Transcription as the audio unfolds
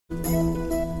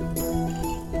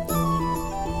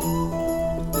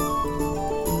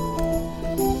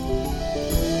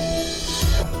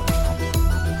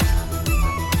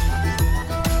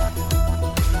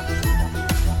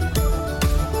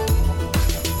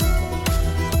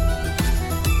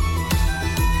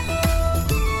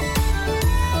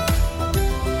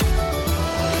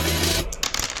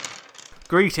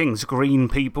Greetings, green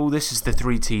people. This is the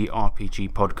 3T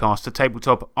RPG podcast, a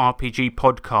tabletop RPG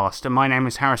podcast, and my name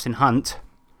is Harrison Hunt.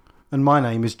 And my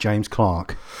name is James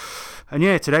Clark. And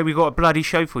yeah, today we've got a bloody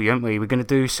show for you, haven't we? We're going to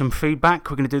do some feedback,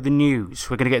 we're going to do the news,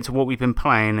 we're going to get into what we've been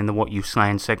playing in the What You've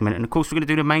Slain segment, and of course we're going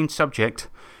to do the main subject.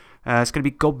 It's going to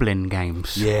be Goblin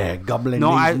games. Yeah, Goblin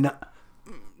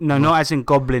not as in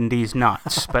Goblin these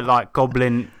nuts, but like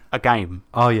Goblin a game.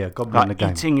 Oh yeah, Goblin like a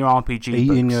game. Eating your RPG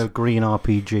Eating books. your green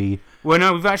RPG. Well,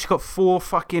 no, we've actually got 4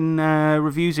 fucking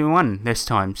reviews in one this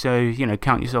time, so, you know,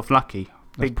 count yourself lucky.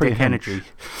 Big dick energy.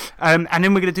 And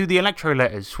then we're going to do the Electro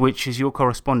Letters, which is your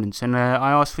correspondence. And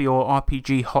I asked for your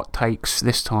RPG hot takes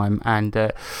this time,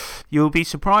 and you'll be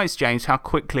surprised, James, how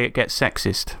quickly it gets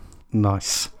sexist.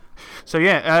 Nice. So,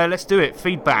 yeah, let's do it.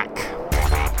 Feedback.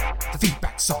 The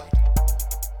feedback side.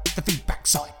 The feedback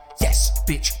side. Yes,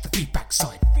 bitch, the feedback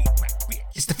side. Feedback, bitch.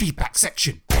 It's the feedback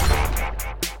section.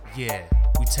 Yeah,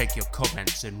 we take your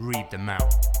comments and read them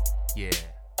out. Yeah,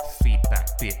 feedback,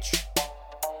 bitch.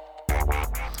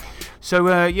 So,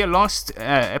 last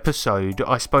episode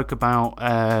I spoke about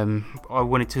I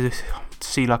wanted to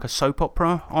see like a soap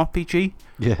opera RPG.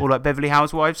 Yeah. Or like Beverly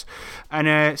Housewives. And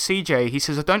CJ, he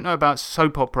says, I don't know about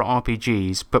soap opera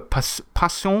RPGs, but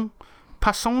Passion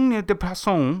de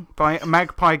Passion by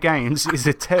Magpie Games is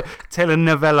a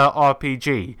telenovela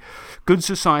RPG. Good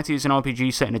Society is an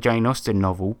RPG set in a Jane Austen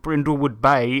novel. Brindlewood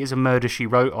Bay is a Murder, She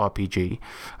Wrote RPG.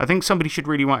 I think somebody should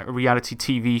really write a reality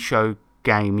TV show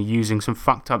game using some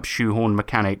fucked up shoehorn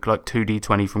mechanic like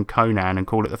 2D20 from Conan and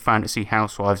call it the Fantasy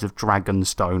Housewives of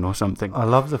Dragonstone or something. I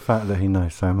love the fact that he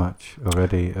knows so much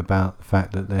already about the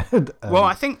fact that they're... Well,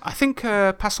 I think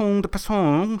Passion de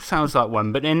Passion sounds like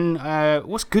one, but then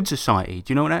what's Good Society?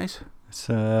 Do you know what that is? It's,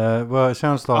 well, it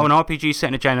sounds like... Oh, an RPG set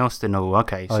in a Jane Austen novel.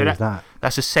 Okay, so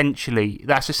that's essentially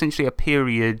a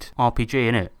period RPG,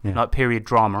 isn't it? Yeah. Like period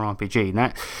drama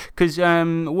RPG. Because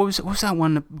what was that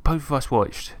one that both of us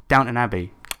watched? Downton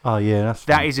Abbey. Oh yeah,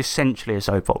 that is essentially a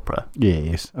soap opera. Yeah,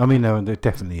 yes. I mean, no, it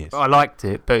definitely is. I liked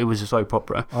it, but it was a soap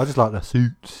opera. I just like the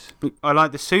suits. I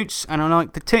like the suits and I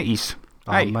like the titties.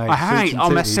 Oh, hey, mate,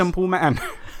 I'm a simple man.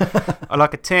 I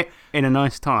like a tit in a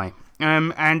nice tie.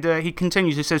 And he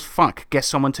continues, he says, fuck, guess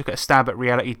someone took a stab at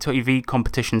reality TV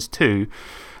competitions too.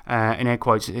 In air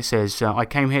quotes, it says, I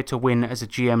came here to win as a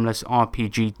GM-less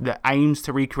RPG that aims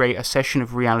to recreate a season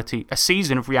of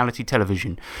reality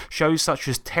television. Shows such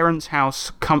as Terrace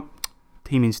House,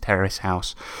 he means Terrace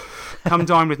House, Come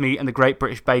Dine With Me and The Great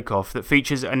British Bake Off that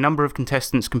features a number of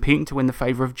contestants competing to win the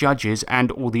favour of judges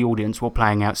and all the audience while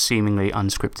playing out seemingly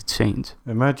unscripted scenes.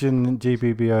 Imagine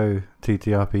GBBO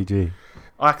TTRPG.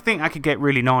 I think I could get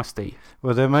really nasty.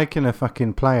 Well, they're making a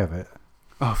fucking play of it.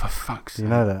 Oh, for fuck's sake. You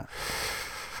know that?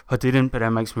 I didn't, but that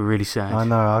makes me really sad. I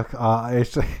know.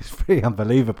 It's pretty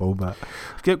unbelievable, but...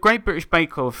 Great British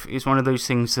Bake Off is one of those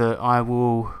things that I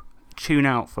will tune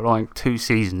out for like 2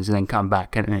 seasons and then come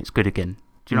back and it's good again.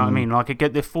 Do you know what I mean? Like,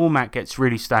 the format gets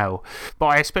really stale. But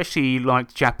I especially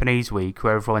liked Japanese Week,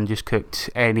 where everyone just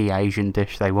cooked any Asian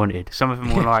dish they wanted. Some of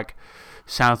them were like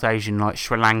South Asian, like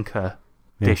Sri Lanka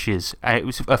dishes. It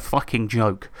was a fucking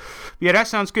joke. Yeah, that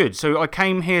sounds good. So I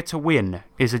Came Here to Win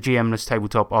is a GM-less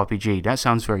tabletop RPG. That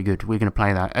sounds very good. We're going to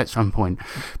play that at some point.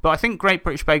 But I think Great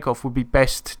British Bake Off would be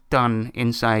best done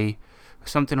in, say,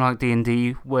 something like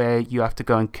D&D, where you have to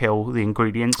go and kill the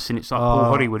ingredients, and it's like Paul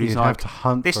Hollywood. He's like, have to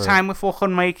hunt this time we're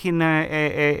fucking making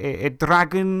a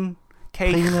dragon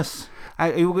cake. Penis.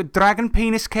 A dragon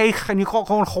penis cake, and you got to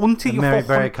go and hunt it. And Mary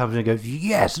Berry comes in and goes,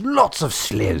 yes, lots of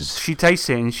sliz. She tastes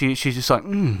it, and she's just like,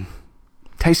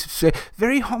 tastes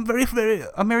very hot, very, very...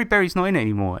 Mary Berry's not in it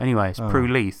anymore. Anyway, it's Prue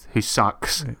Leith, who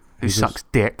sucks. Who sucks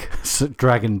dick.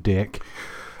 Dragon dick.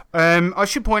 I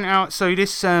should point out, so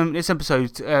this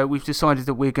episode, we've decided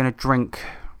that we're going to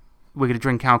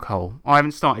drink alcohol. I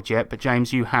haven't started yet, but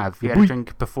James, you have. You had a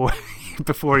drink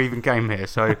before he even came here,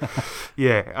 so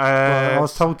yeah. Well, I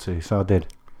was told to, so I did.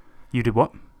 You did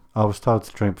what? I was told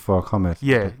to drink before I commented.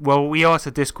 Yeah, well, we asked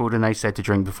the Discord and they said to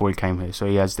drink before he came here, so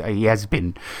he has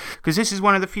been. Because this is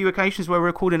one of the few occasions where we're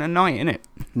recording at night, isn't it?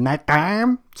 Night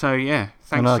time. So yeah,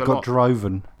 thanks a lot. And I got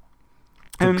droven.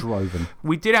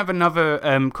 We did have another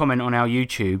comment on our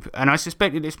YouTube, and I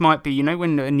suspect that this might be, you know,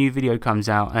 when a new video comes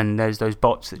out and there's those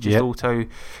bots that just auto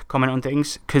comment on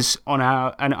things. Because on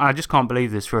our, and I just can't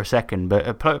believe this for a second, but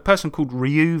a person called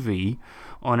Ryuvi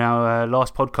on our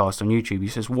last podcast on YouTube, he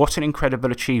says, what an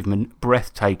incredible achievement,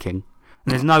 breathtaking.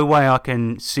 And there's no way I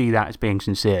can see that as being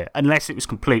sincere, unless it was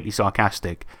completely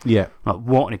sarcastic. Yeah. Like,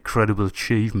 what an incredible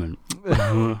achievement.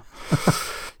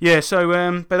 Yeah, so,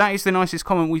 but that is the nicest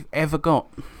comment we've ever got.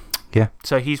 Yeah.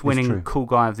 So he's winning true. Cool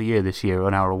Guy of the Year this year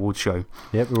on our awards show.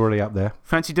 Yep, we're already up there.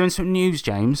 Fancy doing some news,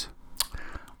 James?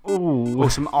 Ooh. Or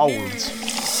some olds?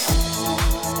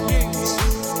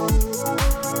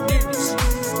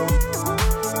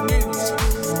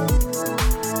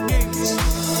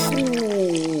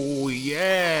 Oh,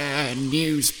 yeah,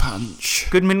 news punch.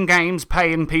 Goodman Games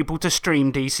paying people to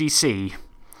stream DCC.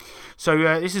 So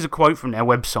this is a quote from their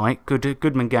website,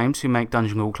 Goodman Games, who make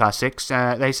Dungeon Crawl Classics.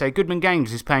 They say, Goodman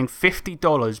Games is paying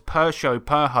 $50 per show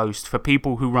per host for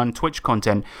people who run Twitch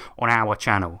content on our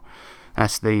channel.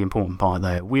 That's the important part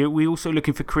there. We're also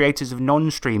looking for creators of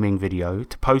non-streaming video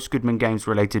to post Goodman Games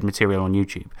related material on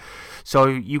YouTube. So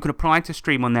you can apply to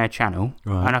stream on their channel.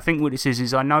 Right. And I think what this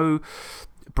is I know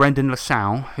Brendan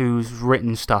LaSalle, who's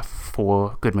written stuff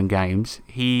for Goodman Games,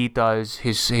 he does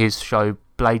his show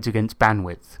Blades Against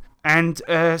Bandwidth. And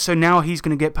so now he's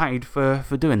going to get paid for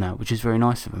doing that, which is very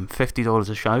nice of him. $50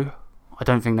 a show. I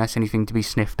don't think that's anything to be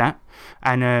sniffed at.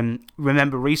 And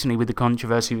remember recently with the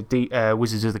controversy with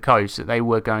Wizards of the Coast that they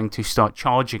were going to start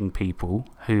charging people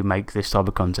who make this type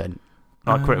of content.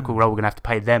 Like Critical Role, we're going to have to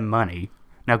pay them money.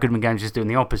 Now Goodman Games is doing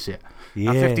the opposite.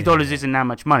 Yeah. Now $50 isn't that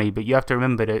much money, but you have to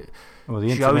remember that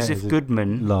The Joseph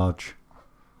Goodman... Large.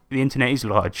 The internet is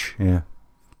large. Yeah.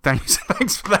 Thanks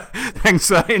for that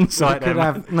insight.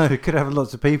 It could have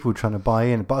lots of people trying to buy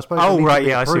in, but I suppose. Oh, it needs right, to be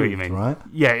yeah, I see what you approved, mean. Right?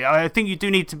 Yeah, I think you do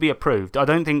need to be approved. I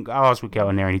don't think ours would go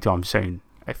on there anytime soon.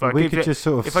 If I gave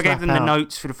them the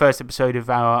notes for the first episode of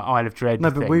our Isle of Dread.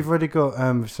 No, but we've already got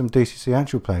some DCC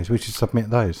actual plays. We should submit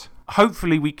those.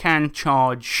 Hopefully, we can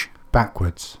charge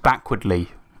backwardly.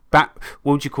 What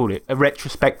would you call it?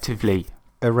 Retrospectively.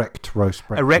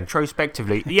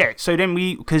 Retrospectively. Yeah, so then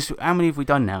because how many have we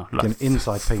done now? Like an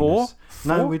inside four? Penis.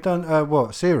 No, we've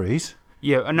done, series?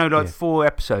 Yeah, I know, 4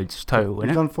 episodes total,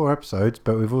 We've done 4 episodes,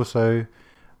 but we've also...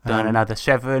 done another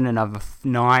 7, another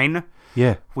 9.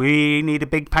 Yeah. We need a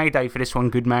big payday for this one,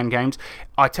 Goodman Games.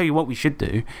 I tell you what we should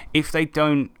do. If they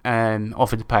don't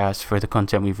offer to pay us for the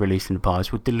content we've released in the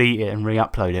past, we'll delete it and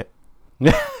re-upload it.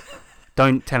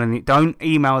 Don't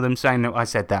email them saying that I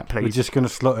said that, please. We're just going to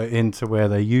slot it into where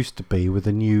they used to be with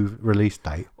a new release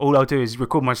date. All I'll do is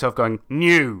record myself going,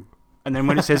 new. And then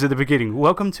when it says at the beginning,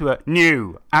 welcome to a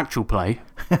new actual play.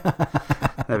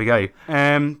 There we go.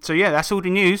 So yeah, that's all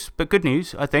the news, but good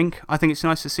news, I think. I think it's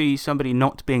nice to see somebody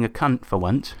not being a cunt for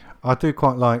once. I do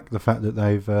quite like the fact that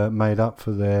they've made up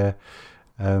for their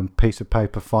piece of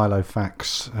paper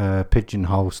Filofax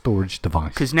pigeonhole storage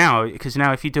device. Because now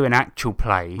if you do an actual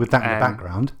play... With that in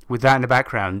the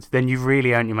background. Then you've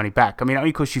really earned your money back. I mean, it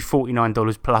only costs you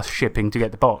 $49 plus shipping to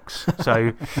get the box.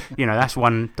 So, that's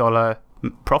 $1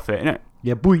 profit, isn't it?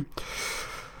 Yeah, boy.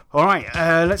 All right,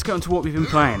 let's get on to what we've been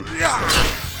playing.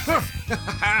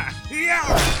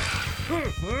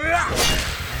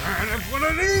 One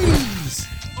of these.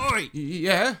 Oi,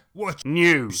 yeah? What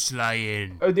new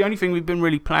slaying? The only thing we've been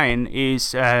really playing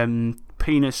is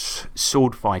penis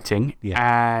sword fighting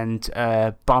and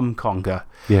bum conga.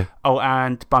 Yeah. Oh,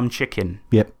 and bum chicken.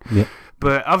 Yep.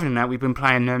 But other than that, we've been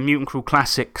playing Mutant Crawl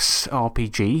Classics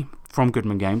RPG from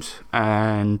Goodman Games,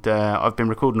 and I've been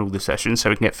recording all the sessions so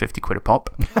we can get 50 quid a pop.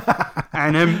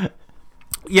 And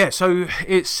yeah, so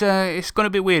it's gone a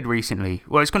bit weird recently.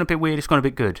 Well, it's gone a bit weird, it's gone a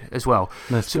bit good as well.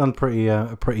 No, it's gone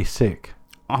pretty sick.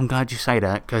 I'm glad you say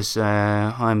that, because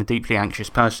I'm a deeply anxious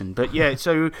person. But yeah,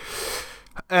 so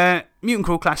Mutant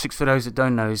Crawl Classics, for those that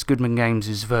don't know, is Goodman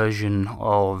Games' version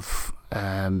of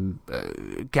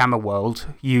Gamma World,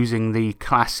 using the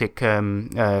classic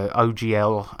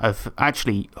OGL of...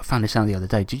 Actually, I found this out the other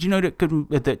day. Did you know that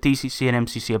DCC and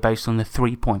MCC are based on the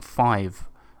 3.5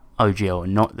 OGL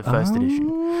and not the first edition?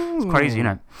 It's crazy, you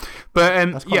know.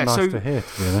 But that's quite nice to hear,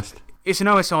 to be honest. It's an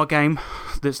OSR game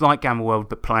that's like Gamma World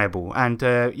but playable, and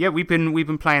yeah, we've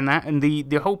been playing that. And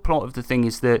the whole plot of the thing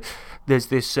is that there's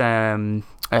this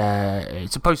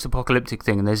it's a post-apocalyptic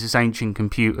thing, and there's this ancient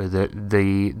computer that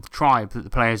the tribe that the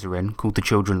players are in, called the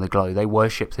Children of the Glow, they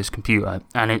worship this computer,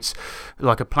 and it's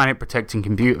like a planet-protecting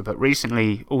computer. But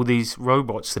recently, all these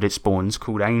robots that it spawns,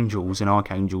 called angels and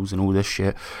archangels and all this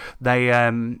shit,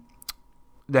 they're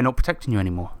not protecting you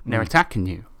anymore. They're attacking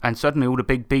you. And suddenly all the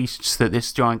big beasts that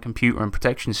this giant computer and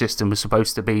protection system was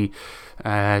supposed to be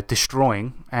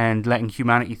destroying and letting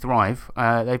humanity thrive,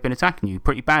 they've been attacking you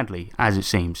pretty badly, as it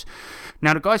seems.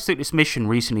 Now, the guys took this mission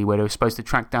recently where they were supposed to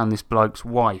track down this bloke's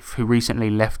wife who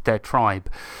recently left their tribe.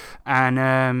 And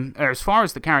as far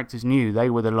as the characters knew,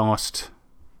 they were the last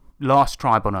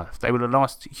tribe on Earth. They were the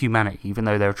last humanity, even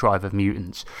though they're a tribe of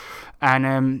mutants.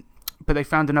 And... but they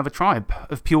found another tribe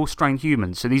of pure strain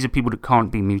humans. So these are people that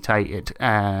can't be mutated.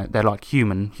 They're like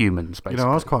humans, basically. You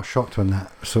know, I was quite shocked when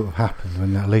that sort of happened,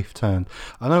 when that leaf turned.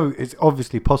 I know it's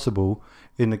obviously possible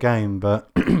in the game, but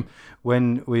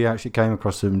when we actually came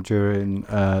across them during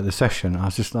the session, I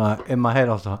was just like, in my head,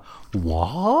 I was like,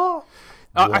 what?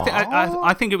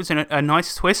 I think it was a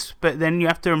nice twist, but then you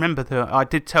have to remember that I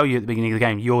did tell you at the beginning of the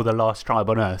game, you're the last tribe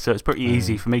on Earth, so it's pretty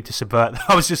easy for me to subvert that.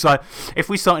 I was just like, if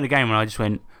we started the game and I just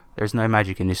went, there's no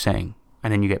magic in this setting,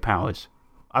 and then you get powers.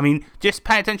 I mean, just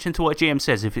pay attention to what GM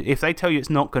says. If they tell you it's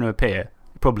not going to appear,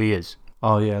 it probably is.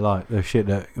 Oh, yeah, like the shit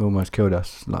that almost killed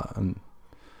us. Like,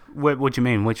 what do you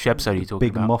mean? Which episode are you talking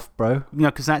about? Big Moth, bro. No,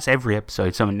 because that's every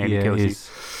episode something nearly kills you.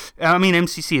 I mean,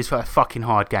 MCC is a fucking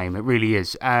hard game. It really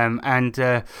is.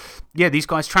 These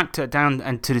guys tracked her down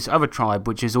and to this other tribe,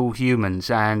 which is all humans,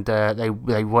 and they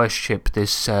worship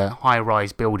this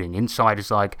high-rise building. Inside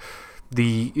is like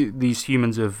these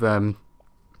humans have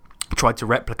tried to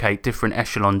replicate different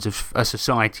echelons of a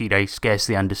society they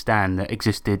scarcely understand that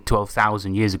existed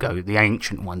 12,000 years ago, the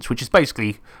ancient ones, which is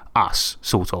basically us,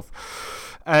 sort of.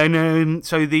 And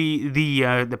so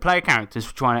the player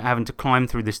characters were having to climb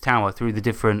through this tower, through the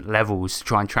different levels to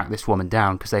try and track this woman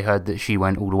down, because they heard that she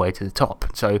went all the way to the top.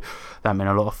 So that meant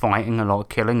a lot of fighting, a lot of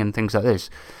killing, and things like this.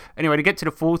 Anyway, to get to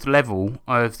the 4th level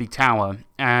of the tower,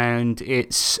 and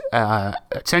it's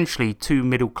essentially two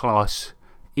middle-class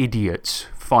idiots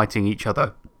fighting each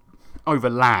other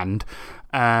over land.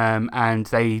 And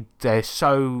they're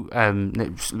so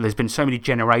there's been so many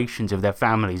generations of their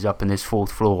families up in this 4th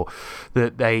floor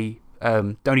that they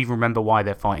don't even remember why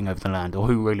they're fighting over the land or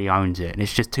who really owns it, and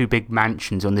it's just two big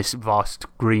mansions on this vast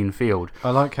green field. I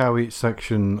like how each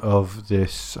section of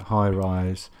this high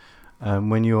rise,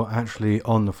 when you're actually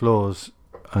on the floors,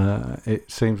 it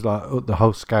seems like the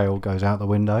whole scale goes out the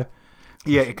window.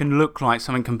 Yeah, it can look like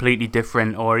something completely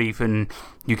different, or even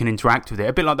you can interact with it.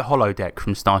 A bit like the holodeck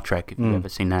from Star Trek, if you've ever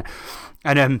seen that.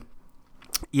 And,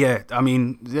 yeah, I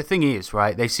mean, the thing is,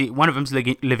 right, they see one of them's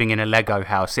living in a Lego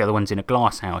house, the other one's in a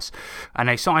glass house. And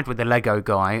they side with the Lego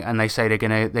guy, and they say they're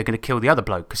gonna kill the other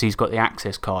bloke because he's got the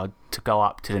access card to go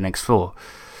up to the next floor.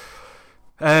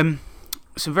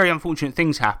 Some very unfortunate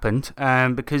things happened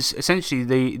because essentially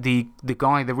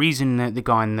the reason that the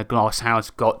guy in the glass house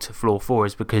got to floor 4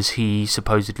 is because he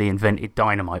supposedly invented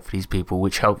dynamite for these people,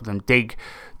 which helped them dig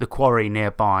the quarry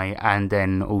nearby and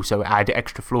then also add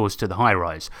extra floors to the high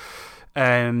rise.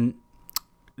 Now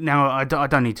I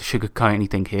don't need to sugarcoat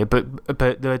anything here, but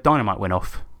the dynamite went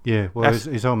off. Yeah, well,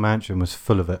 his whole mansion was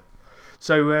full of it.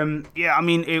 So, yeah, I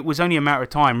mean, it was only a matter of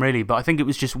time, really, but I think it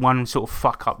was just one sort of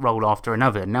fuck-up roll after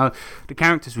another. Now, the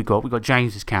characters we got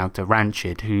James's character,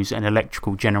 Ranchid, who's an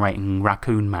electrical generating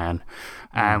raccoon man.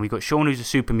 And we got Sean, who's a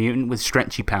super mutant with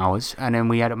stretchy powers. And then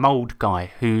we had a mold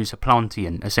guy who's a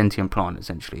plantian, a sentient plant,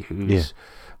 essentially, who's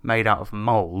made out of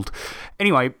mold.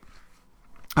 Anyway,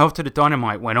 after the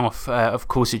dynamite went off, of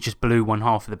course, it just blew one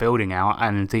half of the building out,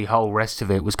 and the whole rest of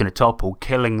it was going to topple,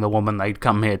 killing the woman they'd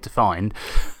come here to find.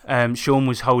 Sean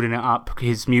was holding it up,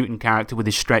 his mutant character, with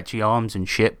his stretchy arms and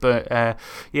shit, but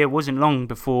it wasn't long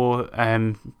before,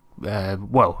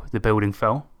 the building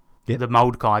fell. Yep. The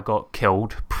mold guy got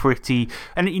killed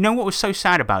and you know what was so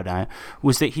sad about that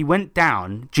was that he went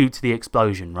down due to the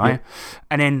explosion, right? Yep.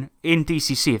 And then in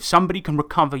DCC, if somebody can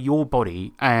recover your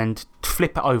body and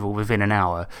flip it over within an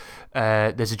hour,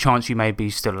 there's a chance you may be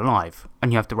still alive,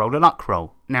 and you have to roll a luck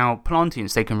roll. Now,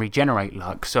 Plantians, they can regenerate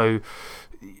luck, so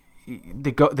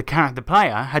the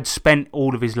player had spent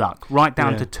all of his luck, right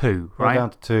down to 2, right? Right down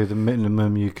to 2, the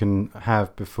minimum you can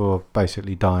have before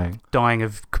basically dying. Dying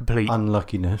of complete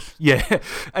unluckiness. Yeah.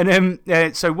 And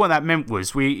so what that meant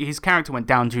was his character went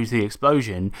down due to the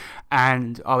explosion,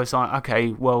 and I was like,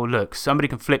 okay, well, look, somebody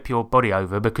can flip your body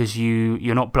over because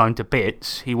you're not blown to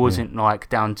bits. He wasn't like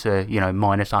down to,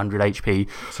 minus 100 HP.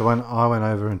 So when I went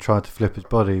over and tried to flip his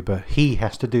body, but he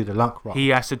has to do the luck roll. He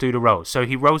has to do the roll. So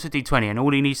he rolls a d20, and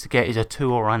all he needs to get is a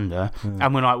 2 or under,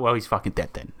 and we're like, well, he's fucking dead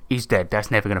then. He's dead.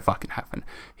 That's never going to fucking happen.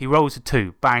 He rolls a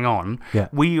 2, bang on. Yeah.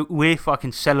 We're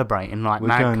fucking celebrating like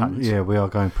mad cunts. Yeah, we are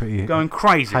going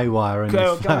crazy. Haywire in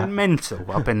going mental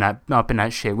up in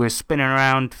that shit. We're spinning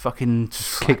around, fucking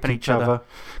slapping each other,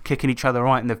 kicking each other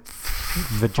right in the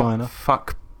vagina.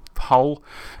 Fuck hole.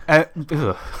 And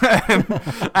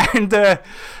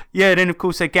then of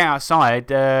course they get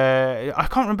outside. I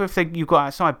can't remember if you got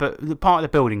outside, but the part of the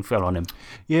building fell on him.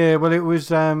 Yeah, well, it was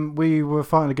we were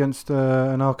fighting against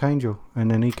an archangel,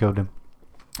 and then he killed him.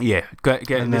 Yeah,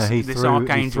 he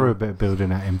threw a bit of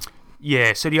building at him.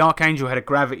 Yeah, so the Archangel had a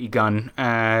gravity gun,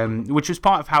 which was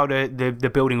part of how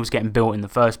the building was getting built in the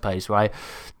first place, right?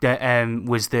 That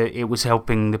it was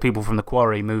helping the people from the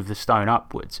quarry move the stone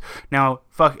upwards. Now,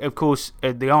 of course,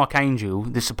 the Archangel,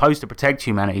 they're supposed to protect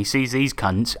humanity, sees these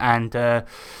cunts and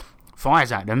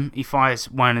fires at them. He fires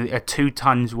 2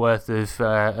 tons worth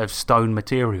of stone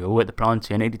material at the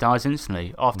planter, and he dies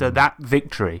instantly after that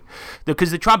victory. Because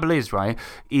the trouble is, right,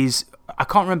 I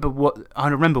don't remember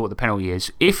what the penalty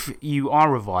is. If you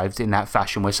are revived in that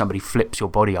fashion where somebody flips your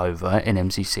body over in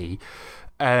MCC,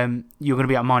 you're going to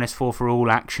be at -4 for all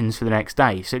actions for the next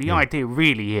day. So the idea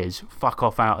really is fuck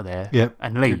off out of there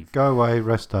and leave. Go away,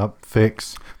 rest up,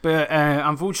 fix. But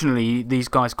unfortunately, these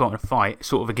guys got in a fight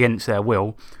sort of against their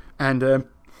will. And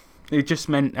it just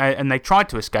meant, and they tried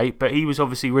to escape, but he was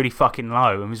obviously really fucking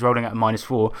low and was rolling at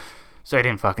 -4, so he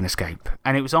didn't fucking escape.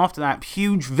 And it was after that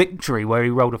huge victory where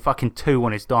he rolled a fucking 2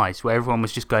 on his dice, where everyone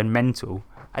was just going mental.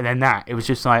 And then it was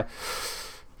just like,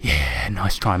 yeah,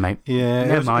 nice try, mate. Yeah,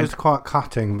 it was quite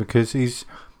cutting because he's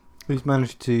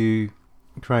managed to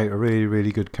create a really,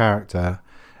 really good character,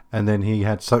 and then he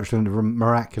had such a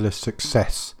miraculous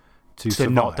success to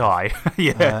survive. Not die.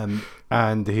 Yeah.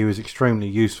 And he was extremely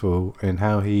useful in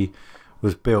how he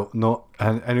was built.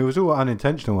 And it was all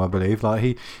unintentional, I believe.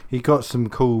 Like he got some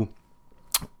cool.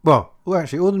 Well,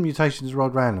 actually, all the mutations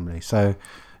rolled randomly, so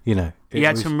you know. He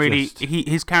had some really.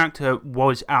 His character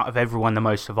was out of everyone the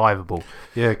most survivable.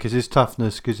 Yeah, because his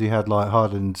toughness, because he had like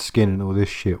hardened skin and all this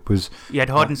shit was. He had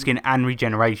hardened skin and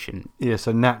regeneration. Yeah,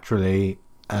 so naturally,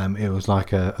 it was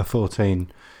like a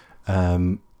 14.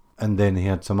 And then he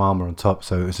had some armor on top,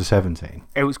 so it was a 17.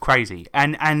 It was crazy,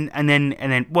 and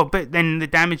then but then the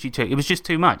damage he took, it was just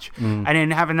too much. And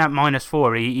then having that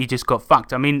 -4, he just got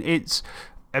fucked. I mean, it's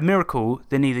a miracle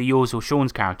that neither yours or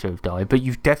Sean's character have died, but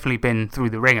you've definitely been through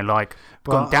the ringer,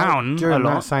 gone down during a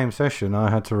lot. That same session,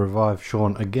 I had to revive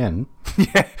Sean again.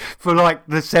 Yeah, for like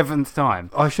the 7th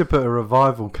time. I should put a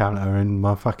revival counter in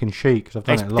my fucking sheet because I've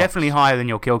done it lots. Definitely higher than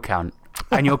your kill count.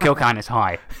 And your kill count is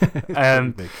high.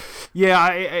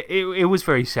 Yeah, it was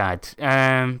very sad.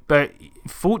 But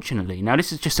fortunately, now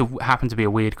this is just happened to be a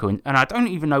weird coincidence, and I don't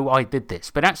even know why I did this,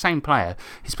 but that same player,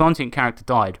 his planting character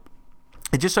died.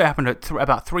 It just so happened that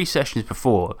about 3 sessions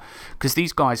before, because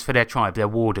these guys, for their tribe, they're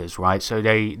warders, right? So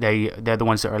they're the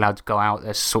ones that are allowed to go out.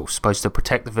 They're sort of supposed to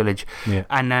protect the village. Yeah.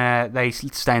 And they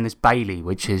stay in this bailey,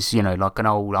 which is, like an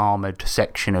old armoured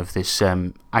section of this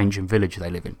ancient village they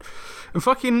live in. And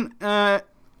fucking...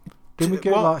 Didn't we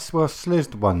get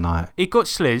slizzed one night? It got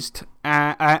slizzed,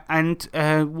 and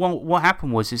what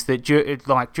happened was that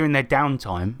during their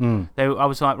downtime, I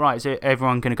was like, right, is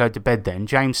everyone going to go to bed then?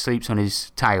 James sleeps on his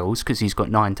tails because he's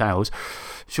got 9 tails.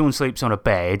 Sean sleeps on a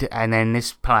bed, and then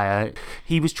this player,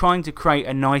 he was trying to create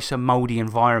a nicer, mouldy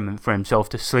environment for himself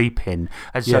to sleep in,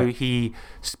 and so he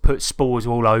put spores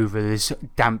all over this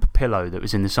damp pillow that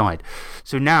was in the side.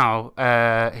 So now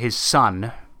his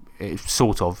son,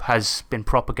 sort of, has been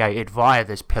propagated via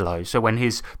this pillow. So when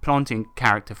his planting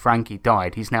character Frankie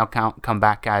died, he's now come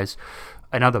back as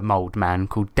another mould man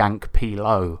called Dank P.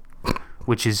 Lowe,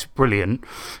 which is brilliant.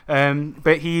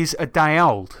 But he's a day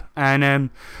old, and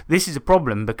this is a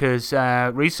problem because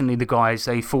recently the guys,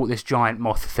 they fought this giant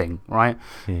moth thing, right?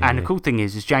 Yeah. And the cool thing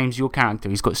is James, your character,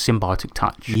 he's got symbiotic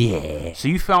touch. Yeah. So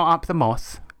you felt up the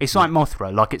moth. It's like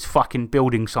Mothra, like it's fucking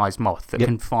building-sized moth that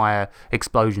can fire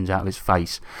explosions out of his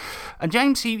face. And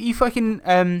James, he fucking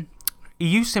he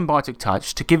used symbiotic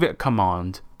touch to give it a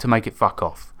command to make it fuck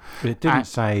off. It didn't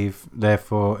save,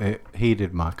 therefore it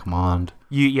heeded my command.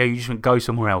 You just went go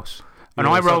somewhere else. And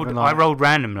I rolled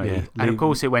randomly, and of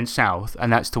course it went south,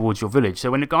 and that's towards your village.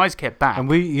 So when the guys kept back, and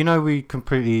we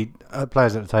completely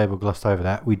players at the table glossed over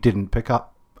that. We didn't pick up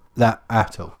that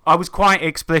at all. I was quite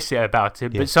explicit about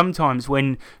it, but sometimes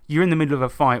when you're in the middle of a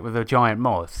fight with a giant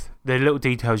moth, there are little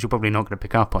details you're probably not going to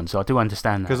pick up on, so I do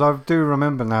understand that. Because I do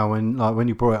remember now when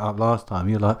you brought it up last time,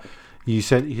 you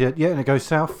said yeah, and it goes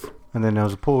south, and then there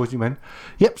was a pause, you went,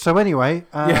 yep, so anyway,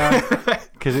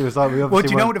 because it was like we obviously well, do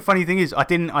you know what the funny thing is? I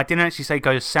didn't actually say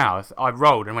go south. I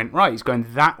rolled and went, right, he's going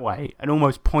that way, and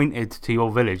almost pointed to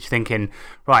your village, thinking,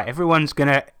 right, everyone's going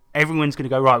to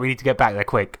go, right, we need to get back there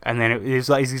quick. And then it's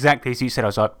exactly as you said. I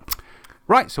was like,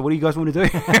 right, so what do you guys want to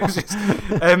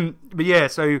do? But yeah,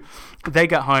 so they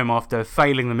get home after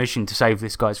failing the mission to save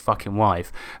this guy's fucking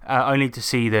wife, only to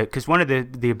see that, because one of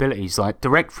the abilities,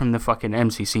 direct from the fucking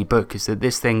MCC book, is that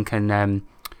this thing can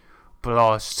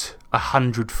blast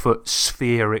 100-foot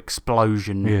sphere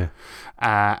explosion,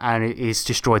 and it's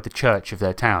destroyed the church of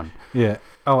their town. Yeah.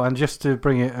 Oh, and just to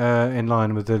bring it in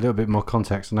line with a little bit more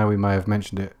context, I know we may have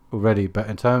mentioned it already, but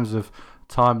in terms of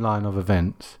timeline of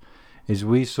events, is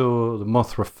we saw the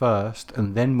Mothra first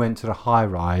and then went to the high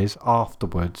rise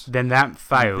afterwards. Then that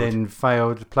failed. Then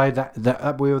failed. Played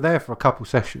that. We were there for a couple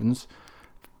sessions.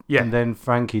 Yeah. And then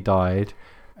Frankie died,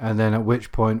 and then at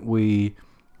which point we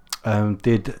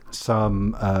did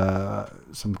some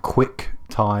quick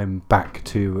time back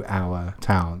to our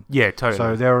town. Yeah, totally.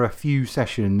 So there are a few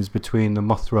sessions between the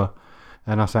Mothra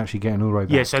and us actually getting all the way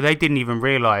back. Yeah, so they didn't even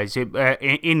realise it.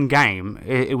 In game,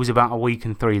 it was about a week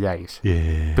and 3 days.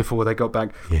 Yeah. Before they got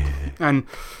back. Yeah. And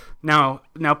now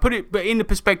put it, but in the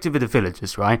perspective of the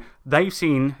villagers, right? They've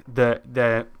seen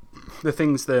the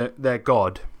things that their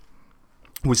god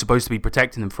was supposed to be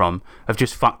protecting them from have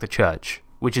just fucked the church,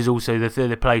 which is also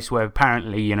the place where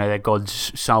apparently their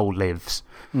god's soul lives.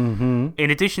 Mm-hmm.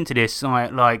 In addition to this,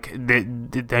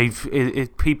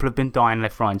 people have been dying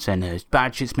left, right, and centre.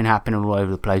 Bad shit's been happening all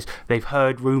over the place. They've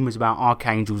heard rumours about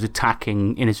archangels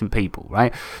attacking innocent people,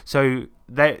 right? So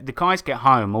the guys get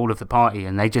home, all of the party,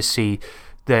 and they just see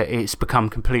that it's become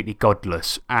completely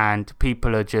godless, and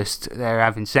people are they're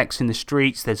having sex in the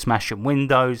streets, they're smashing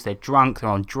windows, they're drunk, they're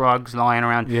on drugs, lying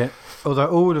around. Yeah. Although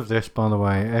all of this, by the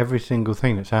way, every single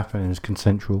thing that's happening is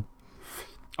consensual.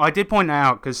 I did point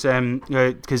out because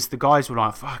the guys were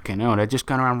like, fucking hell, they're just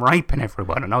going around raping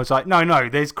everyone, and I was like, no,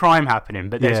 there's crime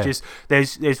happening, but there's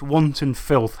there's wanton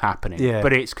filth happening,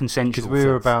 but it's consensual. Because we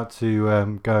were about to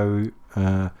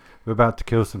we're about to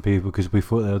kill some people because we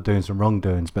thought they were doing some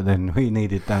wrongdoings, but then we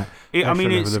needed that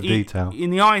level of detail.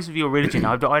 In the eyes of your religion,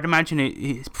 I'd imagine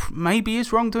it maybe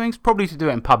is wrongdoings, probably to do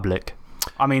it in public.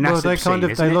 I mean, that's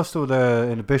obscene, they lost all their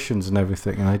inhibitions and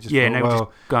everything, and they just and they were just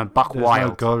going buck wild.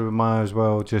 No God, we might as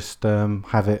well just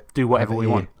have it. Do whatever we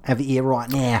want. Have it here right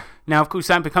now. Now, of course,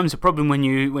 that becomes a problem when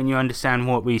you understand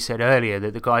what we said earlier,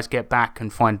 that the guys get back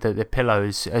and find that the pillow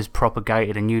has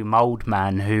propagated a new mould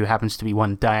man who happens to be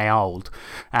 1 day old,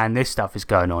 and this stuff is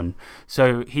going on.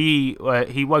 So he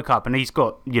woke up, and he's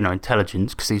got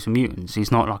intelligence because he's a mutant.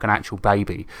 He's not like an actual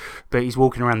baby, but he's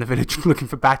walking around the village looking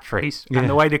for batteries. Yeah. And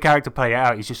the way the character played it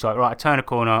out, he's just like, right, I turn a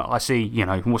corner, I see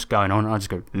what's going on, and I just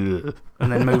go, ugh,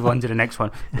 and then move on to the next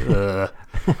one.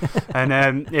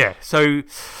 And so.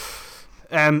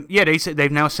 They said they've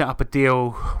now set up a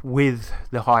deal with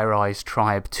the High Rise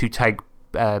tribe to take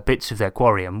bits of their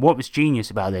quarry. And what was genius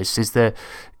about this is that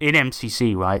in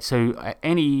MCC, right? So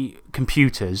any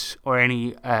computers or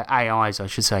any AIs, I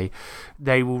should say,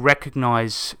 they will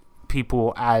recognise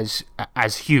people as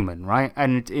human, right?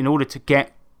 And in order to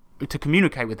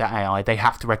communicate with that AI, they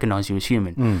have to recognise you as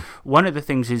human. One of the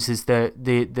things is that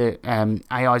the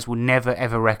AIs will never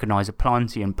ever recognise a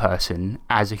Plantian person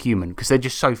as a human because they're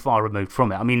just so far removed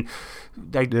from it. I mean,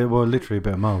 they were literally a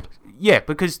bit of mould. Yeah,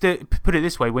 because put it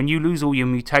this way, when you lose all your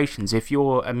mutations, if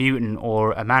you're a mutant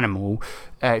or a manimal,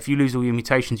 if you lose all your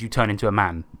mutations, you turn into a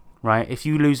man. Right? If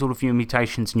you lose all of your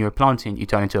mutations and you're a Plantian, you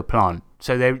turn into a plant.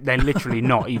 So they're literally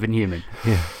not even human.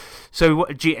 Yeah. So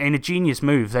in a genius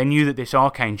move, they knew that this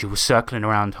archangel was circling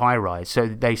around High Rise, so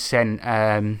they sent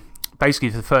basically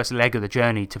for the first leg of the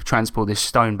journey to transport this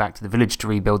stone back to the village to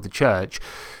rebuild the church.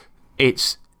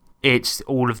 It's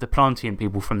all of the Plantian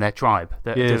people from their tribe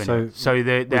that are doing it. So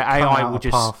the AI will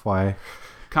just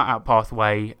cut out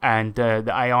pathway, and the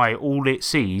AI, all it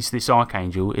sees, this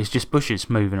archangel, is just bushes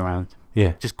moving around.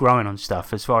 Yeah. Just growing on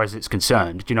stuff as far as it's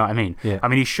concerned. Do you know what I mean? Yeah. I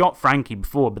mean, he shot Frankie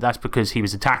before, but that's because he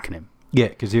was attacking him. Yeah,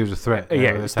 because he was a threat.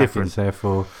 It's different.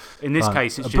 Therefore, in this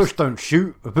case, it's a bush don't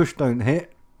shoot, a bush don't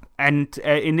hit. And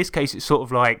in this case, it's sort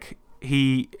of like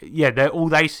all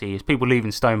they see is people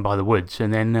leaving stone by the woods,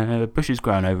 and then bushes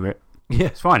growing over it. Yeah,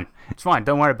 it's fine.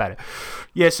 Don't worry about it.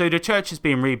 Yeah, so the church is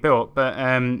being rebuilt, but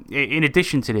in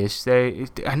addition to this,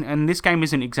 and this game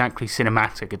isn't exactly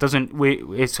cinematic.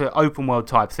 It's an open world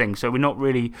type thing, so we're not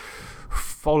really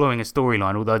following a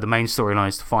storyline, although the main storyline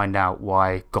is to find out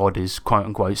why God is quote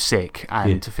unquote sick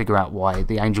and to figure out why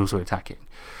the angels are attacking.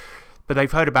 But they've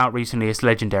heard about recently this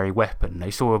legendary weapon.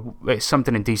 They saw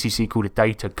something in DCC called a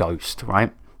data ghost,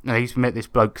 right? And he's met this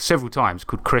bloke several times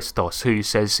called Christos, who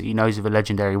says he knows of a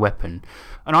legendary weapon.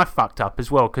 And I fucked up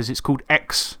as well because it's called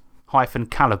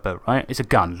X-Caliber, right? It's a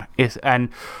gun. And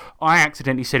I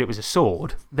accidentally said it was a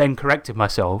sword, then corrected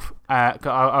myself.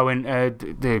 I went,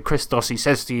 the Christos, he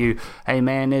says to you, hey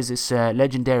man, there's this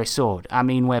legendary sword,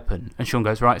 weapon. And Sean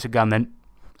goes, right, it's a gun then.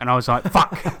 And I was like,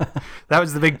 fuck. That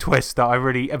was the big twist that I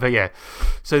really, but yeah.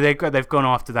 So they've gone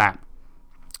after that.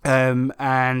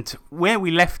 And where we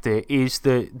left it is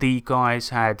that the guys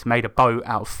had made a boat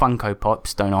out of Funko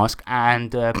Pops, don't ask,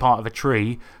 and part of a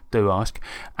tree, do ask,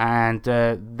 and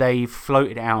they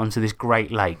floated it out onto this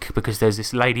great lake because there's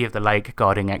this lady of the lake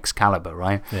guarding Excalibur,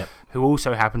 right? Yeah. Who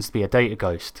also happens to be a data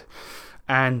ghost.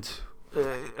 And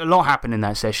a lot happened in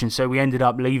that session, so we ended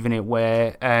up leaving it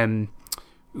where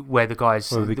the guys,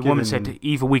 the woman said,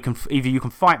 either you can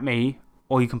fight me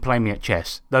or you can play me at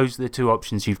chess. Those are the two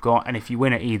options you've got, and if you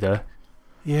win at either.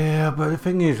 Yeah, but the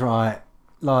thing is, right,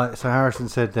 like, so Harrison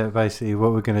said that basically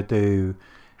what we're going to do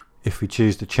if we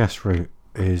choose the chess route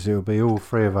is it'll be all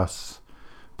three of us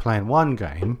playing one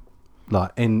game,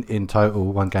 like in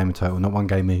total, one game in total, not one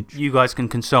game each. You guys can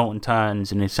consult on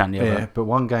turns and this and the other. Yeah, but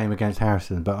one game against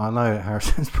Harrison. But I know that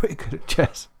Harrison's pretty good at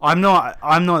chess. I'm not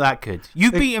that good.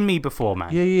 You've beaten me before,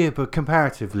 man. Yeah, but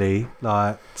comparatively,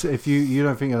 like, if you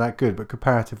don't think you're that good, but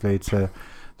comparatively to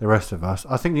the rest of us,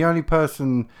 I think the only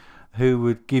person who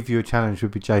would give you a challenge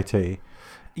would be JT.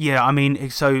 Yeah, I mean,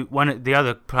 so the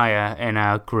other player in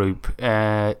our group,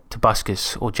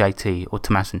 Tobuscus or JT or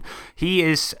Tomasin,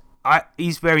 he's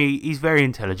very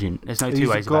intelligent. There's no two ways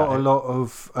about it. He's got a lot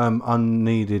of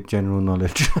unneeded general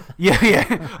knowledge.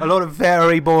 yeah, a lot of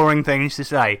very boring things to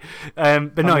say.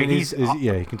 But no, he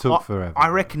can talk forever. I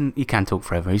reckon he can talk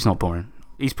forever. He's not boring.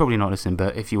 He's probably not listening,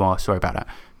 but if you are, sorry about that.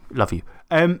 Love you.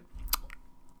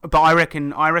 But I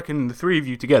reckon the three of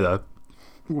you together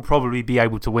will probably be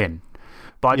able to win.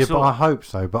 But I hope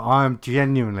so. But I'm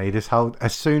genuinely,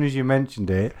 as soon as you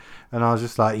mentioned it, and I was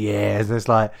just like, yeah, there's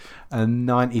like a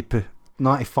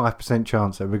 95%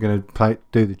 chance that we're going to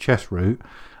do the chess route.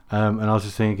 And I was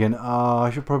just thinking, I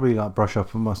should probably like brush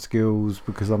up on my skills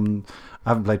because I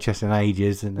haven't played chess in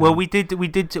ages. And well, we did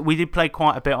play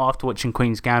quite a bit after watching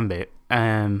Queen's Gambit.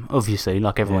 Obviously,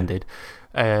 like everyone did.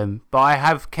 But I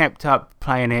have kept up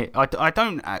playing it. I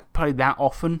don't play that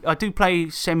often. I do play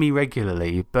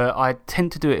semi-regularly, but I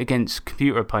tend to do it against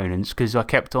computer opponents because I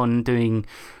kept on doing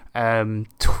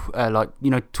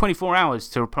 24 hours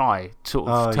to reply sort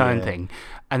of turn thing,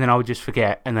 and then I would just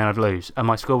forget and then I'd lose, and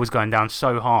my score was going down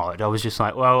so hard. I was just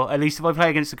like, well, at least if I play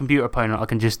against a computer opponent I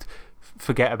can just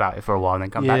forget about it for a while and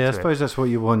then come back to it. Yeah, I suppose that's what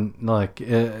you want, like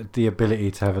the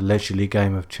ability to have a leisurely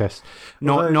game of chess.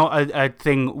 Not a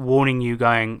thing warning you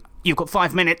going, you've got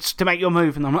 5 minutes to make your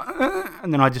move, and I'm like,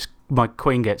 and then my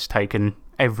queen gets taken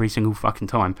every single fucking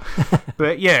time.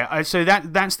 But yeah, so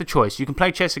that's the choice. You can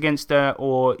play chess against her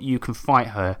or you can fight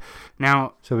her.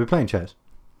 Now, so we're playing chess.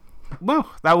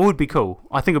 Well, that would be cool.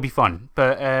 I think it'll be fun.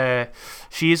 But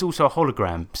she is also a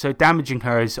hologram, so damaging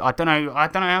her is, I don't know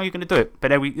how you're going to do it. But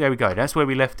there we go. That's where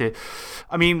we left it.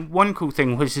 I mean, one cool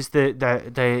thing was just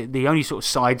the only sort of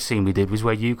side scene we did was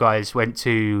where you guys went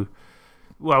to.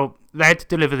 Well, they had to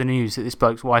deliver the news that this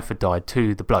bloke's wife had died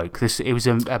to the bloke. It was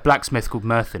a blacksmith called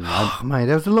Merthin. Right? Oh, mate,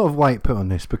 there was a lot of weight put on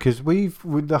this because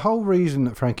the whole reason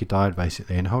that Frankie died,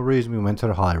 basically, and the whole reason we went to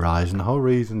the high rise, and the whole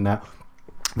reason that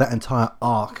entire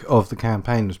arc of the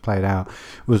campaign was played out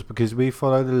was because we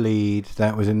followed the lead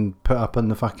that was put up on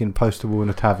the fucking poster wall in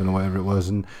the tavern or whatever it was,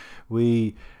 and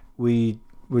we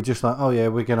were just like, oh yeah,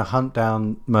 we're going to hunt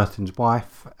down Merthin's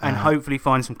wife and hopefully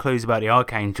find some clues about the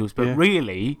Archangels. But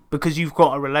really, because you've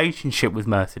got a relationship with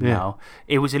Merthin now,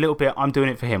 it was a little bit, I'm doing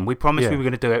it for him. We promised we were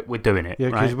going to do it, we're doing it.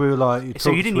 Yeah, because we were like,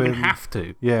 so you didn't even have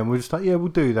to. Yeah, and we were just like, yeah, we'll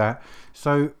do that.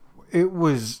 So it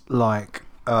was like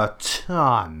a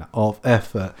ton of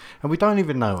effort, and we don't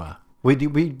even know her. We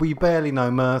barely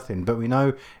know Merthin, but we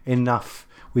know enough.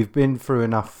 We've been through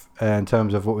enough in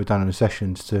terms of what we've done in the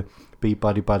sessions to be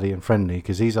buddy and friendly,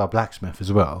 because he's our blacksmith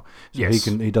as well. So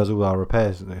he does all our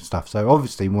repairs and stuff. So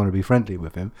obviously we want to be friendly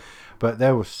with him. But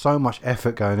there was so much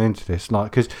effort going into this, like,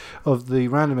 because of the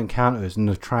random encounters and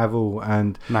the travel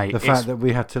and the fact that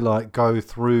we had to like go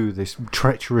through this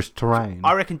treacherous terrain.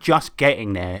 I reckon just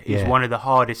getting there is one of the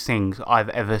hardest things I've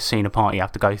ever seen a party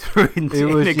have to go through in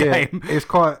the game. It's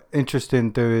quite interesting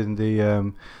doing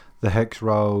the hex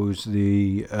rolls,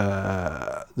 the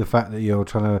fact that you're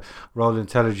trying to roll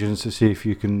intelligence to see if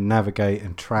you can navigate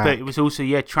and track. But it was also,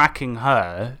 tracking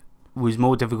her was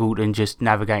more difficult than just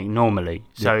navigating normally.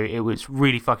 So it was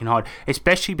really fucking hard,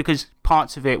 especially because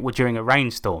parts of it were during a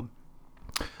rainstorm.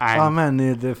 And oh man,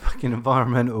 the fucking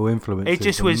environmental influences. It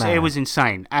just was, it was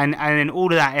insane. And then all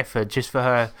of that effort just for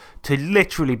her to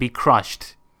literally be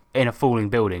crushed in a falling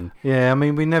building. Yeah, I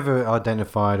mean, we never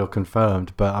identified or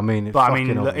confirmed, but I mean,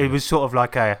 it was sort of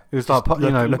like a lot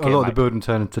of the building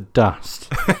turned into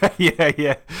dust.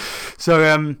 yeah.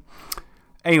 So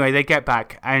anyway, they get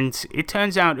back, and it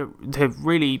turns out to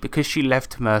really, because she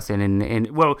left Merthin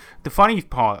well, the funny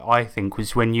part, I think,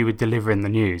 was when you were delivering the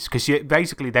news, because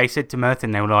basically they said to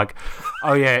Merthin, they were like,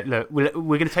 oh yeah, look, we're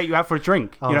going to take you out for a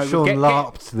drink. Oh, Sean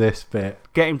LARPed this bit.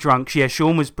 Get him drunk. Yeah,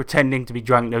 Sean was pretending to be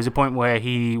drunk. There was a point where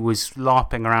he was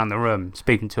LARPing around the room,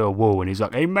 speaking to a wall, and he's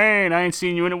like, hey man, I ain't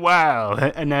seen you in a while.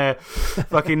 And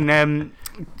fucking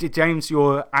James,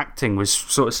 your acting was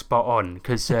sort of spot on,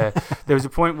 because there was a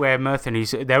point where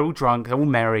Murthy, they're all drunk, they're all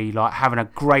merry, like having a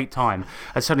great time,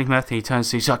 and suddenly Murthy turns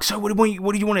to you, he's like, so what do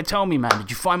you want to tell me, man? Did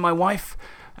you find my wife?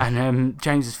 And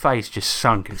James's face just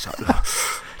sunk, and it's like,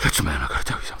 listen, man, I gotta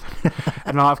tell you something.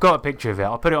 And I've got a picture of it.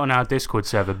 I'll put it on our Discord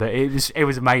server, but it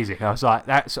was amazing. I was like,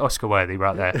 that's Oscar worthy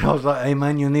right there. I was like, hey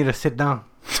man, you need to sit down.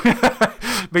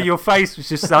 But your face was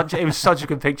just it was such a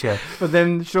good picture. But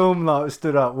then Sean like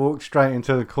stood up, walked straight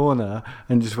into the corner,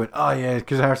 and just went, oh yeah,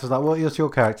 because Harris was like, what is your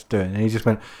character doing? And he just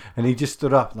went, and he just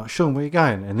stood up, like, Sean, where are you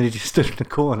going? And then he just stood in the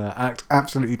corner,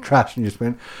 absolutely trashed, and just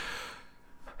went,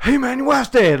 hey man, your wife's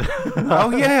dead.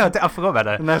 Oh yeah, I forgot about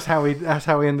that. And that's how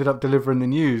he ended up delivering the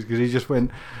news, because he just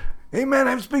went, hey man,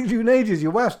 I haven't spoken to you in ages,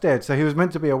 your wife's dead. So he was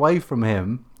meant to be away from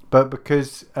him, but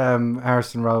because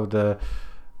Harrison rolled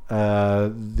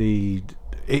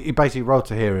he basically rolled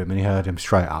to hear him, and he heard him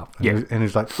straight up, and he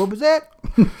was like, what was that?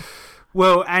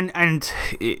 Well,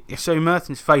 so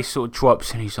Merton's face sort of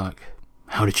drops, and he's like,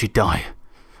 how did she die?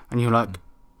 And you're like,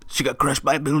 she got crushed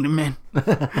by a building, man.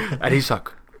 And he's like,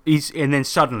 and then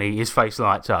suddenly his face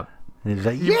lights up. And he's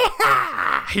like,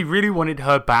 yeah! He really wanted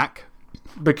her back,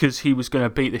 because he was going to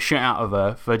beat the shit out of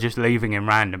her for just leaving him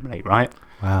randomly, right?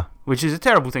 Wow. Which is a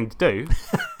terrible thing to do,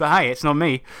 but hey, it's not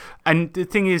me. And the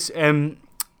thing is,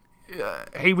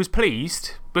 he was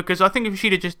pleased, because I think if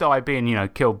she'd have just died being,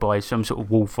 killed by some sort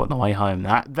of wolf on the way home,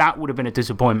 that would have been a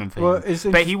disappointment for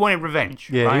him. But he wanted revenge.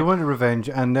 Yeah, right? He wanted revenge,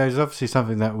 and there's obviously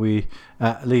something that we,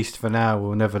 at least for now,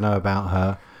 will never know about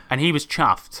her. And he was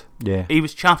chuffed. Yeah. He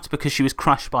was chuffed because she was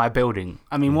crushed by a building.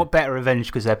 I mean, what better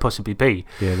revenge could there possibly be?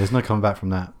 Yeah, there's no coming back from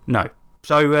that. No.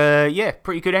 So, yeah,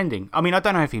 pretty good ending. I mean, I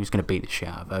don't know if he was going to beat the shit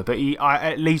out of her, but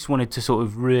I at least wanted to sort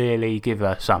of really give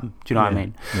her some. Do you know what I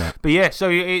mean? Yeah. But yeah, so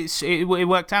it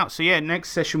worked out. So yeah, next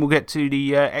session we'll get to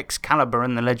the Excalibur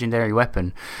and the legendary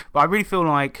weapon. But I really feel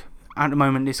like at the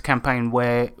moment, this campaign,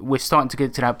 where we're starting to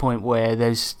get to that point where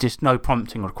there's just no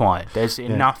prompting required. There's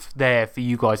enough there for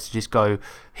you guys to just go,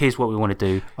 here's what we want to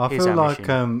do. I feel like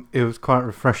it was quite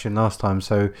refreshing last time.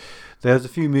 So there's a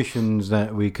few missions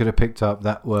that we could have picked up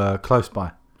that were close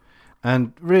by.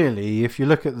 And really, if you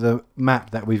look at the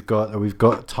map that we've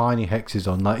got tiny hexes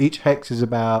on. Like each hex is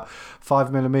about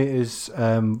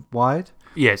 5mm wide.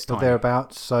 Yes, or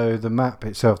thereabouts. So the map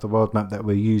itself, the world map that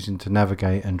we're using to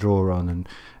navigate and draw on and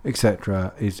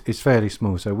etc., is fairly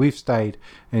small. So we've stayed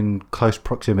in close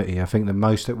proximity. I think the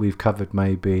most that we've covered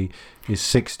maybe is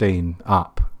 16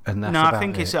 up, and that's I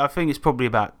think it's probably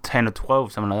about 10 or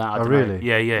 12, something like that. Oh really?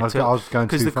 Know. Yeah. I was going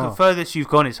too far. Because the furthest you've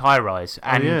gone is high rise,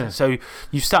 and so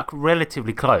you've stuck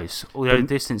relatively close, although the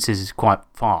distance is quite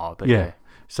far. But yeah.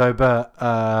 So, but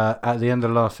at the end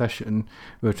of the last session,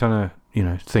 we were trying to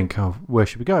think, where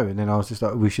should we go? And then I was just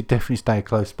like, we should definitely stay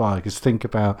close by, because think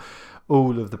about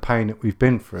all of the pain that we've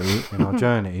been through in our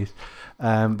journeys.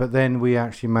 But then we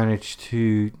actually managed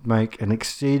to make an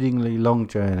exceedingly long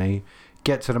journey,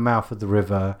 get to the mouth of the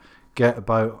river, get a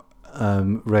boat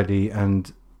ready,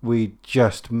 and we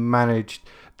just managed.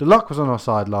 The luck was on our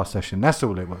side last session. That's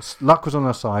all it was. Luck was on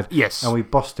our side. Yes. And we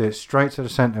bossed it straight to the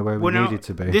centre where we needed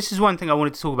to be. This is one thing I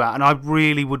wanted to talk about, and I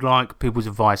really would like people's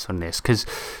advice on this. Because,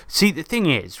 see, the thing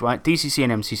is, right, DCC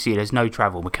and MCC, there's no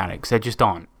travel mechanics. There just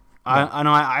aren't. No. And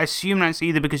I assume that's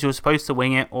either because you're supposed to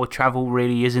wing it, or travel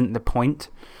really isn't the point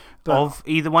of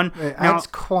either one. It adds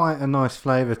quite a nice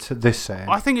flavour to this set.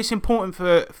 I think it's important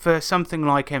for something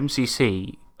like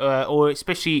MCC... or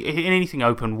especially in anything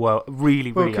open world,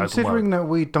 really open world. Considering that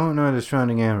we don't know the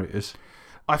surrounding areas,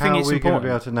 I think it's important. How are we going to be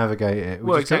able to navigate it?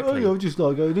 Exactly. I'll just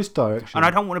go this direction. And I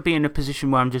don't want to be in a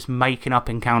position where I'm just making up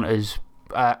encounters.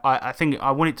 I think I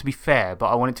want it to be fair, but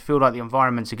I want it to feel like the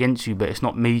environment's against you, but it's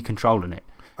not me controlling it.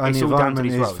 And it's the all down to environment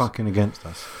these is roles. Fucking against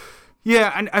us.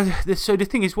 Yeah, and so the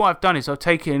thing is, what I've done is I've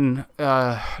taken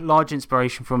large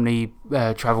inspiration from the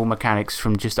travel mechanics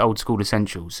from just old school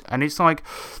essentials, and it's like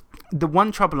the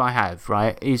one trouble I have,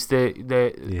 right, is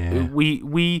I'm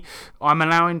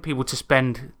allowing people to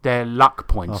spend their luck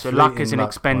points. So luck is an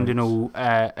expendable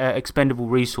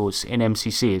resource in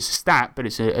MCC. It's a stat, but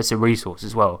it's a resource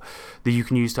as well that you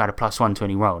can use to add a +1 to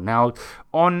any roll. Now,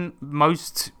 on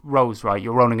most rolls, right,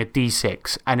 you're rolling a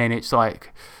d6, and then it's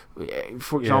like,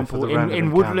 for example,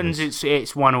 in Woodlands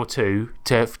it's 1 or 2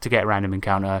 to get a random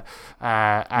encounter,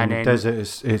 and in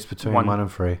Desert it's between 1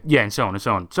 and 3. Yeah, and so on and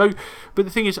so on. So, but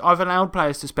the thing is, I've allowed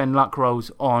players to spend luck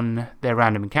rolls on their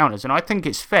random encounters, and I think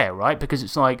it's fair, right? Because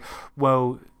it's like,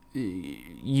 well,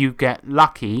 you get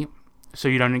lucky, so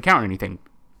you don't encounter anything.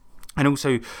 And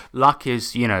also, luck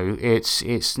is,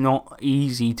 it's not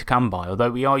easy to come by,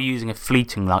 although we are using a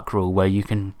fleeting luck rule where you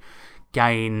can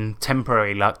gain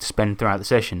temporary luck to spend throughout the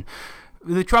session.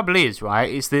 The trouble is, right,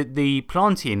 is that the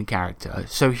Plantian character,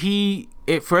 so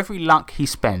for every luck he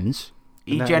spends,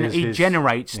 he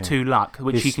generates 2 luck,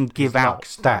 which he can give his out. Luck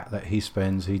stat that he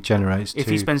spends, he generates. If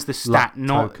he spends the stat,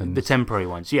 not tokens. the temporary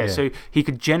ones. Yeah, so he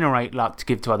could generate luck to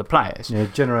give to other players. Yeah,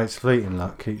 it generates fleeting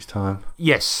luck each time.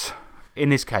 Yes, in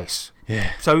this case.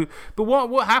 Yeah. So, but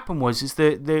what happened was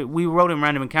that we were rolling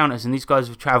random encounters, and these guys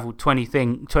have travelled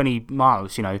 20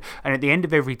 miles, and at the end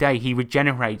of every day he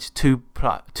regenerates 2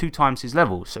 times his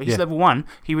levels. So he's level 1,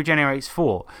 he regenerates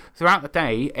 4. Throughout the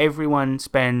day, everyone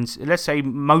spends, let's say,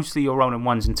 mostly you're rolling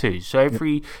 1s and 2s. So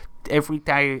every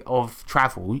day of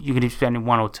travel, you're going to be spending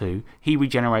 1 or 2. He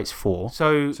regenerates 4.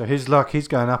 So his luck, he's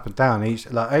going up and down.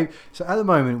 So at the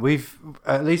moment, we've,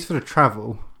 at least for the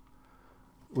travel,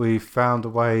 we've found a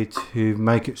way to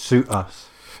make it suit us.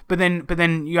 But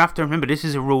then you have to remember, this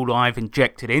is a rule I've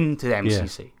injected into the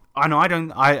MCC.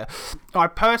 Yeah. I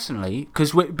personally,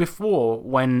 because before,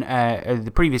 when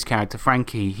the previous character,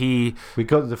 Frankie, we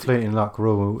got the fleeting luck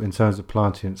rule in terms of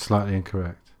Plantian slightly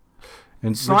incorrect.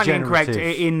 Slightly incorrect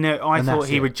in that I thought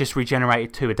he would just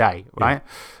regenerate 2 a day, right?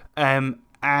 Yeah.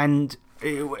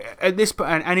 At this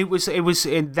point,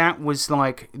 and that was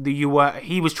like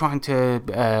he was trying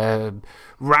to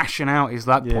ration out his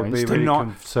luck points be to really not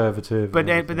conservative. But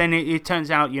then it turns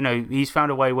out he's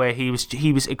found a way where he was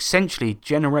essentially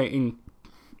generating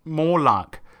more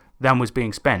luck than was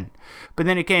being spent. But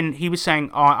then again, he was saying,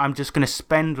 I'm just going to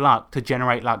spend luck to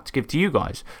generate luck to give to you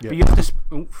guys. Yeah. But you have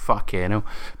to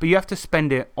But you have to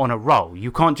spend it on a roll.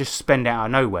 You can't just spend it out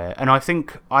of nowhere. And I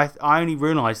think I only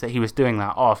realised that he was doing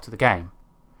that after the game.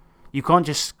 You can't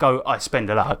just go, I spend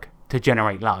a luck to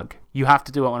generate luck. You have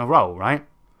to do it on a roll, right?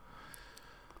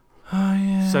 Oh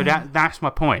yeah. So that's my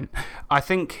point. I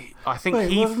think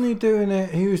Wait, wasn't he doing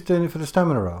it? He was doing it for the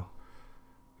stamina roll.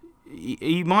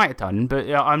 He might have done, but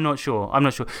I'm not sure.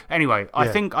 Anyway, I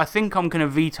think I'm going to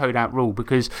veto that rule,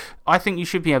 because I think you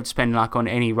should be able to spend luck on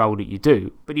any roll that you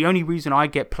do. But the only reason I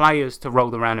get players to roll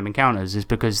the random encounters is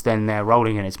because then they're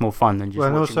rolling and it's more fun than just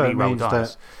watching me roll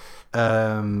dice.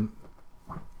 Our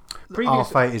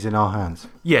fate is in our hands.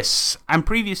 Yes, and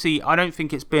previously I don't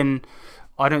think it's been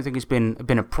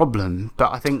a problem,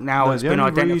 but I think now it's been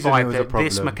identified that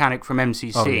this mechanic from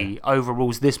MCC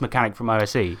overrules this mechanic from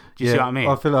OSE. Do you see what I mean?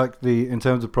 I feel like in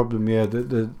terms of problem,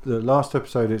 the last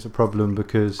episode it's a problem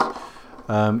because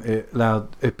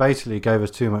it basically gave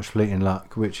us too much fleeting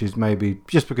luck, which is maybe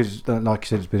just because, like you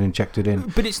said, it's been injected in.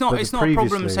 But it's not a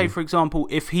problem. Say, for example,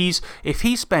 if he's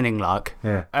spending luck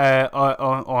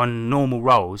on normal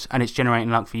rolls and it's generating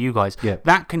luck for you guys,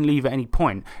 that can leave at any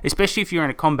point. Especially if you're in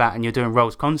a combat and you're doing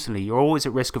rolls constantly, you're always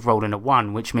at risk of rolling a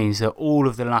 1, which means that all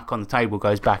of the luck on the table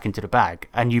goes back into the bag,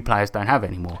 and you players don't have it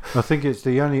anymore. I think it's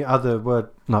the only other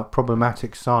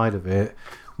problematic side of it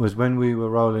was when we were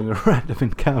rolling the random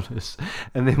encounters,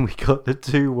 and then we got the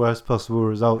 2 worst possible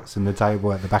results in the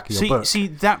table at the back of your book.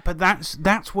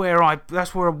 That's where I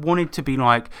wanted to be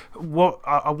like, what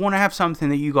I want to have something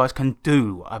that you guys can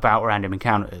do about random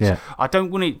encounters. Yeah. I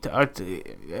don't want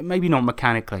it, maybe not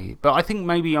mechanically, but I think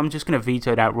maybe I'm just going to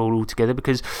veto that rule altogether,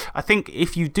 because I think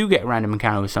if you do get a random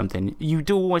encounter with something, you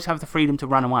do always have the freedom to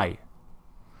run away.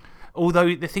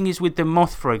 Although the thing is, with the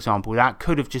moth, for example, that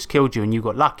could have just killed you and you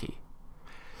got lucky.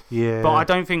 Yeah, but I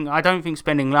don't think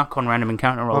spending luck on random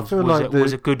encounter rolls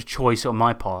was a good choice on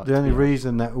my part. The only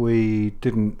reason that we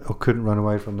didn't or couldn't run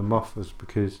away from the moth was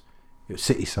because it was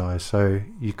city size, so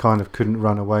you kind of couldn't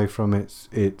run away from its.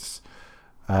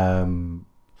 But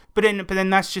then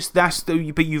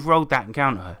but you've rolled that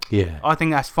encounter. Yeah, I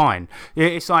think that's fine.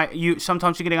 It's like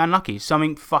sometimes you're getting unlucky.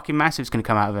 Something fucking massive's going to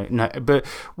come out of it. No, but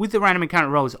with the random encounter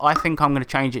rolls, I think I'm going to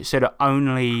change it so that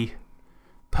only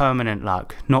permanent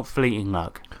luck, not fleeting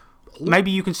luck.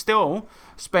 Maybe you can still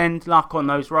spend luck on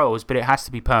those rolls, but it has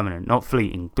to be permanent, not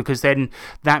fleeting, because then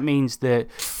that means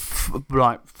that,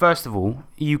 first of all,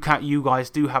 you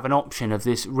guys do have an option of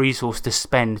this resource to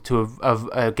spend to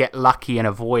get lucky and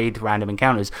avoid random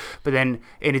encounters. But then,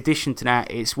 in addition to that,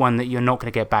 it's one that you're not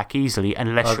going to get back easily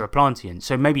unless you're a Plantian.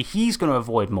 So maybe he's going to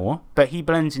avoid more, but he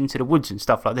blends into the woods and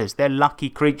stuff like this. They're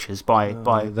lucky creatures by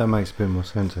that makes a bit more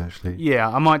sense, actually. Yeah,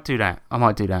 I might do that.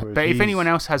 Whereas but if anyone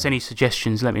else has any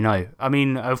suggestions, let me know. I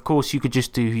mean, of course, you could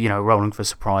just do rolling for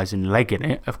surprise and legging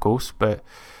it, of course, but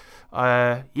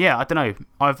I don't know.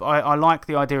 I like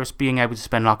the idea of being able to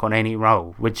spend luck on any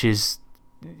roll, which is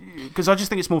because I just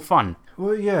think it's more fun.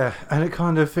 Well, yeah, and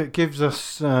it gives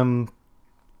us a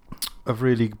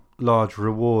really large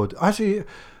reward actually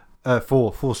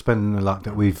for spending the luck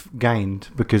that we've gained,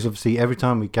 because obviously every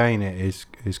time we gain it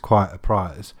is quite a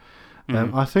prize.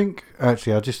 I think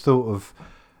actually I just thought of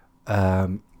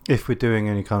if we're doing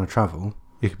any kind of travel,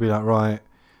 you could be like, right,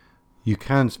 you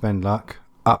can spend luck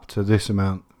up to this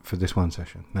amount for this one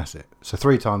session. That's it. So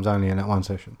 3 times only in that one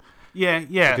session. Yeah.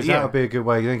 Because that would be a good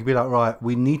way. You can be like, right,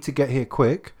 we need to get here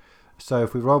quick. So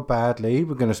if we roll badly,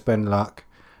 we're going to spend luck.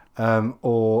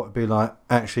 Or be like,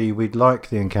 actually, we'd like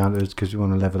the encounters because we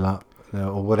want to level up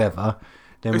or whatever.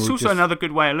 Then it's also another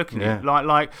good way of looking at it.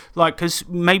 Like, because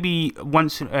maybe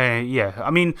once, I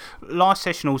mean, last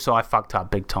session also I fucked up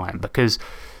big time because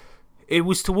it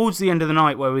was towards the end of the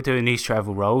night where we were doing these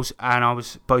travel rolls, and I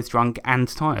was both drunk and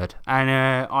tired. And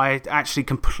I actually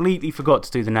completely forgot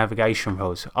to do the navigation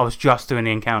rolls. I was just doing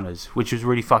the encounters, which was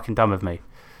really fucking dumb of me.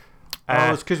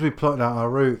 It's because we plotted out our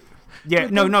route. Yeah,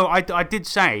 no, I did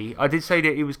say that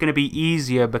it was going to be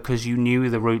easier because you knew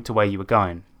the route to where you were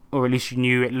going. Or at least you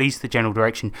knew at least the general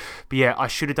direction. But yeah, I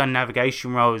should have done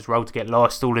navigation rolls, roll to get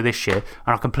lost, all of this shit,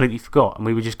 and I completely forgot. And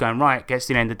we were just going, right, gets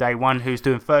to the end of day one, who's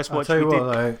doing first watch? I'll tell you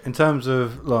what, though, in terms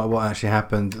of like what actually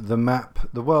happened,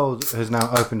 the world has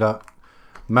now opened up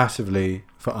massively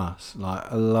for us, like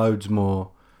loads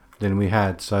more than we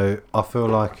had. So I feel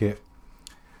like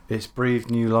it's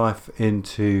breathed new life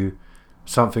into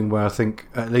something where I think,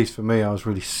 at least for me, I was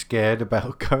really scared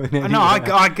about going anywhere. No,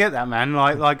 I get that, man.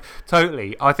 Like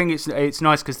totally. I think it's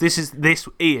nice because this is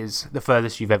the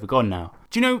furthest you've ever gone now.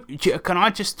 Do you know? Can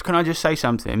I just say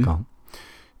something? Go on.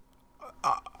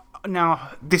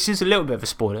 Now, this is a little bit of a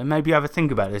spoiler. Maybe have a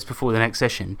think about this before the next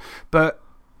session. But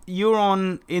you're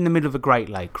in the middle of a Great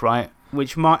Lake, right?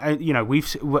 Which might,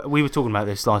 we were talking about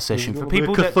this last session. For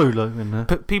people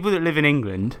people that live in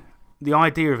England, the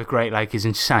idea of a Great Lake is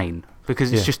insane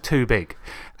because it's just too big.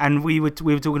 And we were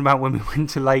talking about when we went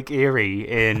to Lake Erie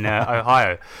in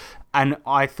Ohio, and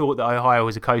I thought that Ohio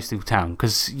was a coastal town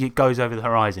because it goes over the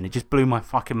horizon. It just blew my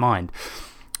fucking mind.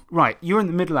 Right, you're in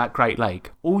the middle of that Great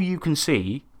Lake. All you can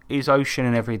see is ocean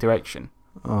in every direction.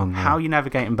 Oh, no. How are you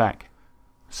navigating back?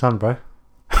 Sun, bro.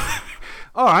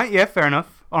 All right, yeah, fair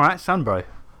enough. All right, sun, bro.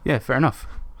 Yeah, fair enough.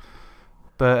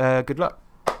 But good luck.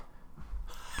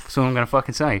 That's all I'm going to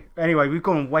fucking say. Anyway, we've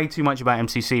gone way too much about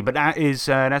MCC, but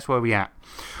that's where we're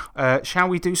at. Shall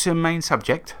we do some main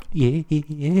subject? Yeah.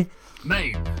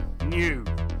 Main. New.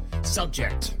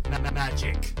 Subject.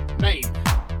 Magic. Main.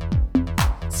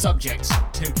 Subject.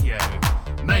 Tokyo.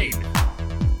 Main.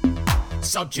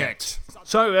 Subject.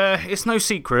 So, it's no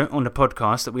secret on the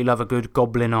podcast that we love a good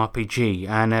Goblin RPG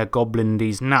and Goblin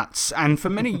these nuts. And for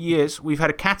many years, we've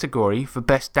had a category for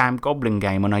Best Damn Goblin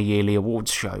Game on our yearly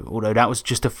awards show, although that was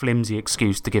just a flimsy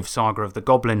excuse to give Saga of the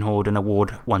Goblin Horde an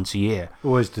award once a year.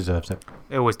 Always deserves it.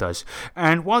 It always does.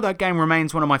 And while that game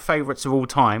remains one of my favourites of all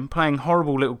time, playing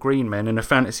horrible little green men in a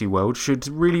fantasy world should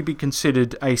really be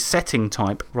considered a setting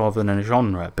type rather than a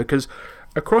genre, because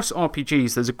across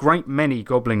RPGs, there's a great many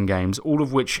Goblin games, all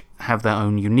of which have their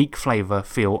own unique flavour,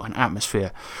 feel, and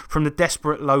atmosphere. From the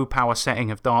desperate low-power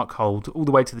setting of Darkhold, all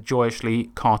the way to the joyously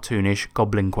cartoonish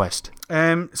Goblin Quest.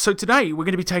 So today, we're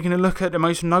going to be taking a look at the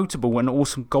most notable and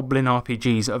awesome Goblin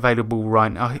RPGs available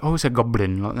right now. I always say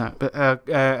Goblin like that, but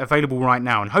available right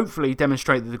now, and hopefully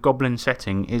demonstrate that the Goblin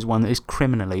setting is one that is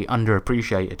criminally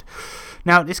underappreciated.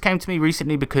 Now, this came to me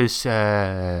recently because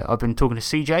I've been talking to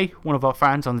CJ, one of our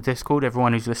fans on the Discord.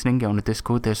 Everyone who's listening, get on the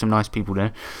Discord. There's some nice people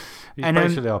there. He's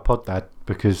basically our pod dad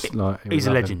because he's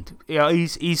a legend. Yeah,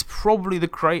 he's probably the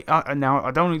great. Now,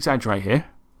 I don't exaggerate here,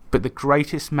 but the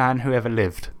greatest man who ever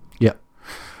lived. Yeah.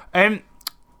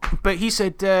 But he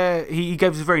said he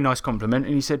gave us a very nice compliment,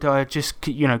 and he said, just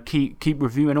keep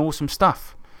reviewing awesome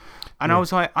stuff. And I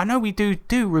was like, I know we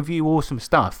do review awesome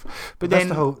stuff, but that's then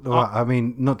the whole. I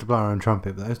mean, not to blow our own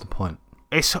trumpet, but that's the point.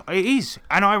 It is,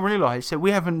 and I realised that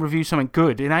we haven't reviewed something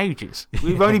good in ages.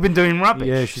 We've only been doing rubbish.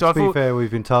 Yeah, to be fair,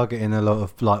 we've been targeting a lot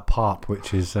of like pop,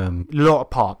 which is lot of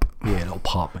pop. Yeah, a lot of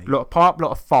pop, mate. Lot of pop,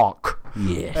 lot of fark.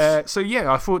 Yes. So yeah,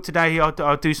 I thought today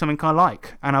I'll do something I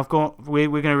like, and we're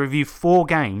going to review 4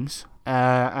 games.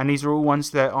 And these are all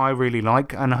ones that I really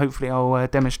like, and hopefully I'll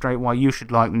demonstrate why you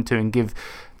should like them too, and give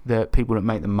the people that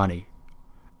make them money.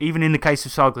 Even in the case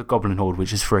of Saga Goblin Horde,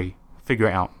 which is free. Figure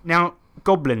it out. Now,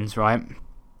 goblins, right?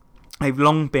 They've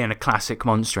long been a classic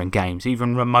monster in games,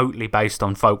 even remotely based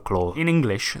on folklore. In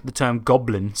English, the term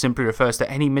goblin simply refers to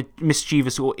any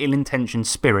mischievous or ill-intentioned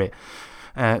spirit.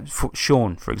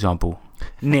 Sean, for example.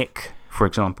 Nick, for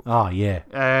example. Oh, yeah.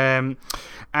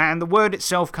 And the word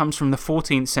itself comes from the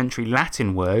 14th century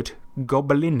Latin word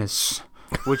gobelinus,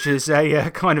 which is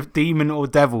a kind of demon or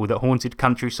devil that haunted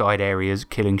countryside areas,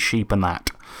 killing sheep and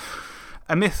that.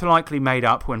 A myth likely made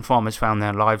up when farmers found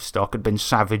their livestock had been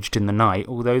savaged in the night,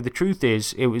 although the truth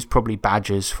is it was probably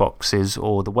badgers, foxes,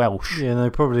 or the Welsh. Yeah, they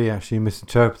probably actually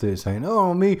misinterpreted it, saying,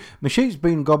 oh, my sheep's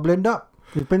been goblined up.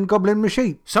 There's been goblin my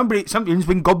sheep. Something's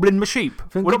been goblin my sheep.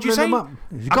 What did you say?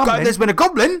 There's been a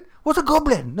goblin? What's a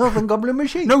goblin? No, I've been goblin my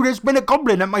sheep. No, there's been a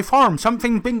goblin at my farm.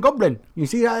 Something's been goblin. You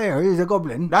see that here? Here's a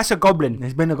goblin. That's a goblin.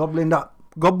 There's been a goblin up.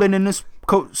 Goblin in a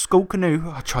school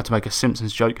canoe. I tried to make a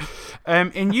Simpsons joke.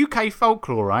 In UK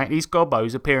folklore, right, these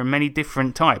gobbos appear in many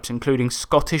different types, including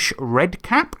Scottish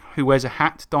redcap, who wears a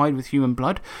hat dyed with human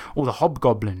blood, or the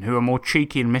hobgoblin, who are more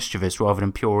cheeky and mischievous rather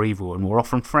than pure evil and more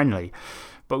often friendly.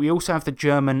 But we also have the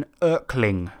German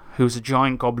Erkling, who was a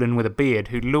giant goblin with a beard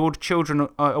who lured children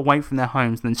away from their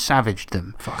homes and then savaged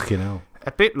them. Fucking hell.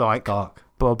 A bit like Dark.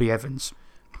 Bobby Evans.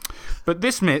 But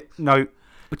this myth, no,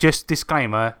 just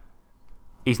disclaimer,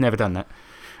 he's never done that.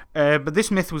 But this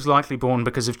myth was likely born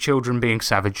because of children being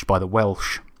savaged by the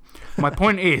Welsh. My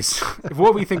point is,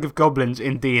 what we think of goblins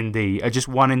in D&D are just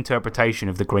one interpretation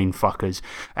of the green fuckers,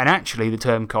 and actually the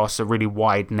term casts a really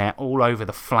wide net all over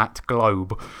the flat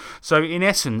globe. So in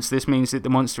essence, this means that the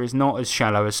monster is not as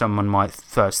shallow as someone might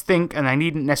first think, and they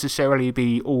needn't necessarily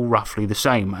be all roughly the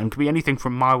same, and can be anything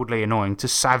from mildly annoying to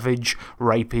savage,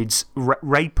 rapers,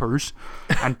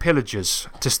 and pillagers,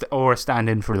 or a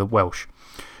stand-in for the Welsh,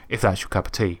 if that's your cup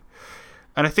of tea.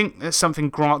 And I think that's something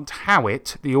Grant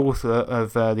Howitt, the author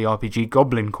of the RPG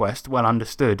Goblin Quest, well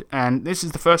understood. And this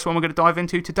is the first one we're going to dive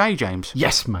into today, James.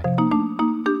 Yes, mate.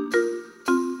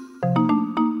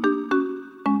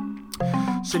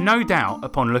 So no doubt,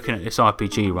 upon looking at this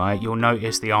RPG, right, you'll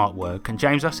notice the artwork. And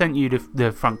James, I sent you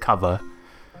the front cover.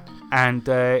 And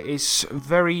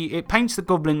it paints the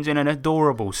goblins in an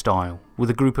adorable style, with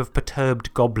a group of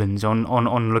perturbed goblins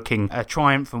on-looking a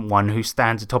triumphant one who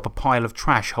stands atop a pile of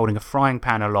trash holding a frying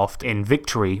pan aloft in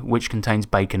victory, which contains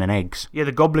bacon and eggs. Yeah,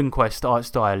 the Goblin Quest art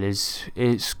style is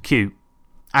cute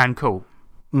and cool,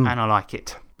 and I like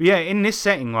it. But yeah, in this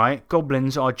setting, right,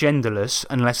 goblins are genderless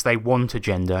unless they want a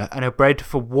gender, and are bred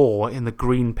for war in the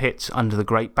green pits under the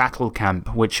Great Battle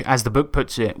Camp, which, as the book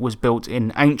puts it, was built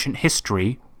in ancient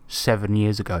history 7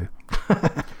 years ago.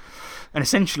 And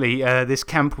essentially, this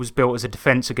camp was built as a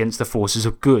defence against the forces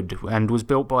of good, and was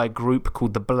built by a group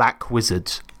called the Black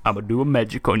Wizards. I'm going to do a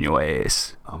magic on your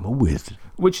ass. I'm a wizard.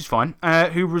 Which is fine.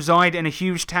 Who reside in a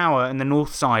huge tower in the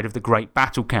north side of the Great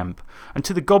Battle Camp. And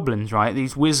to the goblins, right,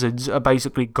 these wizards are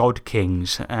basically god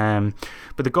kings. But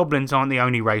the goblins aren't the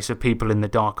only race of people in the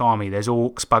Dark Army. There's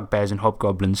orcs, bugbears, and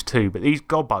hobgoblins too. But these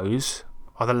gobbos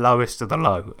are the lowest of the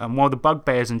low, and while the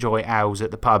bugbears enjoy owls at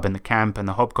the pub and the camp, and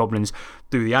the hobgoblins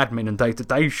do the admin and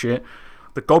day-to-day shit,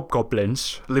 the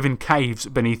gobgoblins live in caves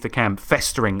beneath the camp,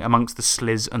 festering amongst the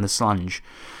sliz and the slunge.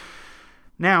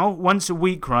 Now, once a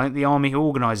week, right, the army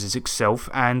organises itself,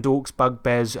 and orcs,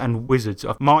 bugbears, and wizards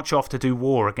march off to do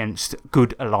war against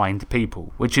good aligned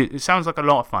people, which it sounds like a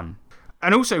lot of fun.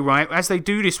 And also, right, as they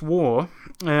do this war,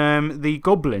 the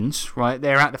goblins, right,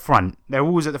 they're at the front. They're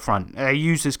always at the front. They're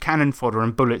used as cannon fodder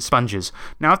and bullet sponges.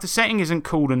 Now, if the setting isn't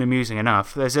cool and amusing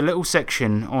enough, there's a little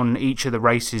section on each of the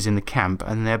races in the camp,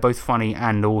 and they're both funny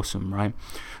and awesome, right?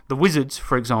 The wizards,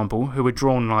 for example, who are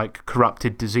drawn like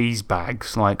corrupted disease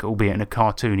bags, like albeit in a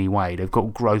cartoony way. They've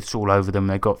got growths all over them.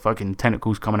 They've got fucking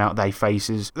tentacles coming out of their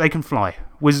faces. They can fly.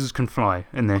 Wizards can fly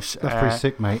in this. That's pretty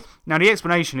sick, mate. Now, the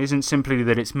explanation isn't simply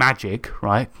that it's magic,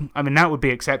 right? I mean, that would be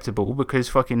acceptable because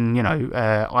fucking,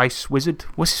 Ice Wizard,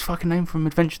 what's his fucking name from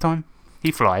Adventure Time?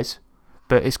 He flies.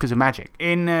 But it's because of magic.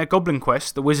 In Goblin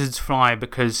Quest, the wizards fly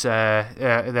because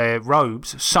their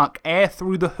robes suck air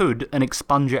through the hood and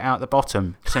expunge it out the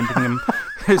bottom,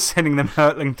 sending them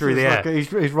hurtling through the air.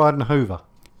 He's riding a Hoover.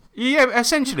 Yeah,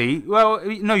 essentially. Well,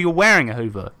 no, you're wearing a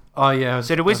Hoover. Oh, yeah.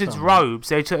 So the wizards' robes,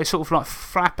 they sort of like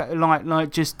flap,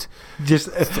 like just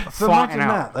imagine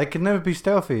that. They can never be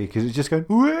stealthy because it's just going.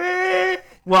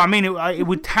 Well, I mean, it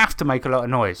would have to make a lot of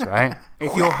noise, right?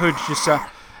 If your hood's just.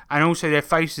 And also their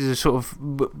faces are sort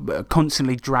of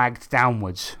constantly dragged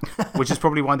downwards, which is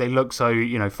probably why they look so,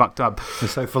 fucked up. They're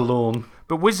so forlorn.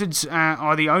 But wizards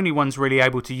are the only ones really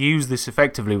able to use this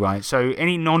effectively, right? So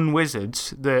any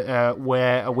non-wizards that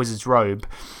wear a wizard's robe,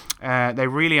 they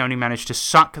really only manage to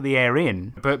suck the air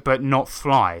in, but not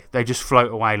fly. They just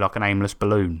float away like an aimless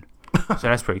balloon. So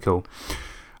that's pretty cool.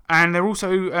 And they're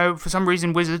also, for some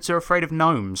reason, wizards are afraid of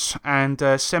gnomes and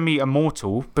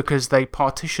semi-immortal because they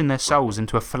partition their souls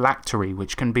into a phylactery,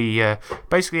 which can be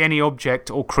basically any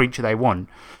object or creature they want.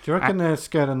 Do you reckon they're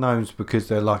scared of gnomes because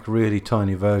they're like really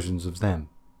tiny versions of them?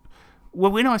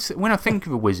 Well, when I think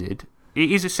of a wizard,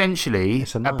 it is essentially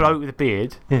a bloke with a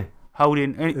beard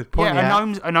holding.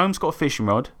 A gnome's got a fishing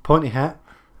rod. Pointy hat.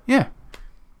 Yeah.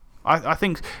 I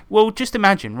think, well, just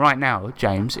imagine right now,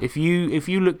 James, if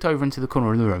you looked over into the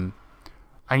corner of the room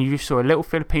and you just saw a little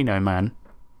Filipino man,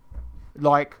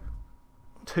 like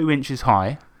 2 inches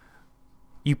high,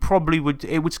 you probably would.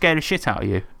 It would scare the shit out of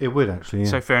you. It would actually. Yeah.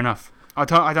 So fair enough. I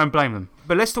don't blame them.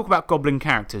 But let's talk about Goblin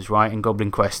characters, right, in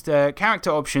Goblin Quest. Character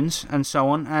options and so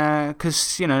on,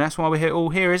 because, that's why we're all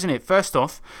here, isn't it? First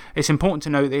off, it's important to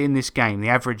note that in this game, the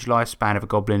average lifespan of a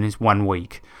goblin is 1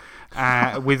 week.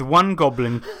 With one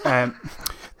goblin, there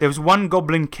was one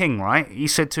Goblin King, right?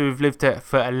 He's said to have lived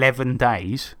for 11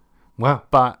 days. Wow.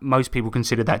 But most people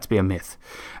consider that to be a myth.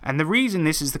 And the reason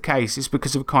this is the case is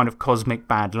because of a kind of cosmic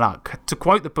bad luck. To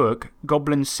quote the book,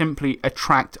 goblins simply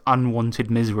attract unwanted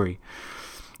misery.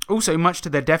 Also, much to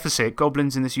their deficit,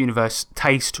 goblins in this universe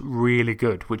taste really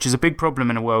good, which is a big problem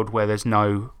in a world where there's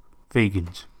no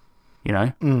vegans.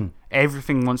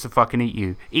 Everything wants to fucking eat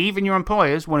you. Even your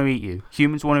employers want to eat you.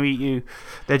 Humans want to eat you.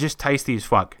 They're just tasty as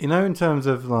fuck. In terms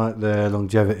of like their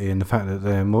longevity and the fact that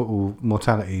their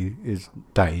mortality is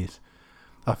days,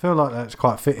 I feel like that's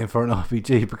quite fitting for an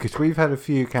RPG because we've had a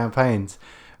few campaigns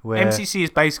where MCC is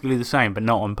basically the same, but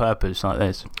not on purpose like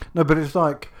this. No, but it's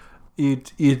like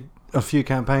you'd a few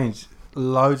campaigns,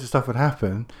 loads of stuff would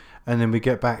happen, and then we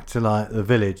get back to like the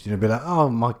village, be like, oh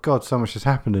my god, so much has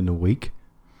happened in a week.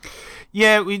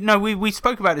 Yeah, we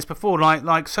spoke about this before.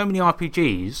 Like so many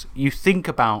RPGs, you think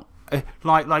about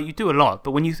like you do a lot,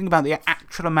 but when you think about the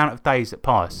actual amount of days that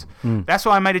pass, that's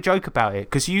why I made a joke about it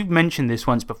because you mentioned this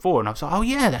once before, and I was like, oh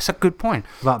yeah, that's a good point.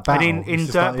 Like battle, in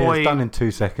Dirt Boy, it's done in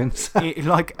 2 seconds.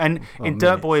 In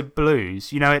Dirt Boy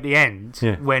Blues, at the end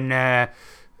when.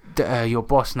 Your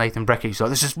boss Nathan Breckett's like,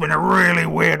 this has been a really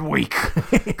weird week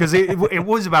because it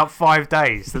was about 5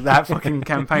 days that fucking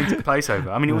campaign took place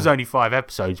over. I mean, it was only 5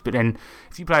 episodes, but then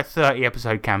if you play a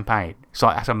 30-episode campaign, it's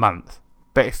like that's a month.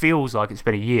 But it feels like it's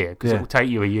been a year because it will take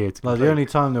you a year to complete. The only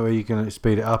time where you can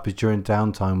speed it up is during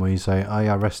downtime where you say, oh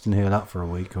yeah, rest and heal up for a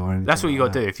week or anything. That's what you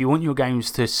got to do. If you want your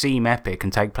games to seem epic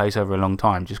and take place over a long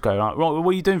time, just go, right, what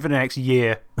are you doing for the next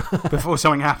year before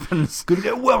something happens? Gonna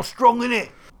get well strong in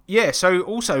it. Yeah, so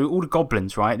also all the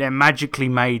goblins, right, they're magically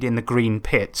made in the green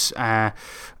pits. And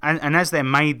as they're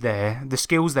made there, the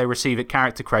skills they receive at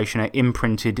character creation are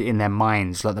imprinted in their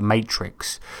minds, like the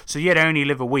Matrix. So yeah, they only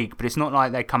live a week, but it's not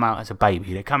like they come out as a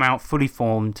baby. They come out fully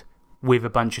formed with a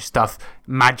bunch of stuff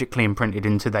magically imprinted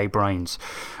into their brains.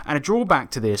 And a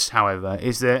drawback to this, however,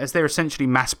 is that as they're essentially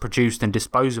mass-produced and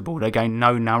disposable, they gain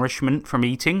no nourishment from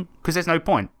eating, because there's no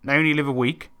point. They only live a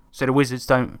week. So the wizards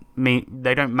don't make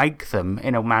them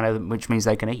in a manner which means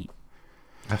they can eat.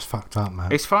 That's fucked up,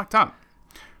 man. It's fucked up.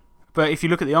 But if you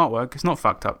look at the artwork, it's not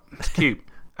fucked up. It's cute.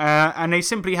 And they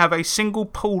simply have a single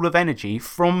pool of energy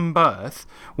from birth,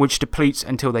 which depletes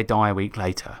until they die a week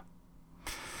later.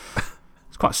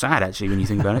 It's quite sad, actually, when you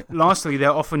think about it. Lastly,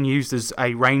 they're often used as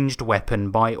a ranged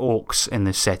weapon by orcs in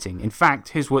this setting. In fact,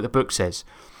 here's what the book says.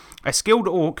 A skilled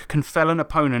orc can fell an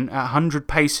opponent at 100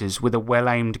 paces with a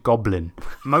well-aimed goblin.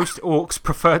 Most orcs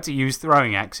prefer to use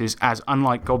throwing axes as,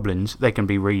 unlike goblins, they can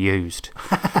be reused.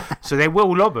 So they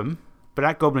will lob them, but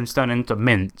that goblin's turned into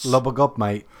mince. Lob a gob,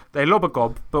 mate. They lob a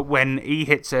gob, but when he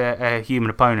hits a human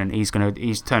opponent, he's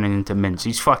turning into mince.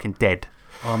 He's fucking dead.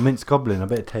 Oh, minced goblin. I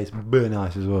bet it tastes very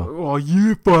nice as well. Oh,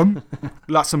 yeah, fun.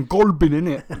 Like some goblin in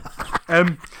it.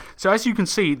 So as you can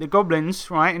see, the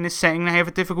goblins, right, in this setting, they have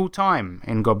a difficult time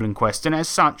in Goblin Quest. And as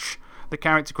such, the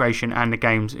character creation and the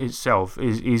game itself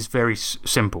is very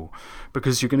simple.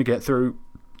 Because you're going to get through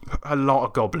a lot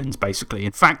of goblins, basically.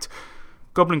 In fact,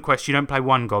 Goblin Quest, you don't play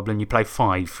one goblin, you play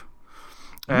 5.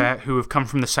 Who have come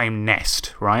from the same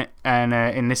nest, right? And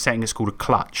in this setting, it's called a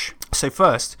clutch. So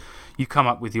first, you come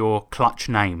up with your clutch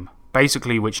name,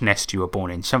 basically which nest you were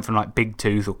born in, something like Big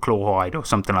Tooth or Clawhide or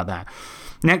something like that.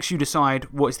 Next, you decide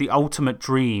what is the ultimate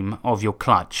dream of your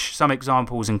clutch. Some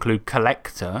examples include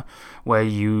Collector, where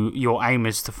your aim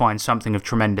is to find something of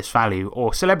tremendous value,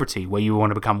 or Celebrity, where you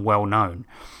want to become well known.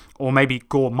 Or maybe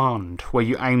Gourmand, where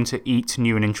you aim to eat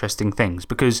new and interesting things,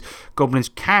 because goblins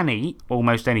can eat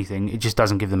almost anything, it just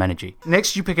doesn't give them energy.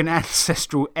 Next, you pick an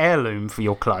ancestral heirloom for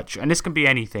your clutch, and this can be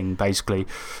anything, basically.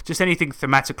 Just anything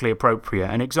thematically appropriate.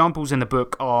 And examples in the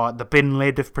book are the bin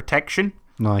lid of protection.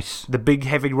 Nice. The big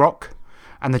heavy rock.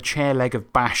 And the chair leg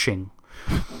of bashing.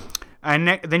 And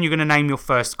then you're going to name your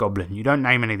first goblin. You don't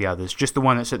name any of the others, just the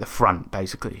one that's at the front,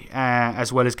 basically.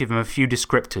 As well as give him a few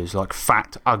descriptors like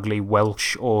fat, ugly,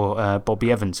 Welsh, or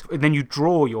Bobby Evans. And then you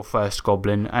draw your first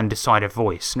goblin and decide a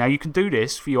voice. Now, you can do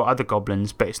this for your other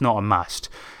goblins, but it's not a must.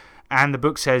 And the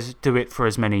book says do it for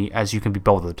as many as you can be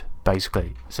bothered,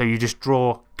 basically. So you just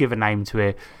draw, give a name to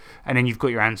it, and then you've got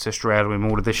your ancestral heirloom,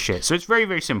 all of this shit. So it's very,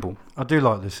 very simple. I do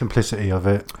like the simplicity of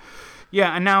it.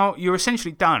 Yeah, and now you're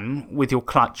essentially done with your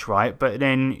clutch, right? But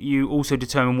then you also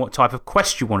determine what type of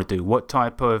quest you want to do, what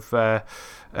type of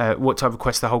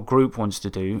quest the whole group wants to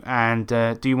do, and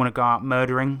do you want to go out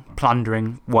murdering,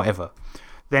 plundering, whatever.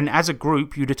 Then as a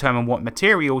group, you determine what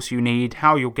materials you need,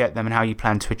 how you'll get them, and how you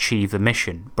plan to achieve the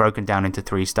mission, broken down into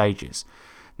 3 stages.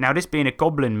 Now, this being a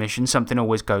goblin mission, something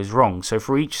always goes wrong, so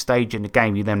for each stage in the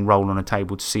game, you then roll on a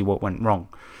table to see what went wrong.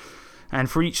 And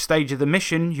for each stage of the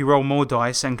mission, you roll more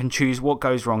dice and can choose what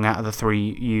goes wrong out of the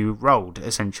 3 you rolled,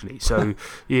 essentially. So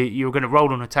you're going to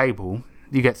roll on a table,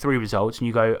 you get 3 results, and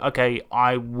you go, okay,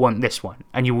 I want this one.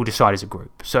 And you all decide as a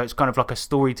group. So it's kind of like a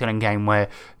storytelling game where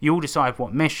you all decide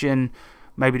what mission.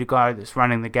 Maybe the guy that's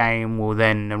running the game will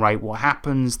then narrate what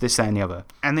happens, this, that, and the other.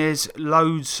 And there's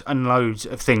loads and loads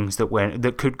of things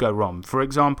that could go wrong. For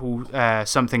example,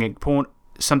 something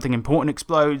important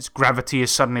explodes, gravity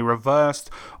is suddenly reversed,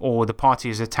 or the party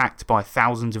is attacked by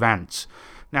thousands of ants.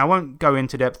 Now, I won't go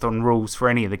into depth on rules for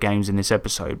any of the games in this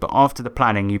episode, but after the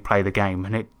planning, you play the game,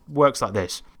 and it works like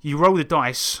this. You roll the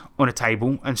dice on a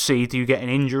table and see, do you get an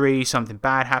injury, something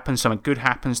bad happens, something good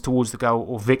happens towards the goal,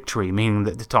 or victory, meaning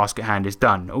that the task at hand is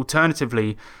done.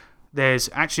 Alternatively, there's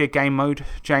actually a game mode,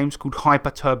 James, called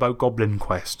Hyper Turbo Goblin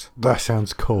Quest. That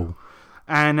sounds cool.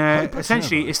 And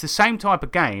essentially, it's the same type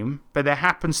of game, but there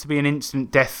happens to be an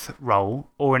instant death roll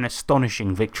or an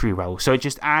astonishing victory roll. So it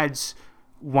just adds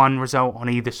one result on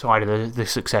either side of the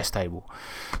success table.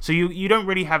 So you don't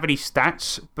really have any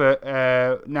stats, but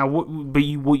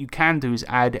what you can do is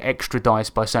add extra dice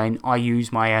by saying, I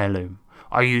use my heirloom.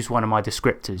 I use one of my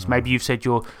descriptors. Maybe you've said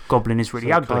your goblin is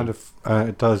really ugly.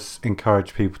 It does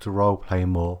encourage people to role play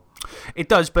more. It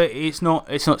does, but it's not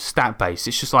stat based.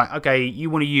 It's just like, okay, you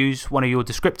want to use one of your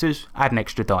descriptors, add an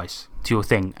extra dice to your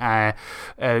thing.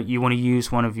 You want to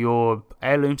use one of your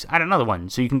heirlooms, add another one,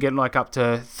 so you can get like up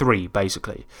to 3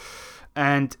 basically.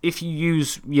 And if you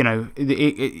use,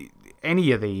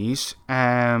 any of these,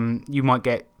 you might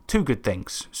get 2 good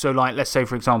things. So like, let's say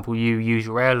for example, you use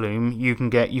your heirloom, you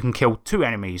can kill 2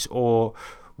 enemies, or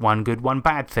 1 good, 1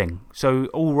 bad thing. So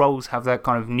all rolls have that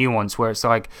kind of nuance where it's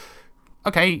like,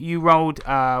 okay, you rolled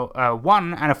a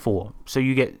 1 and a 4, so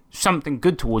you get something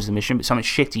good towards the mission, but something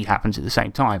shitty happens at the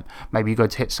same time. Maybe you go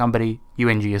to hit somebody, you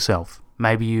injure yourself.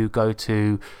 Maybe you go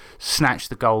to snatch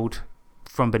the gold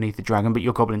from beneath the dragon, but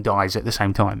your goblin dies at the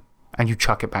same time, and you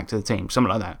chuck it back to the team, something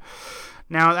like that.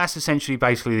 Now, that's essentially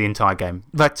basically the entire game.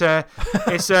 But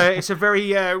it's a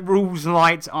very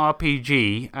rules-light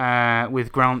RPG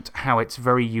with Grant Howitt's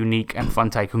very unique and fun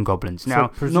take on goblins. Now, so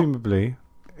presumably,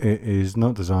 it is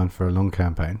not designed for a long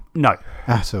campaign. No.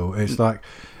 At all. It's like,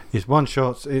 it's one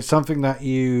shot. It's something that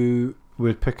you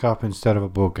would pick up instead of a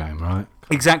board game, right?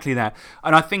 Exactly that.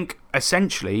 And I think,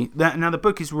 essentially, now the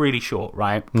book is really short,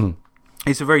 right?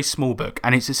 It's a very small book,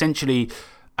 and it's essentially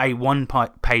a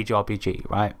 1-page RPG,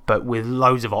 right? But with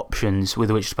loads of options with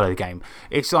which to play the game.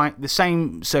 It's like the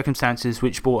same circumstances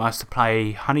which brought us to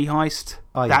play Honey Heist.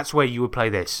 Oh, yeah. That's where you would play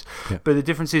this. Yeah. But the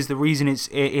difference is the reason it's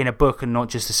in a book and not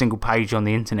just a single page on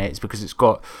the internet is because it's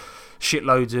got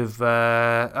shitloads of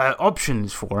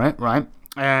options for it, right?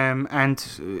 And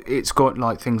it's got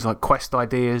like things like quest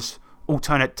ideas,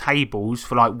 alternate tables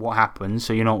for like what happens,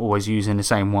 so you're not always using the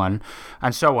same one,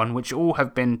 and so on, which all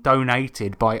have been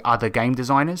donated by other game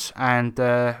designers and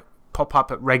pop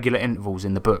up at regular intervals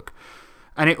in the book.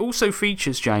 And it also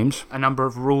features, James, a number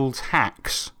of rules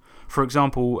hacks. For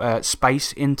example,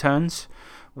 space interns,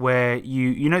 where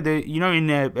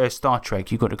in Star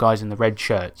Trek, you've got the guys in the red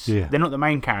shirts. Yeah. They're not the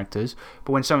main characters,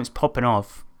 but when something's popping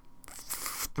off,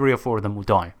 3 or 4 of them will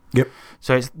die. Yep.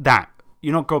 So it's that.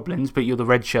 You're not goblins, but you're the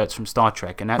red shirts from Star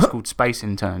Trek, and that's called space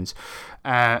interns.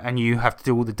 And you have to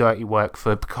do all the dirty work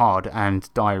for Picard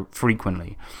and die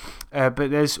frequently. But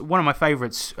there's one of my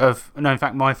favourites in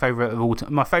fact, my favourite of all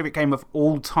time. My favourite game of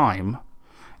all time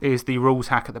is the rules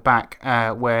hack at the back,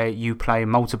 where you play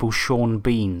multiple Sean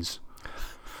Beans.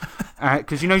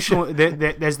 Because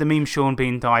there's the meme Sean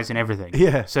Bean dies in everything.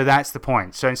 Yeah. So that's the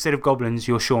point. So instead of goblins,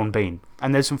 you're Sean Bean.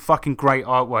 And there's some fucking great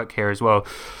artwork here as well.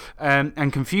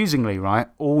 And confusingly, right,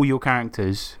 all your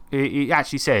characters, it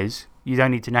actually says you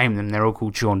don't need to name them, they're all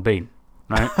called Sean Bean.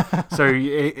 Right? So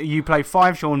you play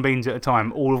 5 Sean Beans at a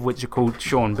time, all of which are called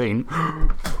Sean Bean.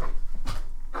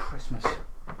 Christmas.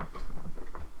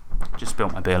 Just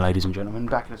spilt my beer, ladies and gentlemen.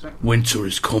 Back in a sec. Winter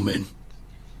is coming,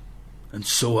 and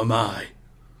so am I.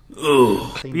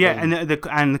 Ugh. Yeah, and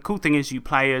the cool thing is you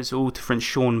play as all different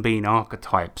Sean Bean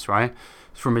archetypes, right,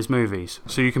 from his movies.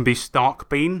 So you can be Stark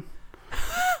Bean,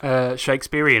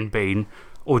 Shakespearean Bean,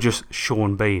 or just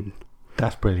Sean Bean.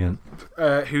 That's brilliant.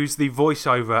 Who's the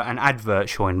voiceover and advert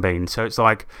Sean Bean. So it's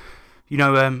like,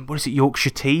 what is it,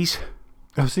 Yorkshire Teas?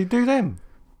 Oh, so you do them?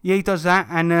 Yeah, he does that,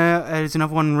 and there's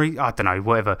another one. I don't know,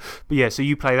 whatever. But yeah, so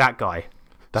you play that guy.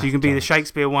 So you can be the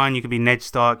Shakespeare one, you can be Ned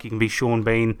Stark, you can be Sean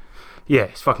Bean. Yeah,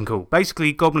 it's fucking cool.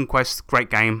 Basically, Goblin Quest, great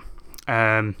game.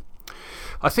 I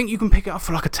think you can pick it up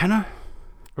for like a tenner.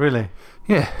 Really?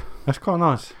 Yeah. That's quite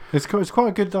nice. It's quite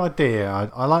a good idea.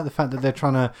 I like the fact that they're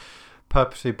trying to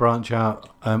purposely branch out.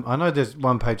 I know there's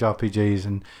one-page RPGs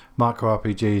and micro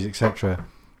RPGs, etc.,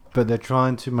 but they're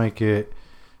trying to make it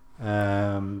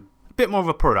a bit more of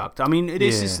a product. I mean,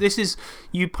 this is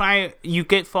you play, you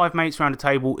get 5 mates around a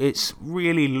table. It's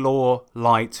really lore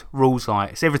light, rules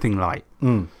light. It's everything light,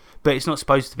 but it's not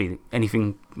supposed to be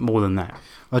anything more than that.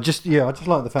 I just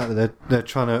like the fact that they're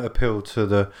trying to appeal to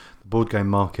the board game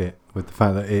market with the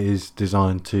fact that it is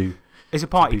designed to. It's a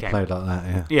party be game. Played like that,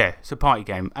 yeah. Yeah, it's a party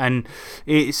game, and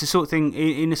it's the sort of thing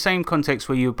in the same context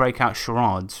where you break out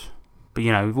charades. But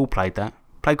you know, we've all played that.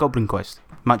 Play Goblin Quest,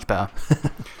 much better.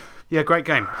 Yeah, great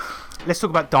game. Let's talk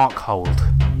about Darkhold.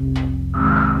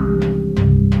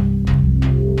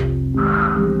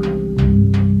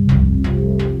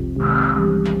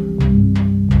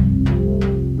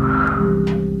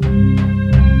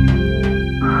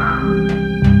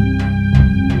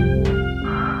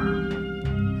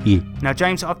 Yeah. Now,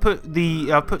 James, I've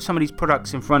put some of these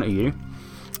products in front of you.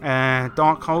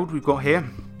 Darkhold, we've got here.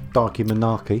 Darky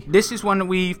Monarchy. This is one that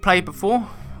we've played before.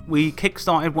 We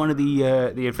kickstarted one of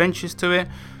the adventures to it.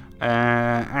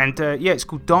 It's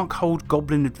called Darkhold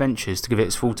Goblin Adventures, to give it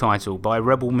its full title, by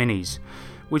Rebel Minis,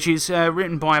 which is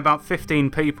written by about 15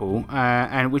 people,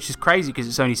 and which is crazy because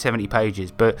it's only 70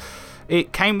 pages. But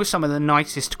it came with some of the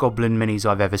nicest Goblin Minis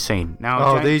I've ever seen.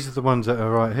 Now, these are the ones that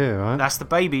are right here, right? That's the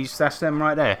babies. That's them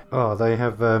right there. Oh, they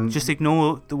have. Just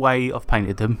ignore the way I've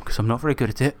painted them because I'm not very good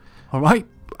at it. All right.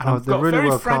 And they're really very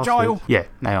well fragile. crafted. Yeah,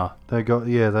 they are.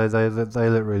 They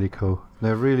look really cool.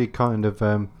 They're really kind of.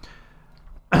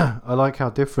 I like how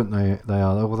different they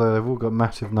are, although they've all got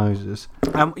massive noses.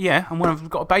 And one of them's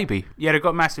got a baby. Yeah, they've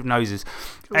got massive noses.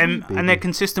 And they're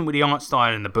consistent with the art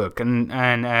style in the book. And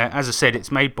as I said,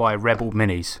 it's made by Rebel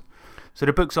Minis. So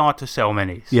the books are to sell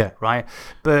minis. Yeah. Right?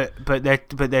 But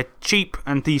they're cheap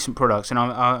and decent products, and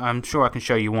I'm sure I can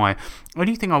show you why. The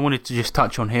only thing I wanted to just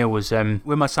touch on here was when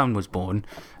my son was born,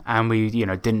 and we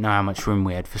didn't know how much room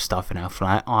we had for stuff in our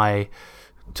flat, I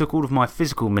took all of my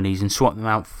physical minis and swapped them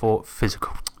out for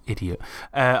physical. Idiot.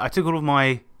 I took all of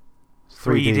my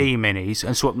 3D minis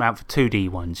and swapped them out for 2D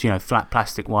ones, flat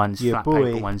plastic ones, flat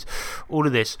paper ones, all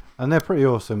of this. And they're pretty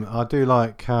awesome. I do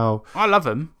like how. I love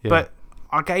them, but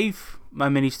I gave my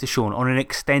minis to Sean on an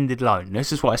extended loan.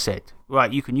 This is what I said.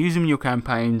 Right, you can use them in your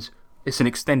campaigns. It's an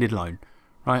extended loan,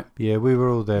 right? Yeah, we were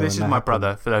all there. This is my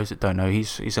brother, for those that don't know.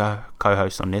 He's a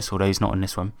co-host on this, although he's not on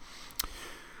this one.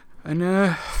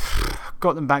 And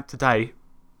got them back today.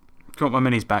 Got my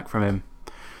minis back from him.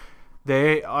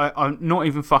 I'm not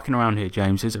even fucking around here,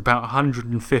 James. There's about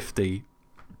 150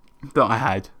 that I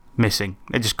had missing.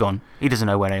 They're just gone. He doesn't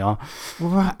know where they are.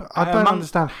 Well, I don't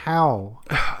understand how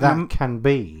that can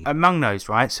be. Among those,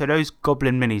 right? So those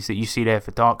Goblin Minis that you see there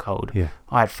for Darkhold,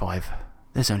 I had 5.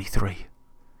 There's only 3.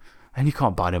 And you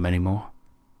can't buy them anymore.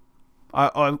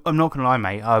 I'm not going to lie,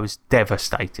 mate. I was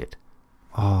devastated.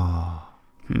 Oh.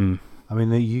 I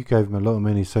mean, you gave him a lot of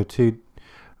minis. So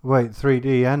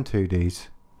 3D and 2Ds.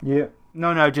 Yeah.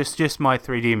 No, just my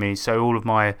 3D minis. So all of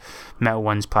my metal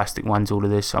ones, plastic ones, all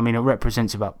of this. I mean, it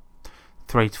represents about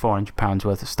 £300 to £400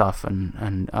 worth of stuff,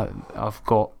 and I've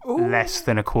got less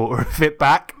than a quarter of it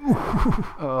back.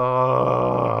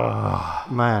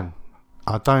 Man,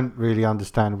 I don't really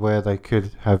understand where they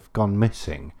could have gone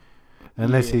missing,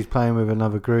 unless he's playing with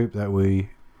another group that we,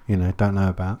 don't know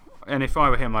about. And if I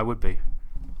were him, I would be.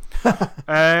 But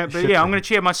I'm going to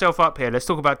cheer myself up here. Let's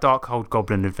talk about Darkhold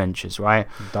Goblin Adventures, right?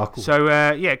 So,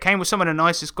 it came with some of the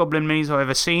nicest Goblin minis I've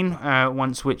ever seen,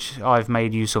 once which I've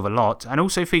made use of a lot, and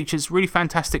also features really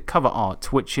fantastic cover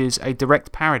art, which is a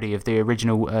direct parody of the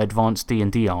original advanced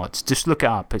D&D art. Just look it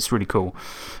up, it's really cool.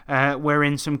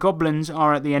 Wherein some goblins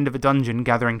are at the end of a dungeon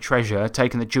gathering treasure,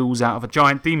 taking the jewels out of a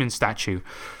giant demon statue.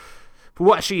 But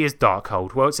what actually is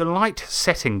Darkhold? Well, it's a light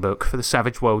setting book for the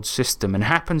Savage Worlds system, and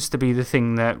happens to be the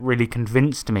thing that really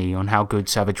convinced me on how good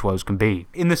Savage Worlds can be.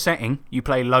 In the setting, you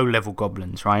play low-level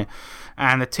goblins, right?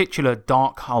 And the titular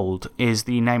Darkhold is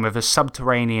the name of a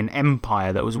subterranean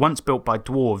empire that was once built by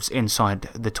dwarves inside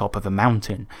the top of a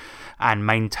mountain, and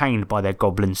maintained by their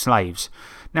goblin slaves.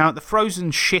 Now, the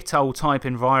frozen shithole type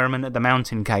environment at the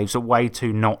mountain caves are way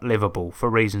too not livable, for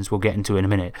reasons we'll get into in a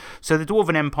minute. So the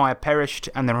Dwarven Empire perished,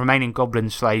 and the remaining goblin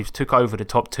slaves took over the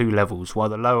top 2 levels, while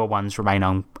the lower ones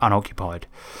remain unoccupied.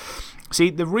 See,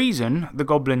 the reason the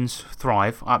goblins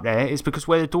thrive up there is because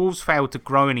where the dwarves failed to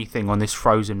grow anything on this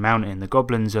frozen mountain, the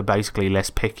goblins are basically less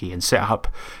picky and set up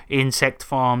insect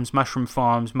farms, mushroom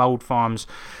farms, mould farms,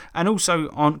 and also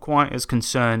aren't quite as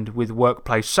concerned with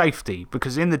workplace safety,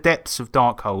 because in the depths of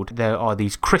Darkhold there are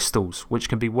these crystals which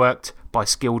can be worked by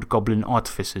skilled goblin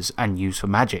artificers and used for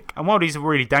magic. And while these are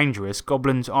really dangerous,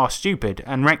 goblins are stupid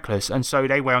and reckless, and so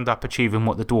they wound up achieving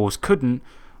what the dwarves couldn't,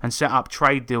 and set up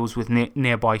trade deals with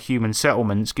nearby human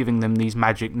settlements, giving them these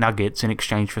magic nuggets in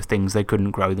exchange for things they couldn't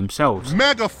grow themselves.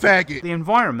 Mega faggot! The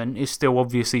environment is still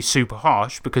obviously super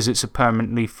harsh because it's a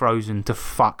permanently frozen to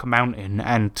fuck mountain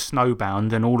and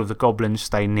snowbound, and all of the goblins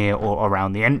stay near or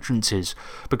around the entrances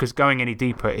because going any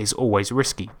deeper is always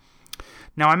risky.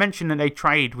 Now, I mentioned that they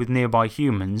trade with nearby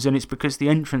humans, and it's because the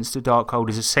entrance to Darkhold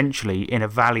is essentially in a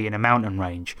valley in a mountain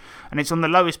range, and it's on the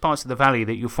lowest parts of the valley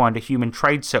that you'll find a human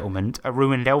trade settlement, a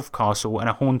ruined elf castle, and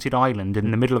a haunted island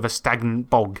in the middle of a stagnant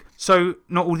bog. So,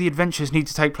 not all the adventures need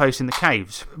to take place in the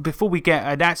caves. Before we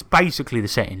get that's basically the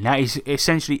setting. That is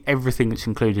essentially everything that's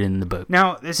included in the book.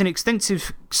 Now, there's an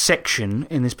extensive section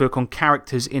in this book on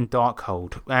characters in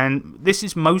Darkhold, and this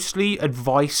is mostly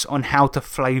advice on how to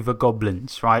flavour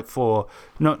goblins, right? For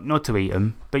not to eat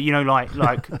them, but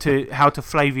like to how to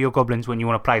flavour your goblins when you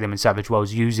want to play them in Savage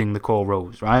Worlds using the core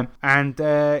rules, right? And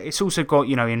it's also got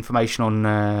information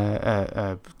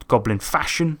on goblin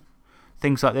fashion,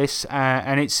 things like this,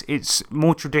 and it's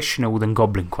more traditional than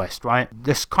Goblin Quest, right?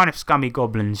 This kind of scummy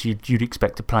goblins you'd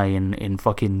expect to play in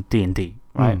fucking D&D,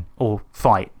 right? Or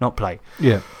fight, not play.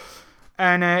 Yeah.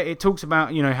 And it talks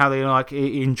about how they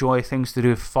enjoy things to do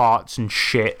with farts and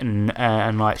shit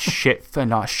and like shit and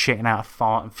like shitting out a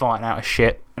fart and farting out a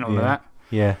shit and all of that.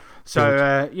 Yeah.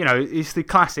 So it's the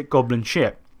classic goblin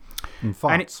shit. And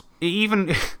farts. And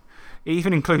it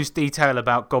even includes detail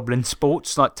about goblin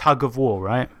sports like tug of war,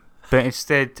 right? But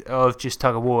instead of just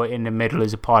tug of war, in the middle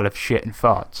is a pile of shit and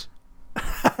farts.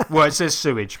 Well, it says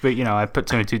sewage, but I put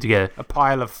two and two together. A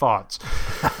pile of farts.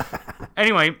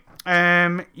 Anyway.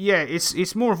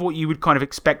 It's more of what you would kind of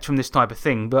expect from this type of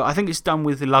thing, but I think it's done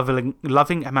with loving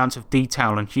amounts of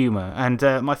detail and humour. And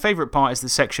my favourite part is the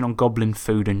section on goblin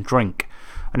food and drink.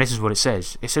 And this is what it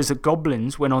says. It says that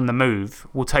goblins, when on the move,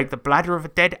 will take the bladder of a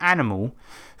dead animal,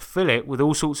 fill it with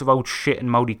all sorts of old shit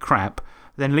and mouldy crap,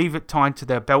 then leave it tied to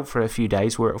their belt for a few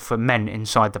days where it will ferment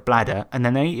inside the bladder, and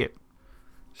then they eat it.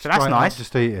 So that's nice.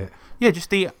 Just eat it. Yeah,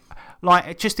 just eat it.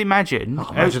 Like, just imagine.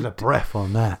 Imagine the breath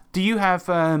on that. Do you have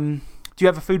a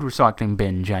food recycling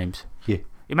bin, James? Yeah.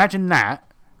 Imagine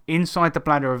that inside the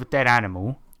bladder of a dead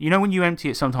animal. You know when you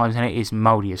empty it sometimes and it is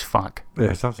mouldy as fuck?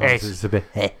 Yeah, sometimes it's a bit.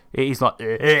 It is like,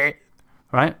 right?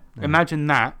 Yeah. Imagine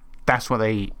that. That's what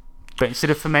they eat. But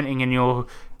instead of fermenting in your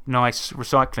nice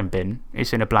recycling bin,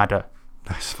 it's in a bladder.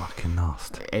 That's fucking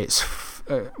nasty. It's.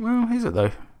 Well, is it though?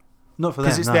 Not for them.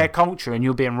 Because it's their culture and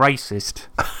you're being racist.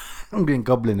 I'm being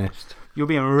goblinist. You're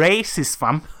being racist,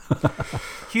 fam.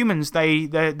 Humans,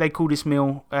 they call this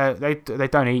meal, they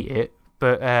don't eat it,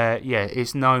 but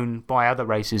it's known by other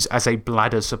races as a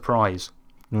bladder surprise.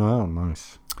 Oh,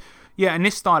 nice. Yeah, and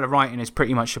this style of writing is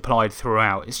pretty much applied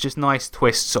throughout. It's just nice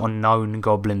twists on known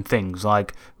goblin things.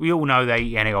 Like, we all know they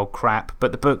eat any old crap,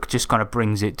 but the book just kind of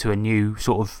brings it to a new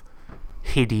sort of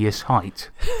hideous height.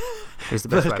 Is the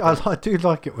best way I do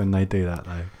like it when they do that,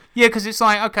 though. Yeah, because it's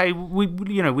like, okay,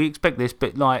 we expect this,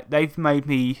 but like they've made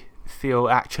me feel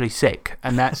actually sick,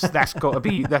 and that's got to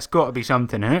be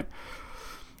something, isn't it?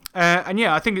 And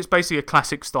yeah, I think it's basically a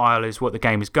classic style is what the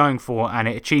game is going for, and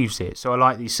it achieves it. So I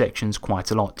like these sections quite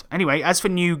a lot. Anyway, as for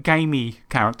new gamey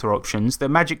character options, the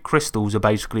magic crystals are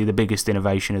basically the biggest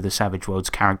innovation of the Savage Worlds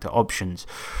character options.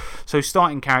 So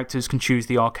starting characters can choose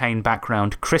the arcane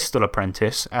background Crystal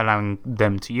Apprentice, allowing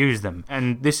them to use them.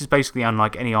 And this is basically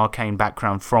unlike any arcane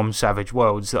background from Savage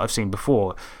Worlds that I've seen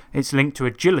before. It's linked to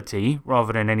agility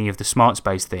rather than any of the smart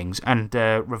space things, and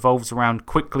revolves around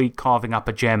quickly carving up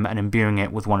a gem and imbuing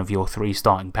it with one of your 3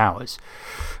 starting powers.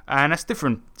 And that's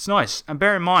different. It's nice. And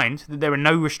bear in mind that there are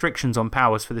no restrictions on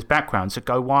powers for this background, so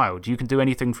go wild. You can do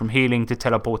anything from healing to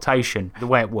teleportation. The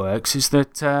way it works is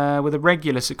that with a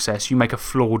regular success, you make a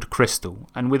flawed crystal.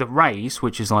 And with a raise,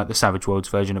 which is like the Savage Worlds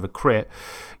version of a crit,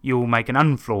 you'll make an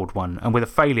unflawed one. And with a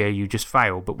failure, you just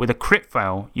fail. But with a crit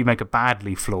fail, you make a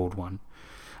badly flawed one.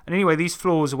 And anyway, these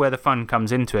flaws are where the fun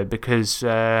comes into it, because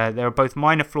there are both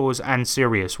minor flaws and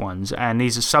serious ones, and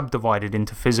these are subdivided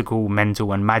into physical,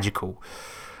 mental, and magical.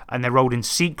 And they're rolled in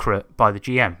secret by the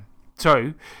GM.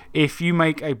 So, if you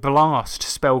make a blast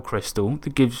spell crystal,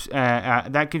 that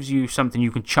gives you something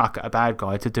you can chuck at a bad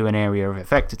guy to do an area of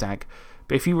effect attack.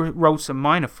 But if you roll some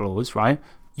minor flaws, right,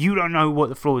 You don't know what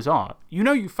the flaws are. You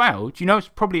know you failed. You know it's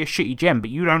probably a shitty gem, but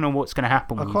you don't know what's going to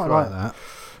happen when you throw it. I quite like that.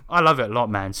 I love it a lot,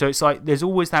 man. So it's like there's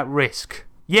always that risk.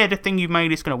 Yeah, the thing you've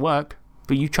made is going to work,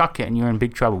 but you chuck it and you're in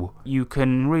big trouble. You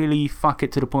can really fuck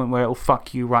it to the point where it'll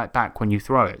fuck you right back when you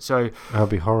throw it. So That'll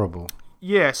be horrible.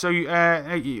 yeah, so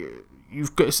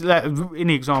you've got, in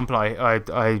the example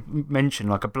I mentioned,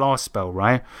 like a blast spell,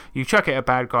 right? You chuck it at a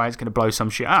bad guy, it's going to blow some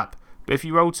shit up. But if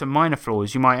you rolled some minor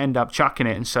flaws, you might end up chucking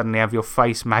it and suddenly have your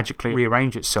face magically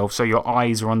rearrange itself so your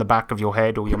eyes are on the back of your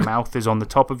head or your mouth is on the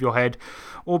top of your head,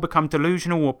 or become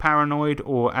delusional or paranoid,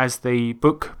 or as the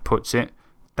book puts it,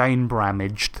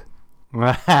 Dane-bramaged.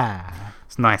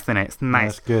 It's nice, isn't it? It's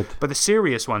nice. That's good. But the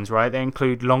serious ones, right, they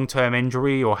include long-term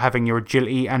injury or having your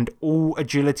agility and all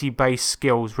agility-based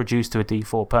skills reduced to a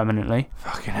D4 permanently.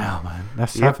 Fucking hell, man.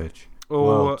 That's savage. Or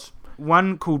Worlds.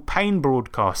 one called Pain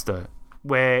Broadcaster,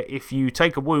 where if you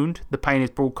take a wound, the pain is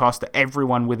broadcast to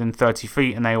everyone within 30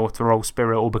 feet and they auto roll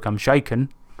spirit or become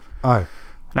shaken. Oh.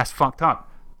 That's fucked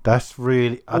up. That's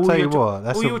really... I'll tell you what.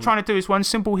 All you were trying to do is one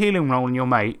simple healing roll on your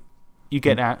mate. You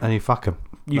get that. And you fuck him.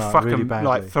 You fuck really them badly.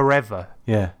 like forever.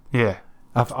 Yeah. Yeah.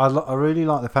 I really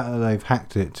like the fact that they've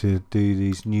hacked it to do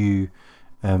these new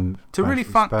To really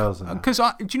fuck. spells. Because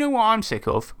do you know what I'm sick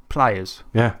of? Players.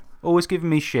 Yeah. Always giving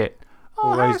me shit. Oh,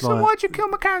 Always Harrison, like- why'd you kill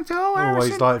my character? Oh,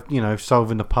 Always Harrison.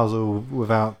 solving the puzzle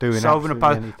without doing Solving a absolutely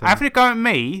puzzle. anything. Having a go at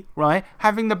me, right?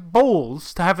 Having the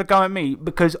balls to have a go at me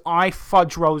because I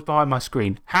fudge rolls behind my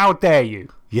screen. How dare you?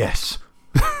 Yes.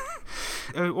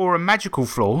 Or a magical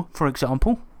flaw, for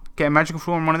example. Get a magical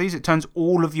flaw on one of these, it turns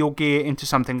all of your gear into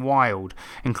something wild,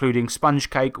 including sponge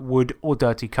cake, wood, or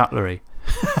dirty cutlery.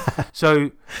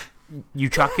 So you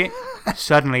chuck it,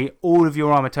 suddenly all of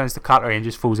your armour turns to cutlery and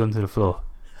just falls onto the floor.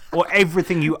 Or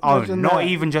everything you own, Imagine not that.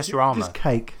 even just your armour. Just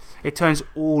cake. It turns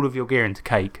all of your gear into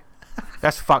cake.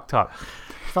 That's fucked up.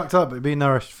 Fucked up, but be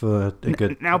nourished for a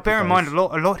good. Now, bear in couple mind, days. a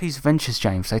lot of these adventures,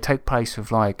 James, they take place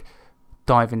with like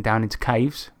diving down into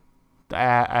caves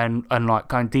and like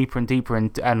going deeper and deeper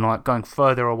and like going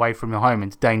further away from your home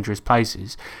into dangerous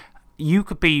places. You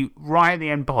could be right at the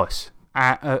end boss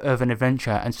of an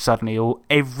adventure and suddenly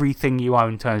everything you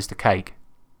own turns to cake.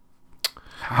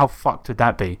 How fucked would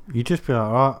that be? You just be like,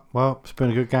 alright, well, it's been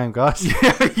a good game, guys.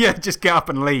 Yeah, just get up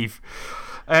and leave.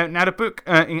 Now, the book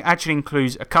actually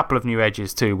includes a couple of new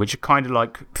edges too, which are kind of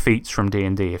like feats from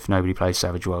D&D if nobody plays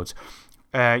Savage Worlds.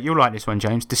 You'll like this one,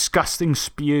 James. Disgusting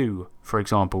Spew, for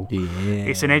example. Yeah.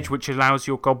 It's an edge which allows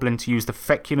your goblin to use the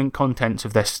feculent contents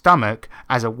of their stomach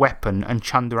as a weapon and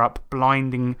chunder up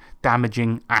blinding,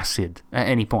 damaging acid at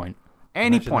any point.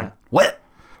 Any Imagine point. that.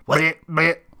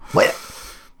 Blech.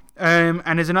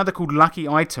 And there's another called Lucky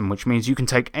Item, which means you can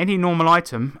take any normal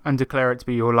item and declare it to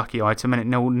be your lucky item,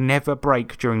 and it will never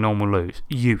break during normal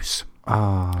use.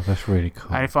 Ah, that's really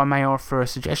cool. And if I may offer a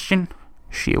suggestion,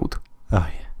 shield Oh,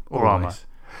 yeah. or armour.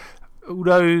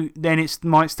 Although then it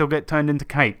might still get turned into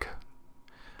cake.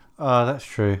 Oh, that's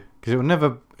true. Because it will never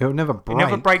break. It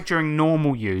never break during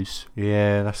normal use.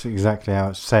 Yeah, that's exactly how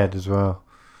it's said as well.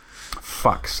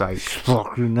 Fuck's sake.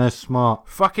 Fucking, they're smart.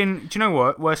 Fucking, do you know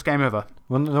what? Worst game ever.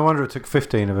 Well, no wonder it took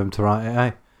 15 of them to write it,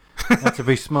 eh? They had to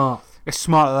be smart. It's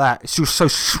smart at that. It's just so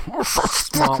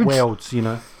Smart worlds, you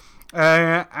know.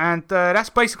 And that's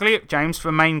basically it, James,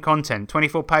 for main content.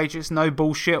 24 pages, no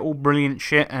bullshit, all brilliant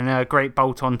shit, and a great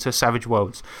bolt on to Savage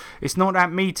Worlds. It's not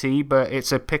that meaty, but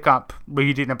it's a pick up,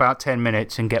 read in about 10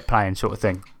 minutes and get playing sort of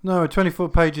thing. No, 24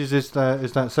 pages is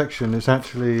that section. It's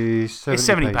actually 70 It's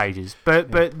 70 pages.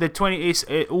 But the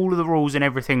 20, all of the rules and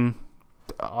everything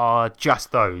are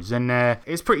just those, and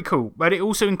it's pretty cool. But it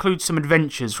also includes some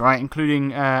adventures, right?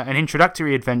 Including an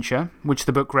introductory adventure, which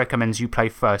the book recommends you play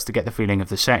first to get the feeling of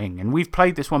the setting. And we've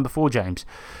played this one before, James,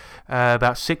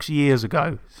 about 6 years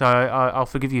ago. So I'll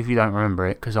forgive you if you don't remember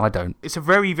it, because I don't. It's a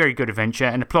very, very good adventure,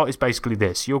 and the plot is basically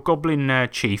this. Your goblin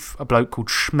chief, a bloke called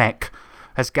Schmeck,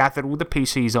 has gathered all the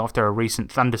PCs after a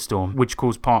recent thunderstorm, which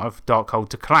caused part of Darkhold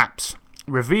to collapse,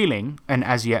 revealing an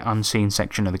as yet unseen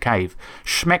section of the cave.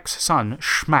 Schmeck's son,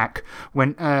 Schmack,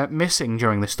 went missing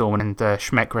during the storm, and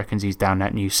Schmeck reckons he's down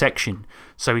that new section.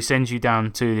 So he sends you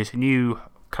down to this new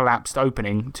collapsed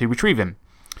opening to retrieve him.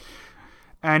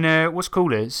 And what's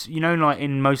cool is, you know, like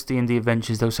in most D&D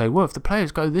adventures, they'll say, well, if the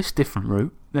players go this different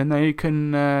route, then they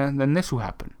can, then this will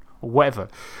happen, or whatever.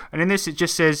 And in this, it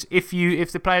just says, if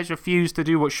the players refuse to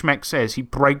do what Schmeck says, he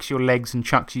breaks your legs and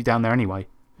chucks you down there anyway.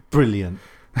 Brilliant.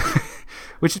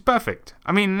 Which is perfect.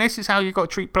 I mean, this is how you've got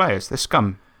to treat players. They're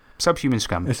scum. Subhuman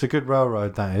scum. It's a good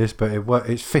railroad, that is, but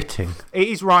it's fitting. It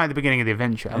is right at the beginning of the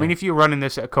adventure. Yeah. I mean, if you're running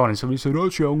this at a con and somebody said,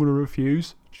 actually, I'm going to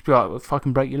refuse, just be like, well,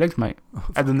 fucking break your legs, mate.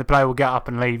 And then the player will get up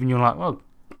and leave, and you're like, well,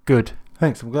 good.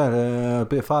 Thanks, I'm glad. A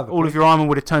bit of fibre. All of your armour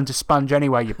would have turned to sponge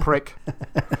anyway, you prick.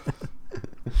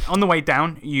 On the way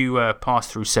down, you pass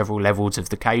through several levels of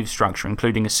the cave structure,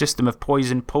 including a system of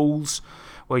poison pools,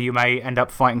 where you may end up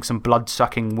fighting some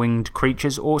blood-sucking winged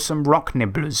creatures or some rock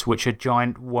nibblers, which are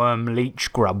giant worm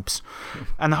leech grubs.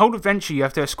 And the whole adventure, you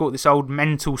have to escort this old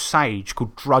mental sage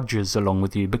called Drudgers along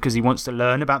with you because he wants to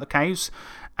learn about the caves.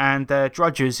 And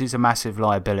Drudgers is a massive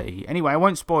liability. Anyway, I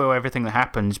won't spoil everything that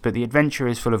happens, but the adventure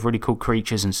is full of really cool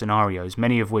creatures and scenarios,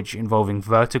 many of which involving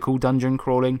vertical dungeon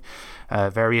crawling,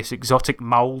 various exotic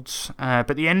moulds.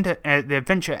 But the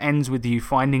adventure ends with you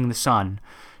finding the son,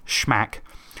 Schmack,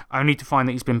 only to find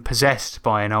that he's been possessed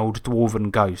by an old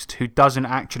dwarven ghost who doesn't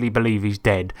actually believe he's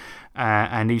dead,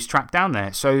 and he's trapped down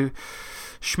there. So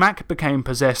Schmack became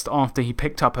possessed after he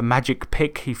picked up a magic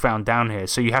pick he found down here,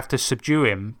 so you have to subdue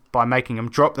him by making him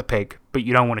drop the pick, but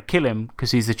you don't want to kill him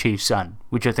because he's the chief's son,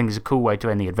 which I think is a cool way to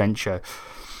end the adventure.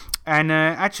 And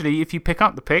actually, if you pick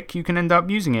up the pick, you can end up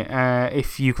using it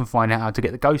if you can find out how to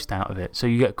get the ghost out of it. So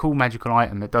you get a cool magical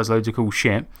item that does loads of cool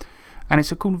shit, and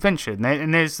it's a cool adventure.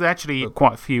 And there's actually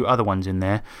quite a few other ones in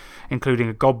there, including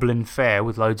a goblin fair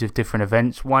with loads of different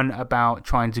events. One about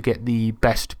trying to get the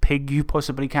best pig you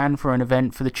possibly can for an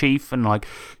event for the chief. And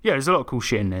there's a lot of cool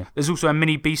shit in there. There's also a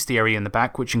mini bestiary in the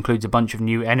back, which includes a bunch of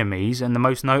new enemies. And the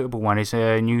most notable one is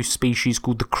a new species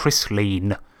called the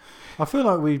Chrysline. I feel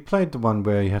like we played the one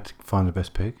where you had to find the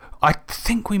best pig. I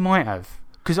think we might have.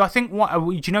 Because I think,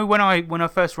 do you know when I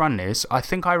first ran this, I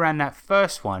think I ran that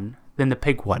first one, then the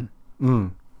pig one.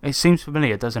 Mm. It seems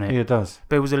familiar, doesn't it? Yeah, it does.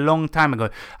 But it was a long time ago.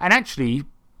 And actually,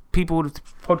 people with the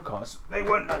podcast, they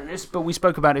won't know this, but we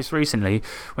spoke about this recently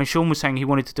when Sean was saying he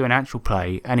wanted to do an actual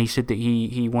play, and he said that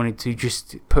he wanted to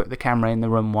just put the camera in the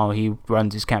room while he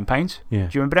runs his campaigns. Yeah.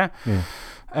 Do you remember that?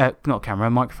 Yeah. Not camera,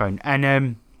 microphone.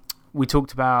 And we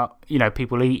talked about,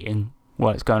 people eating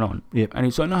while it's going on. Yep. And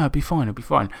he's like, no, it'll be fine, it'll be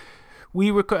fine.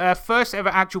 Our first ever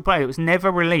actual play that was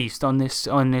never released on this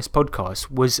podcast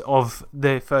was of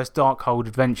the first Darkhold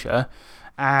adventure,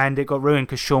 and it got ruined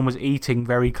because Sean was eating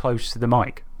very close to the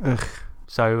mic. Ugh.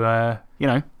 So, a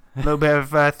little bit of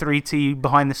 3T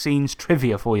behind the scenes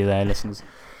trivia for you there, listeners.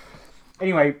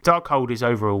 Anyway, Darkhold is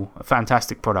overall a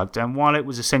fantastic product, and while it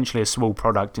was essentially a small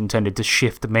product intended to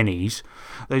shift minis,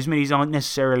 those minis aren't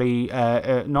necessary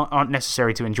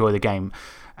to enjoy the game.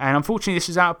 And unfortunately, this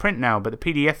is out of print now, but the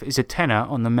PDF is a tenner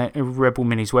on the Rebel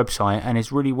Minis website, and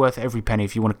it's really worth every penny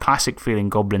if you want a classic feeling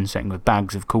Goblin setting with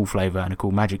bags of cool flavour and a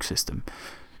cool magic system.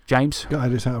 James?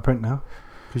 It's out of print now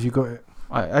because you got it.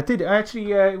 I did.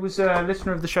 Actually, it was a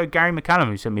listener of the show, Gary McCallum,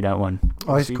 who sent me that one.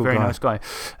 Oh, he's a cool very guy. Nice guy.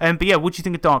 But yeah, what do you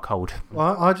think of Darkhold?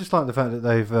 Well, I just like the fact that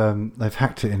they've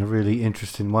hacked it in a really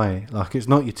interesting way. Like, it's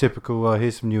not your typical,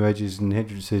 here's some new edges and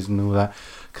hindrances and all that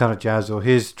kind of jazz, or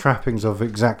here's trappings of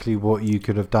exactly what you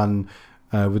could have done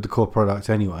with the core product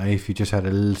anyway, if you just had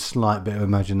a slight bit of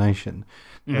imagination.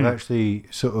 They've actually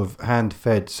sort of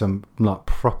hand-fed some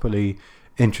properly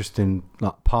interesting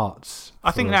parts.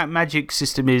 I think that magic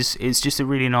system is just a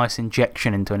really nice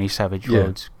injection into any Savage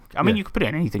Worlds. I mean, you could put it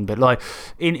in anything, but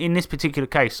in this particular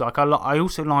case, I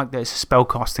also like that it's a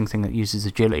spellcasting thing that uses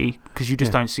agility, because you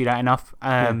just don't see that enough.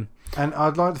 And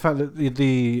I'd like the fact that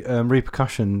the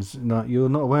repercussions, you're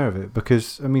not aware of it,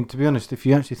 because, I mean, to be honest, if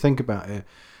you actually think about it,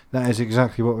 that is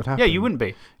exactly what would happen. Yeah, you wouldn't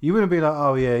be. You wouldn't be like,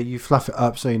 oh yeah, you fluff it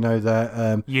up so you know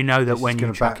that when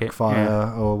you chuck it,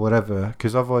 backfire or whatever,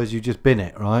 because otherwise you just bin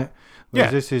it, right?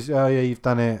 Whereas this is, you've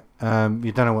done it,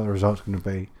 you don't know what the result's going to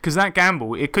be. Because that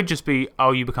gamble, it could just be,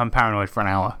 you become paranoid for an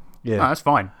hour. Yeah. No, that's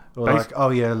fine. Or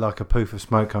like a poof of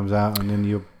smoke comes out and then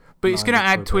you're... But it's going to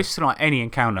add twists to any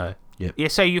encounter. Yep. Yeah,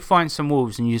 say you find some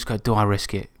wolves and you just go, do I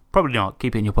risk it? Probably not.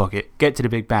 Keep it in your pocket. Get to the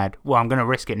big bad. Well, I'm going to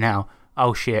risk it now.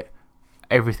 Oh shit.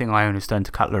 Everything I own is turned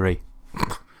to cutlery.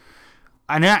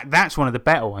 And that's one of the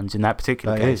better ones in that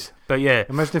particular case. Is. But yeah.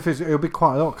 Imagine if it'll be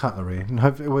quite a lot of cutlery. And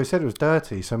it said it was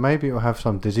dirty, so maybe it'll have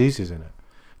some diseases in it.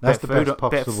 That's the best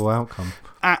possible outcome.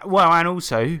 And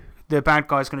also, the bad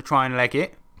guy's going to try and leg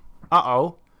it.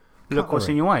 Look what's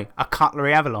in your way. A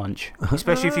cutlery avalanche.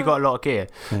 Especially if you've got a lot of gear.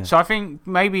 Yeah. So I think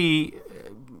maybe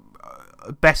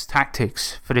best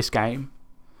tactics for this game,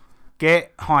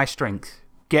 get high strength.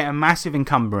 Get a massive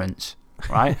encumbrance,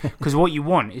 right? Because what you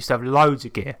want is to have loads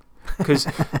of gear. Because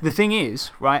the thing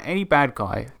is, right, any bad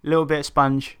guy, a little bit of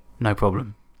sponge, no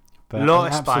problem. But a lot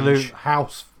of absolute sponge.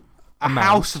 House.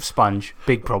 House of sponge,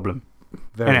 big problem.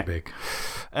 Very big.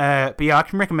 But yeah, I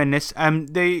can recommend this.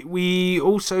 We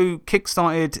also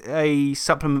kickstarted a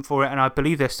supplement for it, and I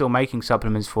believe they're still making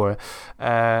supplements for it,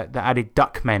 that added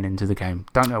Duckmen into the game.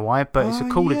 Don't know why, but it's a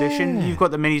cool addition. You've got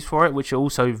the minis for it, which are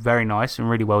also very nice and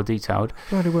really well detailed.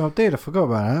 Very well did. I forgot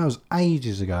about that. That was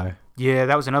ages ago. Yeah,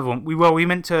 that was another one. We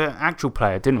meant to actual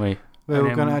play it, didn't we? We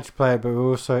were going to actually play it, but we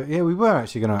also... Yeah, we were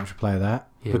actually going to actually play that.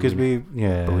 Yeah, because we...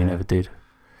 Yeah. But we never did.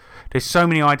 There's so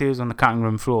many ideas on the cutting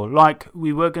room floor. Like,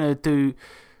 we were going to do...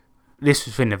 This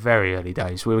was in the very early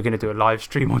days. We were going to do a live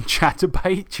stream on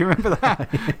Chatterbait. Do you remember that?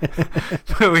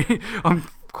 But I'm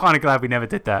kind of glad we never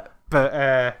did that. But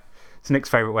it's Nick's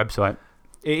favourite website.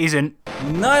 It isn't.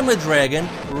 Now I'm a dragon,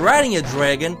 riding a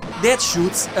dragon that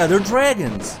shoots other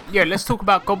dragons. Yeah, let's talk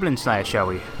about Goblin Slayer, shall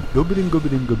we? Goblin,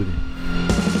 goblin, goblin.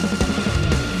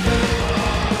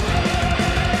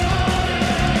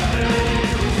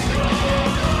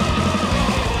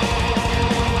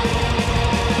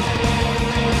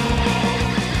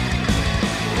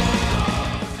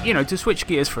 You know, to switch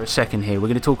gears for a second here, we're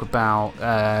going to talk about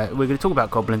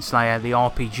Goblin Slayer, the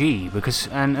RPG, because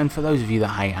and for those of you that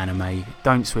hate anime,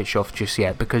 don't switch off just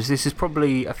yet, because this is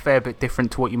probably a fair bit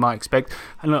different to what you might expect.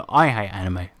 And look, I hate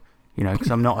anime, you know, because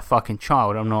I'm not a fucking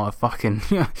child, I'm not a fucking,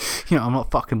 I'm not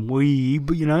a fucking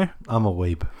weeb, you know. I'm a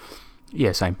weeb.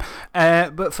 Yeah, same.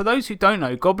 But for those who don't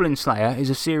know, Goblin Slayer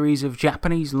is a series of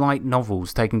Japanese light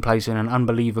novels taking place in an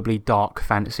unbelievably dark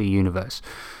fantasy universe.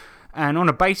 And on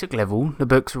a basic level, the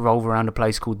books revolve around a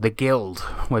place called the Guild,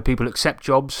 where people accept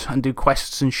jobs and do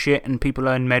quests and shit, and people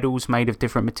earn medals made of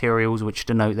different materials which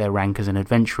denote their rank as an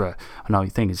adventurer. I know you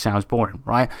think it sounds boring,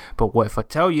 right? But what if I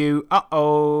tell you,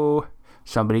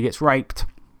 somebody gets raped?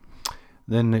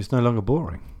 Then it's no longer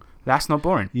boring. That's not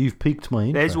boring. You've piqued my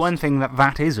interest. There's one thing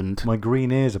that isn't. My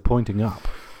green ears are pointing up.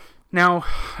 Now,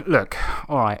 look,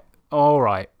 alright,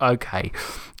 okay.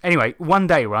 Anyway, one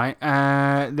day, right,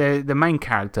 the main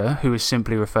character, who is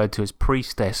simply referred to as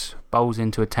Priestess, bowls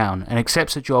into a town and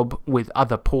accepts a job with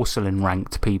other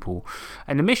porcelain-ranked people.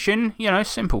 And the mission,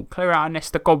 simple. Clear out a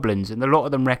nest of goblins, and a lot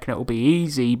of them reckon it'll be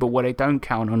easy, but what they don't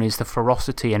count on is the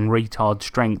ferocity and retard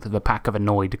strength of a pack of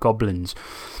annoyed goblins.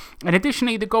 And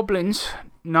additionally, the goblins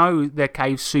know their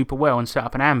caves super well and set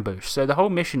up an ambush, so the whole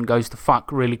mission goes to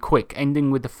fuck really quick, ending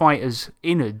with the fighters'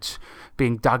 innards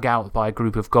being dug out by a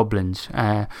group of goblins.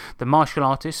 The martial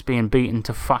artists being beaten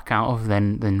to fuck out of,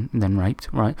 then raped,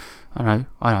 right? I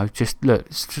know, just look,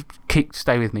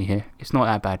 stay with me here. It's not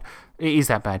that bad. It is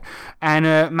that bad. And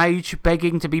a mage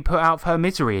begging to be put out of her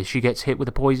misery as she gets hit with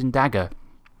a poisoned dagger.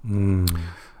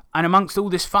 And amongst all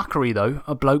this fuckery, though,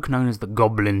 a bloke known as the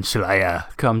Goblin Slayer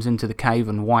comes into the cave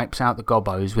and wipes out the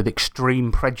gobbos with extreme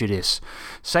prejudice,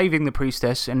 saving the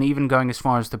priestess and even going as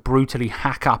far as to brutally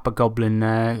hack up a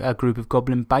group of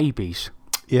goblin babies.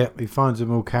 Yeah, he finds them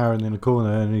all cowering in a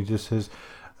corner and he just says,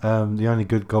 the only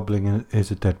good goblin is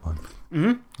a dead one.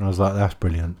 I was like, that's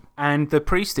brilliant. And the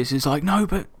priestess is like, no,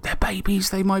 but they're babies,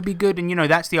 they might be good. And,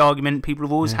 that's the argument people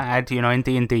have always had, in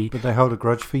D&D. But they hold a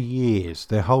grudge for years,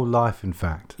 their whole life, in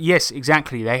fact. Yes,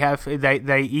 exactly. They have,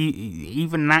 they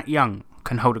even that young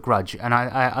can hold a grudge. And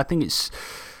I think it's,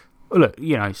 look,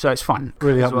 so it's fun.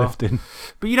 Really uplifting.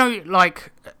 Well.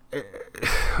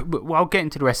 But, well, I'll get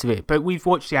into the rest of it. But we've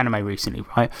watched the anime recently,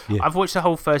 right? Yeah. I've watched the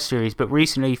whole first series, but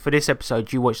recently, for this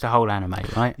episode, you watched the whole anime,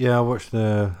 right? Yeah, I watched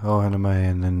the whole anime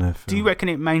and then the film. Do you reckon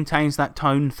it maintains that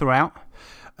tone throughout?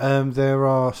 There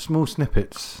are small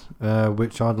snippets,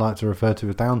 which I'd like to refer to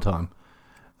as downtime,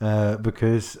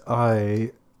 because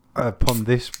upon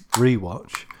this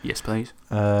rewatch... Yes, please.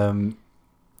 It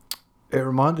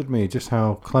reminded me just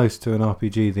how close to an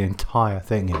RPG the entire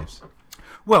thing is.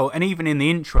 Well, and even in the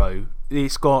intro,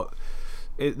 it's got...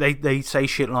 They say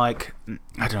shit like...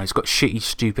 I don't know, it's got shitty,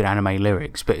 stupid anime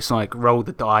lyrics, but it's like, roll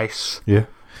the dice. Yeah.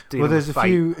 Well, there's a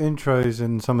few intros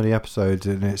in some of the episodes,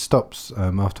 and it stops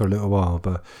after a little while,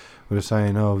 but we were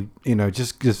saying,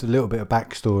 just a little bit of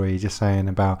backstory, just saying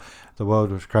about the world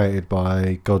was created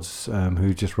by gods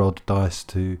who just rolled the dice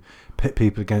to pit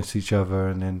people against each other,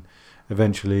 and then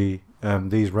eventually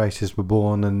these races were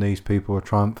born, and these people were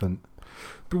triumphant.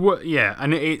 Yeah,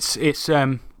 and it's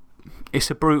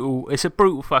a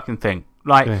brutal fucking thing.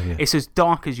 Like, it's as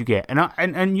dark as you get.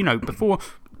 And before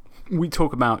we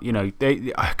talk about,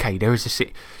 there is a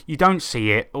scene. You don't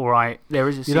see it, all right? There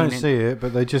is a scene. You don't see it,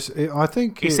 but they just... I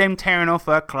think... It's them tearing off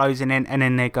her clothes and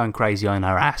then they're going crazy on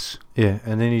her ass. Yeah,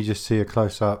 and then you just see a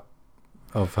close-up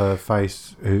of her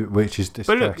face, which is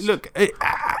distressed. But look,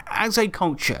 as a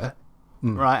culture...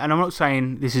 Right, and I'm not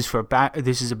saying this is a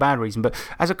bad reason, but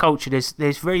as a culture,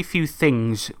 there's very few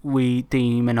things we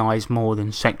demonise more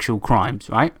than sexual crimes,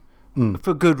 right?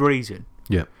 For good reason.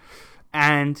 Yeah.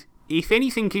 And if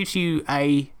anything gives you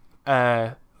a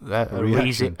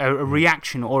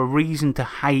reaction or a reason to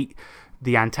hate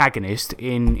the antagonist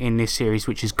in this series,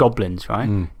 which is goblins,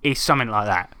 right? It's something like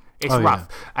that. It's rough.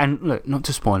 And look, not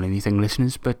to spoil anything,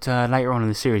 listeners, but later on in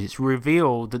the series, it's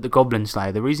revealed that the Goblin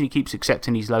Slayer, the reason he keeps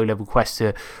accepting these low-level quests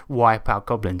to wipe out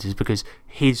goblins is because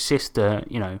his sister,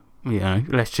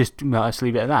 let's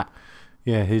leave it at that.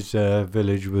 Yeah, his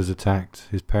village was attacked.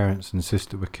 His parents and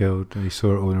sister were killed, and he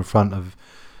saw it all in front of.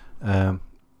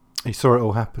 He saw it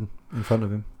all happen in front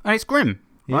of him, and it's grim.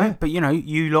 Right? Yeah. But,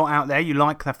 you lot out there, you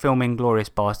like that film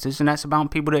Inglourious Bastards, and that's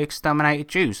about people that exterminated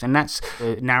Jews, and that's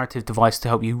a narrative device to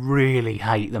help you really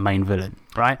hate the main villain,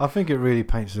 right? I think it really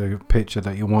paints a picture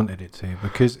that you wanted it to,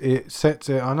 because it sets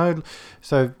it. I know,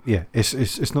 so yeah,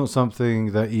 it's not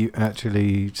something that you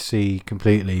actually see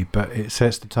completely, but it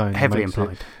sets the tone. Heavily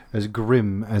implied. As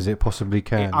grim as it possibly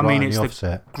can. I mean, it's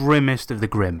the grimmest of the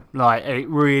grim. Like, it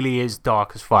really is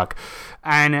dark as fuck.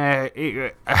 And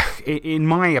in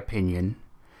my opinion,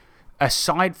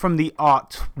 aside from the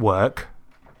artwork,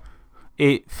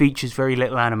 it features very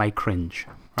little anime cringe,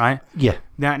 right? Yeah.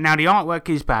 Now the artwork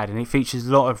is bad, and it features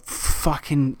a lot of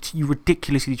fucking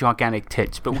ridiculously gigantic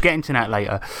tits, but we'll get into that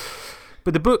later.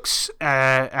 But the books,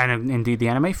 and indeed the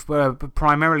anime,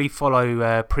 primarily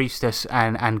follow Priestess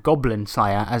and Goblin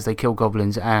Slayer as they kill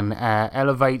goblins, and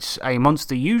elevates a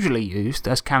monster usually used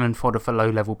as cannon fodder for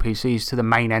low-level PCs to the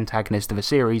main antagonist of a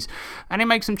series, and it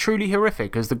makes them truly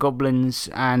horrific as the goblins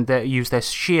use their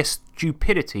sheer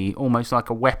stupidity almost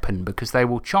like a weapon, because they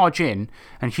will charge in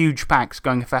and huge packs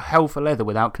going for hell for leather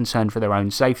without concern for their own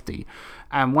safety.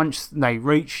 And once they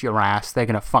reach your ass, they're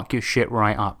going to fuck your shit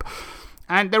right up.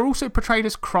 And they're also portrayed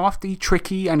as crafty,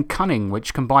 tricky, and cunning,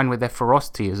 which combine with their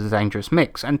ferocity as a dangerous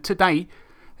mix. And today,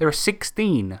 there are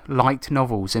 16 light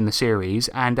novels in the series,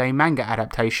 and a manga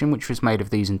adaptation, which was made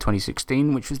of these in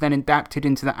 2016, which was then adapted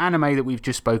into the anime that we've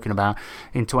just spoken about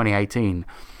in 2018.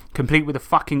 Complete with a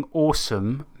fucking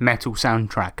awesome metal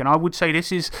soundtrack. And I would say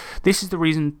this is the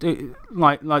reason,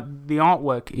 like the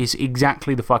artwork is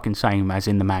exactly the fucking same as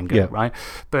in the manga, right?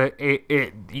 But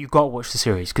you've got to watch the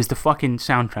series, because the fucking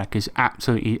soundtrack is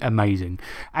absolutely amazing.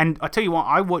 And I tell you what,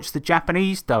 I watched the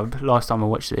Japanese dub last time I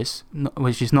watched this,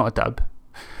 which is not a dub.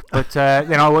 But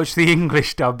then I watched the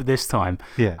English dub this time.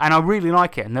 Yeah. And I really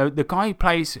like it. And the guy who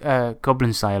plays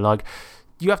Goblin Slayer, like,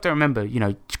 you have to remember,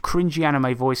 cringy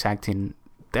anime voice acting,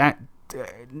 that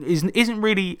isn't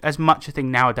really as much a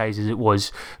thing nowadays as it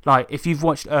was. Like, if you've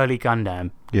watched early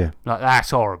Gundam, like, that's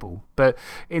horrible. But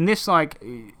in this, like,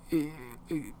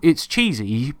 it's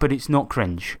cheesy, but it's not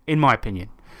cringe, in my opinion.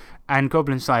 And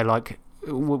Goblin Slayer, like,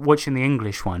 watching the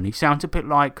English one, he sounds a bit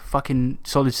like fucking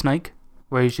Solid Snake,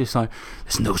 where he's just like,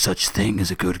 there's no such thing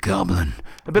as a good goblin.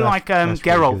 A bit like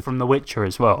Geralt from The Witcher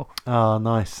as well. Oh,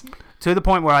 nice. To the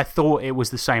point where I thought it was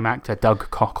the same actor,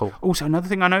 Doug Cockle. Also, another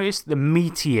thing I noticed, the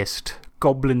meatiest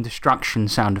goblin destruction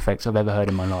sound effects I've ever heard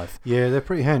in my life. Yeah, they're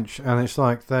pretty hench, and it's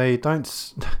like they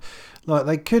don't. Like,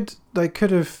 they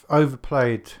could have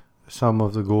overplayed some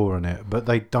of the gore in it, but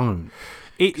they don't.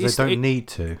 They don't need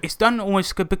to. It's done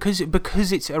almost good because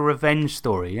it's a revenge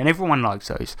story, and everyone likes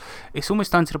those. It's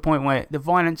almost done to the point where the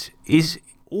violence is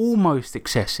almost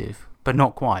excessive, but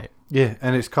not quite. Yeah,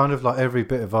 and it's kind of like every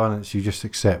bit of violence you just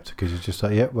accept, because it's just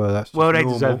like, that's just they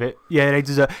normal. deserve it. Yeah, they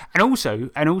deserve. And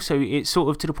also, it's sort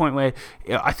of to the point where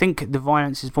I think the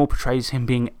violence is more portrayed as him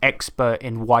being expert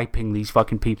in wiping these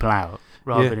fucking people out,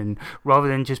 rather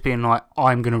than just being like,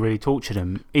 I'm going to really torture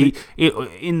them.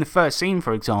 In the first scene,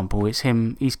 for example, it's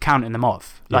him. He's counting them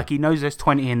off. Like, he knows there's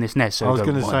 20 in this nest. So I was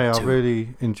going to say, I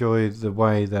really enjoyed the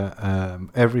way that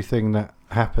everything that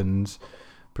happens,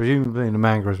 presumably in the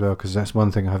manga as well, because that's one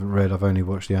thing I haven't read. I've only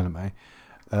watched the anime.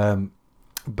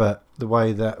 But the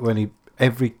way that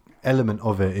every element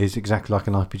of it is exactly like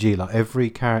an RPG. Like, every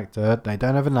character, they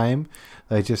don't have a name.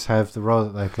 They just have the role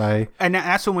that they play. And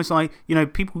that's almost like,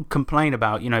 people complain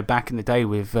about, back in the day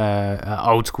with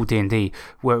old school D&D,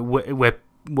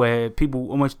 where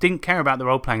people almost didn't care about the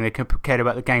role playing. They cared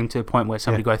about the game to the point where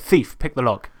somebody go, thief, pick the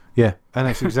lock. Yeah, and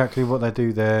that's exactly what they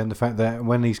do there. And the fact that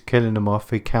when he's killing them off,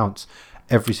 he counts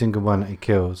every single one that he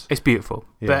kills. It's beautiful.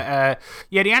 Yeah.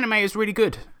 But, the anime is really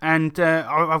good. And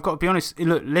I've got to be honest.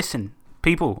 Look, listen,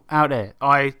 people out there,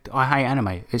 I hate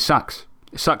anime. It sucks.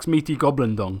 It sucks meaty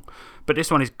goblin dong. But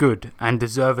this one is good and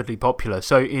deservedly popular.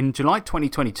 So in July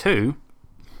 2022,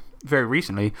 very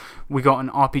recently, we got an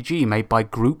RPG made by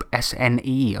Group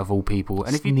SNE, of all people.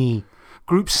 And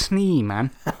Group SNE,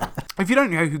 man. If you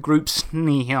don't know who Group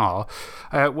SNE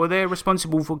are, well, they're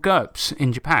responsible for GURPS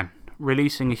in Japan,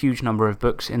 releasing a huge number of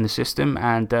books in the system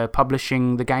and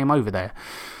publishing the game over there.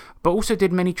 But also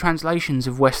did many translations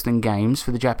of Western games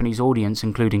for the Japanese audience,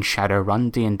 including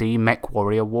Shadowrun, D&D, Mech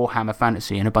Warrior, Warhammer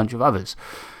Fantasy, and a bunch of others.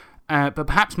 But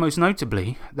perhaps most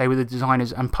notably, they were the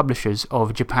designers and publishers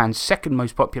of Japan's second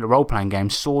most popular role-playing game,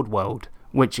 Sword World,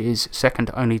 which is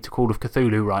second only to Call of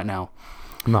Cthulhu right now.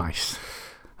 Nice.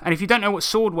 And if you don't know what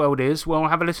Sword World is, well,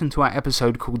 have a listen to our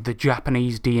episode called The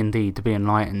Japanese D&D to be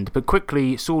enlightened. But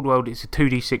quickly, Sword World is a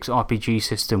 2d6 RPG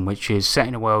system which is set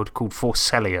in a world called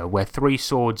Forcellia, where 3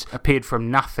 swords appeared from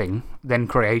nothing, then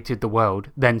created the world,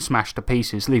 then smashed to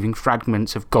pieces, leaving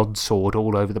fragments of God's sword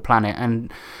all over the planet.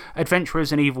 And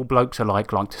adventurers and evil blokes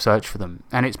alike like to search for them.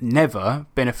 And it's never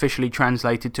been officially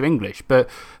translated to English, but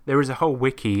there is a whole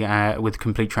wiki with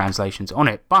complete translations on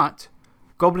it. But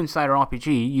Goblin Slayer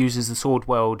RPG uses the Sword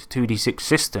World 2d6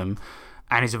 system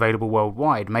and is available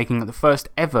worldwide, making it the first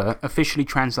ever officially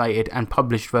translated and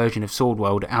published version of Sword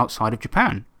World outside of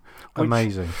Japan.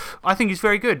 Amazing. I think it's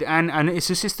very good, and it's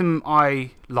a system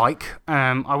I like.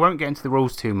 I won't get into the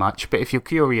rules too much, but if you're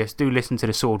curious, do listen to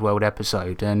the Sword World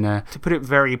episode. And to put it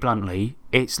very bluntly,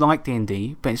 it's like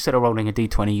D&D, but instead of rolling a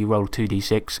d20, you roll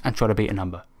 2d6 and try to beat a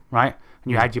number, right?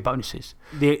 And you add your bonuses.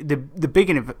 The big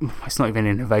it's not even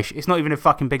innovation. It's not even a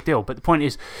fucking big deal. But the point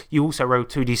is, you also roll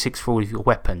 2d6 for all of your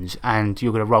weapons, and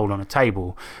you're going to roll on a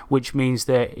table, which means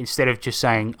that instead of just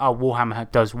saying, oh,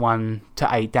 Warhammer does 1 to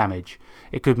 8 damage,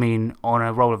 it could mean on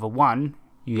a roll of a 1,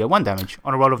 you get 1 damage.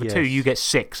 On a roll of a 2, you get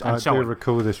 6, and so on. I do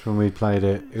recall this when we played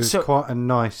it. It was quite a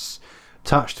nice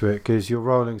touch to it, because you're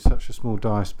rolling such a small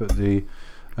dice, but the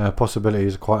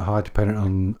possibilities are quite high depending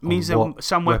on means that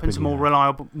some weapons are more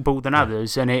reliable than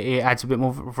others, and it adds a bit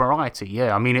more variety.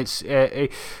 Yeah, I mean,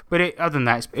 but other than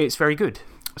that, it's very good.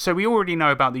 So we already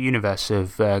know about the universe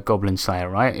of Goblin Slayer,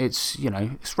 right? It's,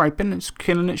 it's raping, it's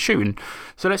killing, it's shooting.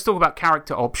 So let's talk about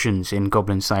character options in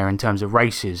Goblin Slayer in terms of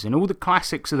races. And all the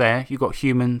classics are there. You've got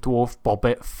human, dwarf,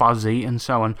 bobbit, fuzzy, and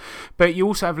so on. But you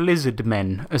also have lizard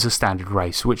men as a standard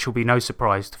race, which will be no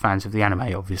surprise to fans of the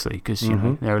anime, obviously, because,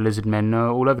 there are lizard men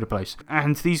all over the place.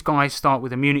 And these guys start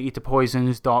with immunity to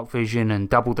poisons, dark vision, and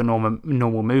double the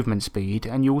normal movement speed.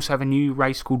 And you also have a new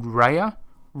race called Rhea.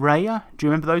 Rhea? Do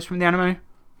you remember those from the anime?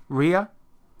 Rhea?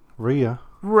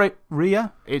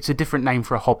 It's a different name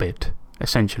for a hobbit,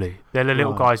 essentially. They're the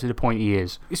little guys with the pointy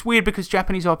ears. It's weird because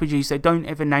Japanese RPGs, they don't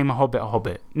ever name a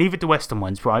hobbit. Neither do Western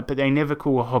ones, right? But they never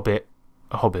call a hobbit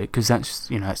because that's,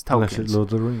 that's Tolkien's. Unless it's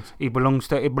Lord of the Rings. It belongs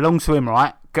to him,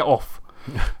 right? Get off.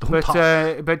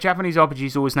 But Japanese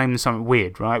RPGs always name them something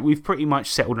weird, right? We've pretty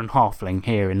much settled on halfling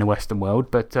here in the Western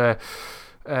world, but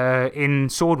in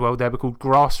Sword World, they were called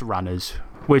grass runners,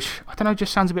 which, I don't know,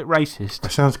 just sounds a bit racist.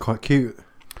 It sounds quite cute.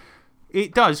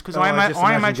 It does, because I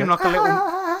imagine like a little...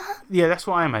 Yeah, that's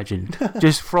what I imagine.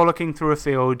 Just frolicking through a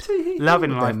field,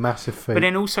 loving life. Massive feet. But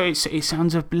then also, it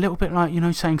sounds a little bit like,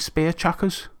 saying spear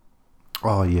chuckers.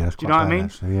 Oh, yeah. Do you know what I mean?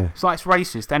 Actually, yeah. It's like it's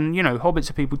racist. And,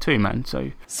 hobbits are people too, man.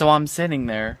 So I'm sitting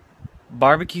there,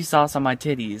 barbecue sauce on my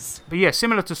titties. But yeah,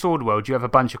 similar to Sword World, you have a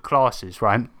bunch of classes,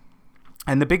 right?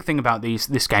 And the big thing about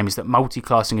this game is that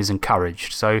multi-classing is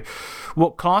encouraged. So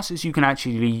what classes you can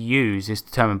actually use is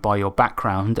determined by your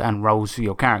background and roles for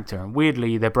your character. And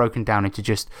weirdly, they're broken down into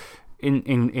just,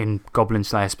 in Goblin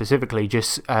Slayer specifically,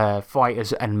 just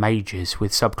fighters and mages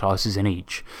with subclasses in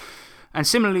each. And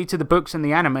similarly to the books and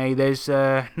the anime, there's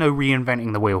no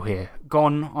reinventing the wheel here.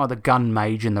 Gone are the gun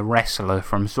mage and the wrestler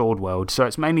from Sword World, so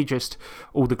it's mainly just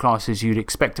all the classes you'd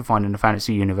expect to find in a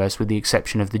fantasy universe, with the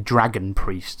exception of the dragon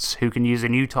priests, who can use a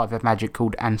new type of magic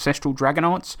called ancestral dragon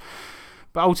arts.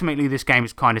 But ultimately, this game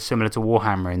is kind of similar to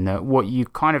Warhammer in that what you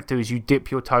kind of do is you dip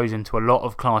your toes into a lot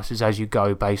of classes as you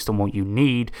go based on what you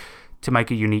need to make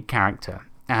a unique character.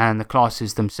 And the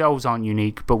classes themselves aren't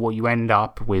unique, but what you end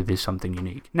up with is something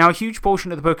unique. Now, a huge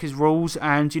portion of the book is rules,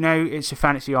 and it's a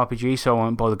fantasy RPG, so I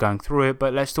won't bother going through it,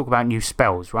 but let's talk about new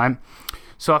spells, right?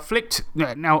 So I flicked.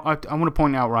 Now, I want to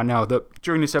point out right now that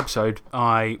during this episode,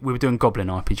 we were doing Goblin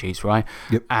RPGs, right?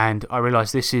 Yep. And I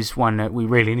realised this is one that we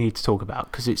really need to talk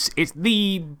about, because it's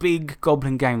the big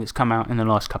Goblin game that's come out in the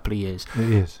last couple of years. It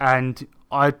is. And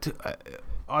I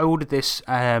ordered this.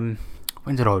 When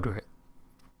did I order it?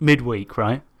 Midweek,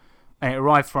 right? And it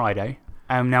arrived Friday.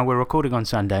 Now we're recording on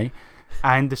Sunday,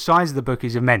 and the size of the book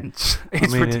is immense.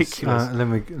 It's ridiculous. Let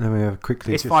me have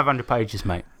quickly. It's 500 pages,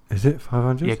 mate. Is it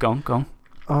 500? Yeah, go on.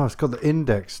 Oh, it's got the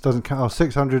index. Doesn't count. Oh,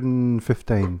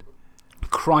 615.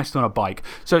 Christ on a bike.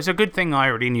 So it's a good thing I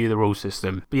already knew the rule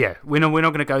system. But yeah, we're not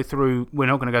going to go through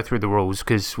the rules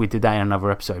because we did that in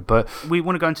another episode. But we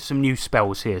want to go into some new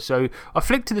spells here. So I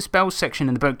flicked to the spells section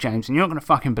in the book, James, and you're not going to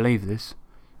fucking believe this.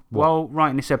 What? While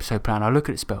writing this episode plan, I look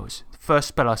at the spells. The first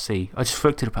spell I see, I just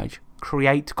flick to the page.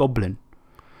 Create Goblin.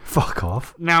 Fuck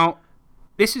off. Now,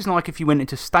 this is like if you went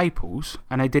into Staples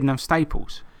and they didn't have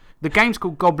Staples. The game's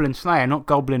called Goblin Slayer, not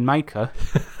Goblin Maker.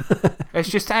 It's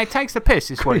just, it takes the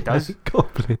piss, is what it does.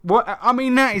 Goblin. I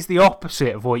mean, that is the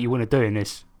opposite of what you want to do in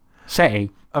this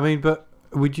setting. I mean, but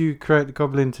would you create the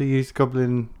goblin to use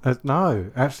goblin?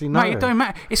 No, actually no. Mate, it don't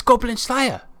matter. It's Goblin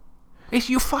Slayer. It's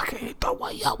you fucking.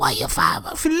 Why you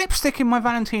father? For lipstick in my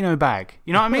Valentino bag.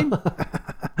 You know what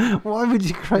I mean? Why would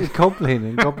you create goblin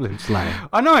in Goblin Slayer?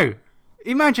 I know.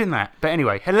 Imagine that. But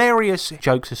anyway, hilarious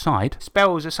jokes aside,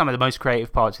 spells are some of the most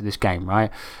creative parts of this game,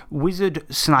 right?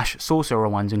 Wizard/sorcerer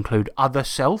ones include Other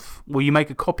Self, where you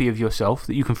make a copy of yourself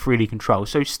that you can freely control.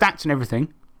 So stats and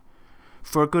everything.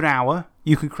 For a good hour,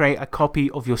 you can create a copy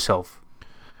of yourself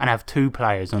and have 2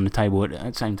 players on the table at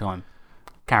the same time.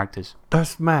 Characters.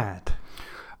 That's mad.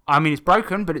 I mean, it's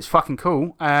broken, but it's fucking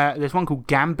cool. There's one called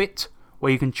Gambit,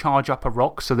 where you can charge up a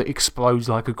rock so that it explodes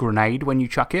like a grenade when you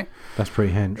chuck it. That's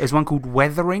pretty hench. There's one called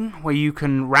Weathering, where you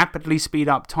can rapidly speed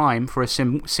up time for a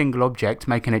single object,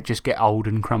 making it just get old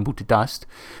and crumble to dust.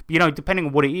 But, you know, depending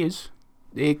on what it is,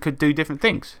 it could do different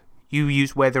things. You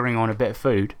use Weathering on a bit of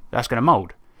food, that's going to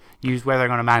mould. You use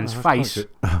Weathering on a man's face,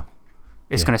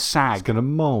 it's going to sag. It's going to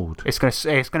mould. It's going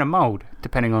to mould,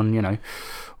 depending on, you know.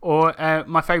 Or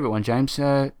my favourite one, James,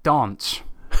 dance.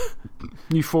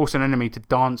 You force an enemy to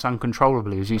dance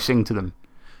uncontrollably as you sing to them.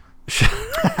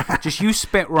 Just you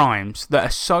spit rhymes that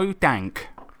are so dank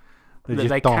that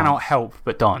they cannot help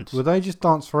but dance. Will they just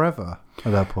dance forever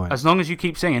at that point? As long as you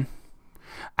keep singing.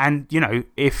 And, you know,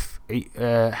 if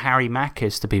Harry Mack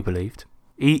is to be believed,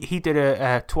 he did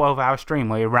a 12-hour stream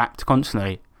where he rapped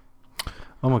constantly.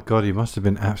 Oh my God, he must have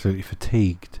been absolutely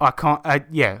fatigued. I can't,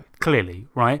 yeah, clearly,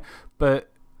 right? But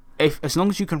as long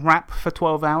as you can rap for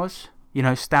 12 hours, you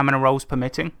know, stamina rolls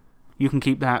permitting, you can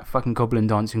keep that fucking goblin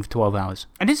dancing for 12 hours.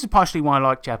 And this is partially why I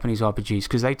like Japanese RPGs,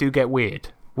 because they do get weird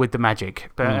with the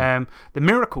magic. But the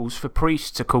miracles for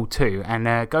priests are cool too,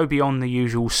 and go beyond the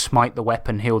usual smite the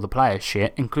weapon, heal the player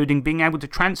shit, including being able to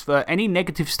transfer any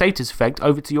negative status effect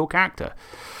over to your character.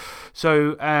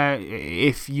 So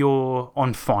if you're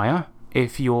on fire,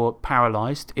 if you're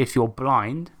paralysed, if you're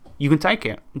blind, you can take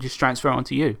it and just transfer it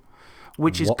onto you,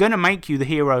 which is going to make you the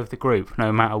hero of the group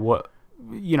no matter what.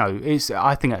 You know,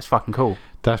 I think that's fucking cool.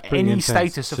 That's pretty Any intense.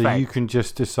 status effect. So you can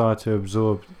just decide to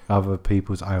absorb other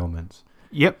people's ailments.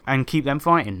 Yep, and keep them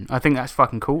fighting. I think that's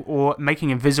fucking cool. Or making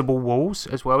invisible walls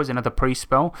as well as another priest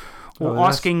spell. Or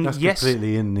asking that's yes.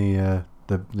 completely in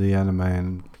the anime.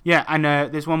 And yeah, and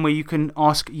there's one where you can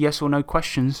ask yes or no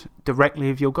questions directly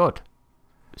of your god.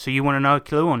 So you want to know a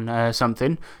clue on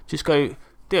something, just go,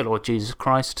 "Dear Lord Jesus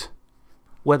Christ,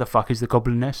 where the fuck is the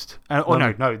goblin nest?"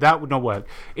 No, that would not work.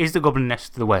 Is the goblin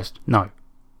nest to the west? No.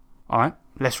 Alright,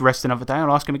 let's rest another day.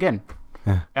 I'll ask him again.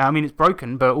 Yeah. I mean, it's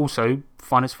broken, but also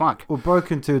fun as fuck. Well,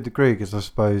 broken to a degree, because I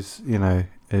suppose, you know,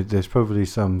 there's probably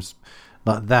some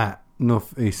like that,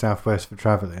 north, east, southwest for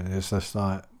travelling. It's just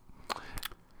like.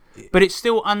 But it's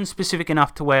still unspecific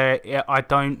enough to where I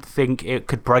don't think it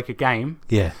could break a game.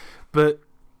 Yeah. But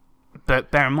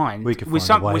bear in mind, we could find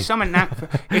a way. With something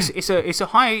that it's a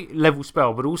high level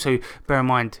spell, but also bear in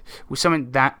mind with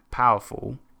something that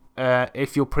powerful,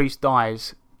 if your priest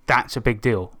dies, that's a big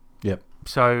deal. Yep.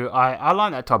 So I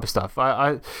like that type of stuff.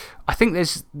 I think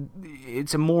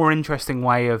it's a more interesting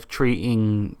way of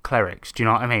treating clerics. Do you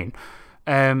know what I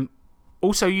mean?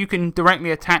 Also, you can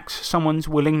directly attack someone's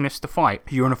willingness to fight.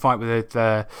 You're in a fight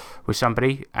with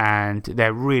somebody and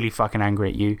they're really fucking angry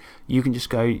at you. You can just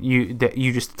go, you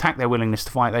just attack their willingness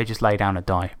to fight. They just lay down and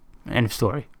die. End of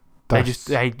story.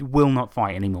 They will not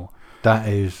fight anymore.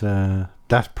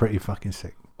 That's pretty fucking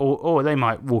sick. Or they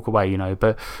might walk away, you know.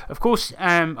 But, of course,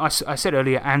 I said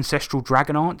earlier, ancestral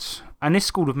dragon arts. And this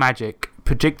school of magic,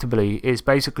 predictably, is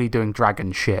basically doing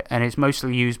dragon shit. And it's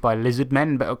mostly used by lizard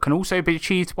men, but it can also be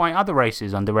achieved by other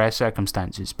races under rare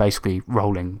circumstances. Basically,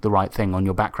 rolling the right thing on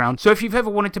your background. So if you've ever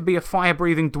wanted to be a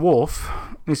fire-breathing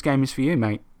dwarf, this game is for you,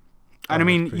 mate. And I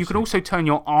mean, you can also turn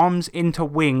your arms into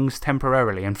wings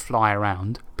temporarily and fly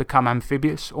around, become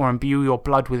amphibious, or imbue your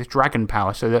blood with dragon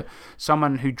power so that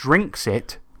someone who drinks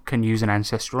it can use an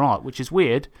ancestral art, which is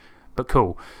weird, but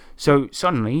cool. So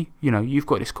suddenly, you know, you've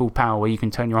got this cool power where you can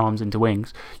turn your arms into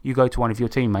wings. You go to one of your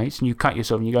teammates and you cut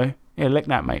yourself and you go, "Yeah, lick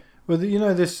that, mate." Well, you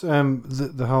know, this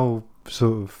the whole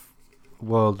sort of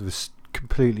world was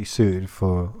completely suited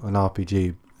for an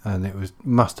RPG, and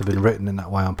must have been written in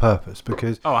that way on purpose,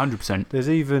 because 100%. There's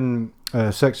even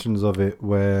sections of it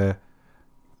where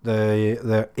there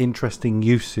are interesting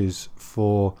uses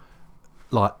for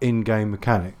like in-game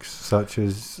mechanics, such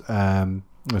as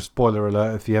a spoiler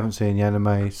alert if you haven't seen the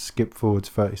anime, skip forward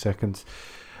to 30 seconds.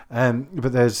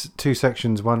 But there's 2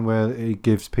 sections, one where it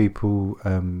gives people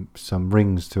some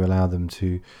rings to allow them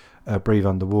to breathe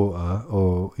underwater,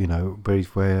 or, you know, breathe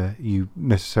where you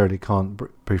necessarily can't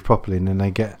breathe properly, and then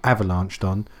they get avalanched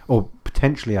on, or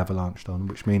potentially avalanched on,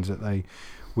 which means that they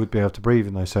would be able to breathe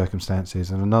in those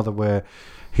circumstances, and another where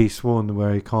he's sworn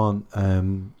where he can't.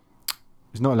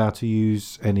 He's not allowed to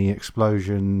use any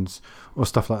explosions or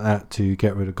stuff like that to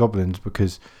get rid of goblins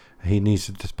because he needs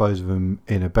to dispose of them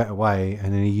in a better way,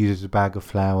 and then he uses a bag of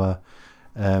flour.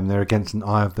 They're against an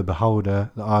eye of the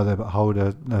beholder. The eye of the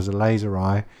beholder has a laser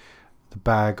eye. The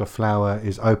bag of flour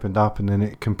is opened up, and then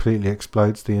it completely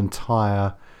explodes the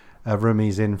entire room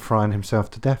he's in, frying himself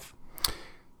to death.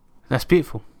 That's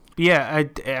beautiful. Yeah,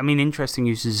 I mean, interesting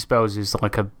uses of spells is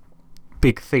like a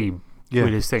big theme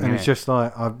with this thing. And it's just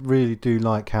like, I really do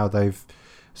like how they've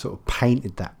sort of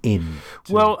painted that in.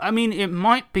 Well, I mean, it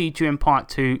might be due in part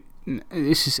to,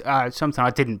 this is something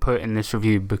I didn't put in this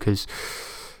review because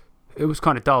it was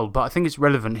kind of dull, but I think it's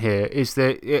relevant here, is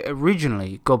that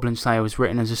originally Goblin Slayer was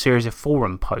written as a series of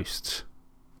forum posts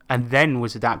and then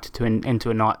was adapted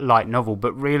into a light novel,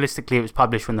 but realistically it was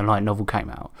published when the light novel came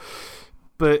out.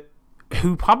 But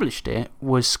who published it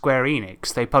was Square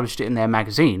Enix. They published it in their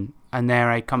magazine, and they're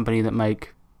a company that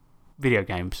make video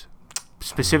games,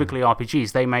 specifically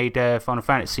RPGs. They made Final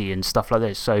Fantasy and stuff like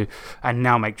this, and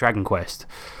now make Dragon Quest.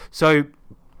 So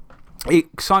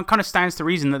it kind of stands to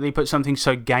reason that they put something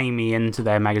so gamey into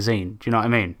their magazine. Do you know what I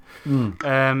mean?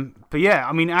 But yeah,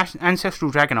 I mean,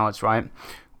 Ancestral Dragonarts, right?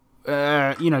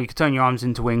 You can turn your arms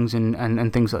into wings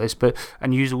and things like this,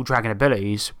 and use all dragon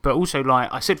abilities. But also, like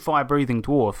I said, fire-breathing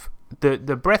dwarf. The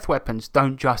breath weapons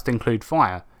don't just include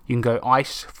fire. You can go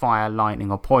ice, fire,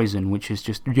 lightning, or poison, which is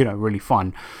just, really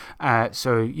fun.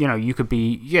 So, you could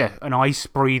be, an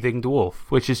ice-breathing dwarf,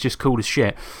 which is just cool as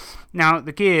shit. Now,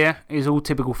 the gear is all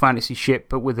typical fantasy shit,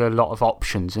 but with a lot of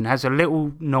options, and has a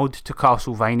little nod to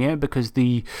Castlevania because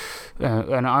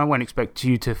and I won't expect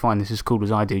you to find this as cool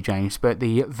as I do, James, but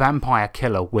the Vampire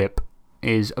Killer Whip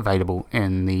is available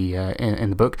in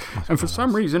the book. And for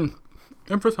some reason,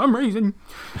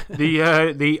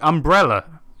 the Umbrella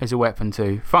is a weapon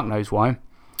too. Fuck knows why.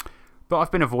 But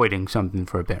I've been avoiding something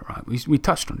for a bit, right? We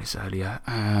touched on this earlier.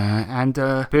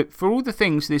 But for all the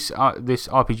things this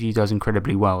RPG does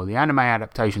incredibly well, the anime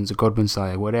adaptations of Goblin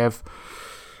Slayer would have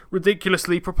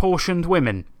ridiculously proportioned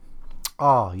women.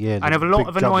 Oh, yeah. And have a lot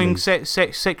of annoying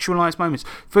sexualized moments.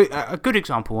 For a good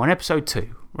example, on episode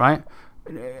 2, right?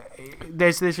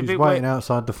 There's a bit waiting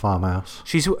outside the farmhouse.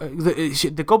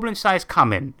 The Goblin Slayer's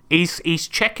coming. He's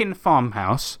checking the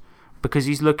farmhouse, because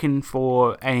he's looking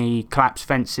for any collapsed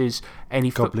fences, any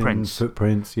footprints,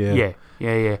 yeah.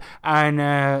 Yeah. And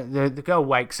the girl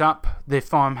wakes up, the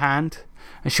farmhand,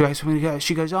 and she goes,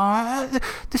 oh,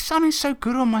 the sun is so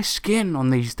good on my skin on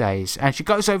these days. And she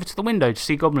goes over to the window to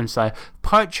see Goblin Slayer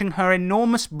perching her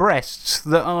enormous breasts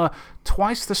that are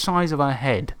twice the size of her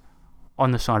head on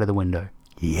the side of the window.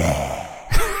 Yeah.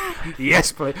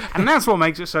 Yes, please. And that's what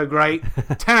makes it so great.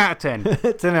 10 out of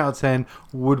 10. 10 out of 10.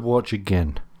 Would watch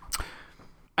again.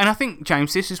 And I think,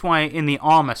 James, this is why in the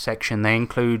armour section they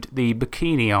include the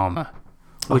bikini armour,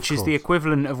 which is the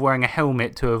equivalent of wearing a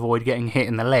helmet to avoid getting hit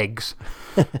in the legs,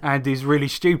 and is really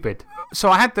stupid.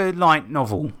 So I had the light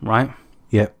novel, right?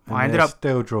 Yep. I ended up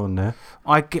still drawn there.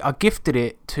 I gifted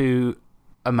it to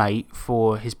a mate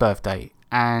for his birthday,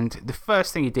 and the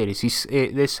first thing he did is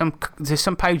there's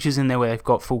some pages in there where they've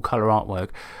got full colour artwork,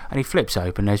 and he flips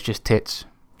open. There's just tits.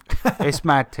 It's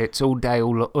mad tits all day.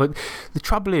 The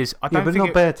trouble is, I don't think. But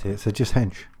not bare tits, they're just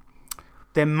hench.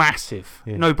 They're massive.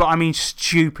 Yeah. No, but I mean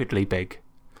stupidly big.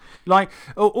 Like,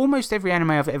 almost every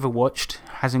anime I've ever watched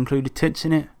has included tits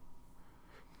in it,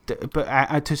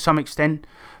 but to some extent.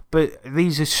 But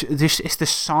it's the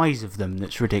size of them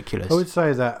that's ridiculous. I would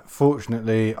say that,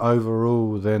 fortunately,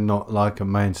 overall, they're not like a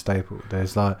main staple.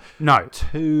 There's like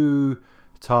 2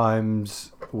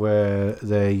 times where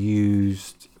they're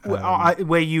used. Where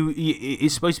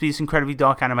it's supposed to be this incredibly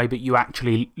dark anime, but you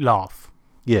actually laugh.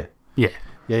 Yeah. Yeah.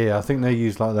 Yeah, I think they're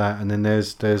used like that. And then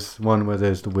there's one where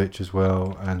there's the witch as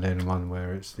well, and then one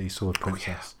where it's the sword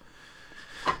princess.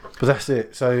 But that's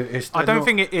it. So I don't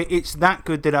think it's that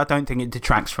good that I don't think it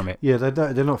detracts from it. Yeah,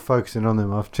 they're not focusing on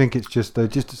them. I think it's just they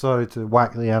just decided to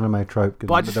whack the anime trope.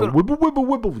 But I just feel,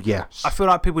 wibble, yes. I feel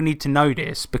like people need to know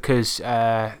this because,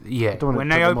 when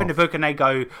they open the book and they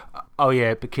go, oh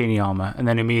yeah, bikini armor, and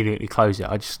then immediately close it.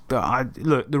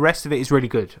 Look, the rest of it is really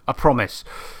good. I promise.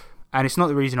 And it's not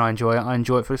the reason I enjoy it. I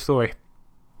enjoy it for the story.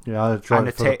 Yeah, I enjoy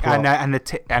it for the plot. And the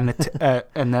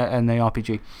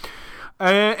RPG.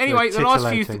 Anyway, the last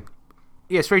few.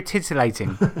 Yeah, it's very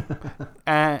titillating.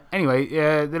 Anyway,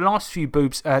 the last few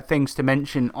things to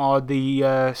mention are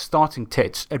the Starting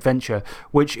Tits adventure,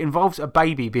 which involves a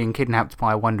baby being kidnapped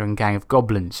by a wandering gang of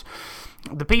goblins.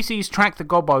 The PCs track the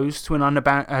gobos to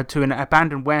an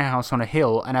abandoned warehouse on a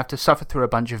hill and have to suffer through a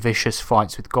bunch of vicious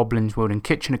fights with goblins wielding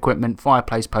kitchen equipment,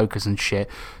 fireplace pokers and shit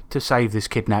to save this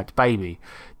kidnapped baby.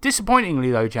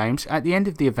 Disappointingly though, James, at the end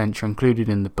of the adventure included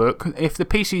in the book, if the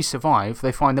PCs survive,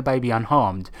 they find the baby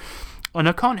unharmed. And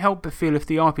I can't help but feel if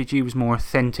the RPG was more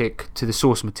authentic to the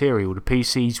source material, the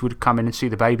PCs would come in and see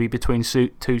the baby between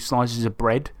two slices of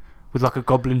bread with like a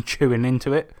goblin chewing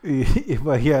into it.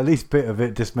 Well, yeah, at least a bit of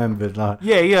it dismembered. Like,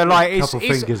 yeah, like a couple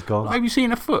fingers gone. Maybe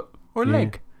seen a foot or a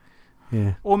leg.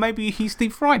 Yeah. Or maybe he's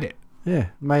deep fried it. Yeah,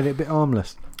 made it a bit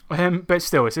harmless. But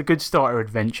still, it's a good starter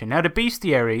adventure. Now, the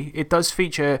bestiary, it does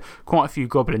feature quite a few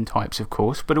goblin types, of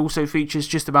course, but also features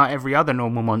just about every other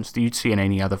normal monster you'd see in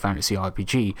any other fantasy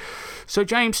RPG. So,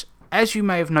 James, as you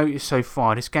may have noticed so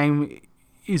far, this game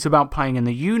is about playing in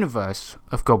the universe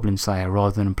of Goblin Slayer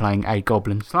rather than playing a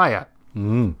Goblin Slayer.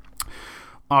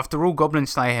 After all, Goblin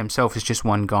Slayer himself is just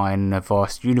one guy in a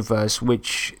vast universe,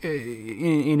 which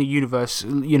in a universe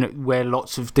where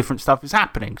lots of different stuff is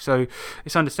happening. So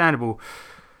it's understandable.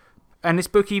 And this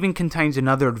book even contains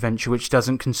another adventure which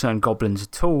doesn't concern goblins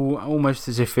at all, almost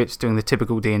as if it's doing the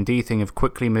typical D&D thing of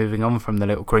quickly moving on from the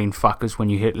little green fuckers when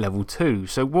you hit level 2.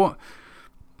 So what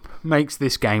makes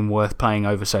this game worth playing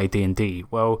over, say, D&D?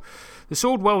 Well, the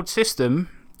Sword World system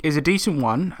is a decent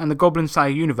one, and the Goblin Slayer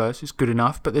universe is good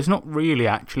enough, but there's not really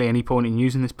actually any point in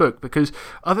using this book, because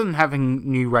other than having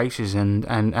new races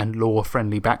and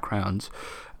lore-friendly backgrounds,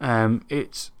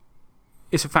 it's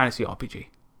a fantasy RPG.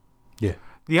 Yeah.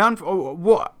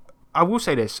 What I will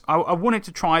say this, I wanted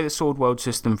to try the Sword World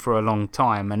system for a long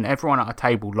time, and everyone at our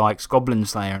table likes Goblin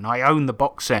Slayer, and I own the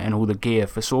box set and all the gear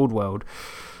for Sword World.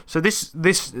 So this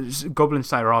Goblin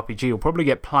Slayer RPG will probably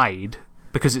get played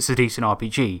because it's a decent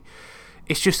RPG.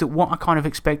 It's just that what I kind of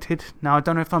expected. Now, I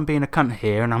don't know if I'm being a cunt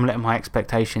here and I'm letting my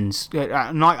expectations.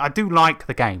 I do like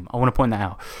the game. I want to point that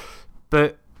out.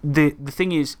 But the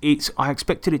thing is, I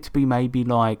expected it to be maybe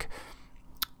like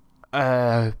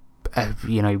a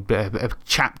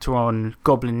chapter on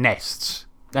goblin nests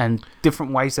and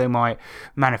different ways they might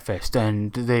manifest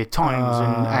and the times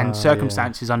and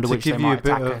circumstances under which they might attack. To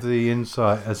give you a bit of the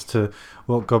insight as to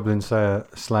what Goblin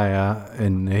Slayer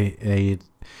in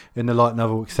the light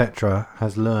novel, etc.,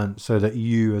 has learnt, so that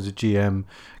you as a GM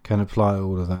can apply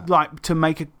all of that. Like to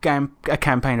make a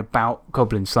campaign about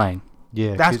goblin slaying.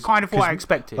 Yeah, that's kind of what I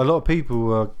expected. A lot of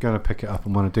people are going to pick it up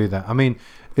and want to do that. I mean,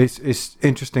 it's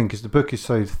interesting because the book is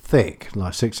so thick,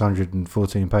 like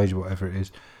 614 pages, whatever it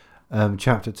is.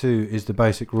 Chapter 2 is the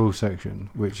basic rule section,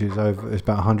 which is it's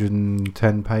about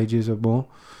 110 pages or more,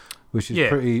 which is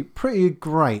pretty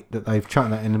great that they've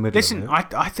chucked that in the middle. Listen, of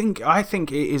it. I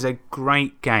think it is a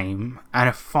great game and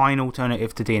a fine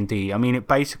alternative to D&D. I mean, it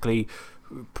basically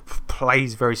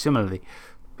plays very similarly,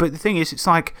 but the thing is, it's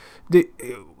like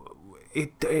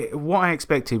what I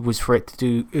expected was for it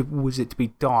to be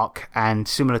dark and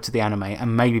similar to the anime,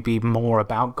 and maybe be more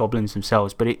about goblins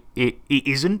themselves, but it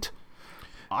isn't.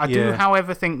 I do,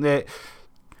 however, think that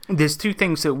there's two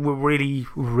things that will really,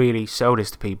 really sell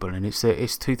this to people, and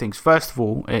it's two things. First of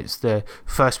all, it's the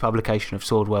first publication of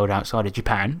Sword World outside of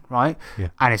Japan, right? Yeah.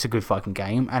 And it's a good fucking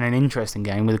game, and an interesting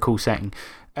game with a cool setting.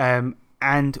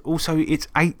 And also, it's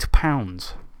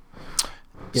 £8.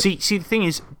 Yep. See, the thing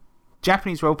is,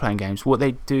 Japanese role-playing games, what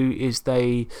they do is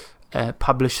they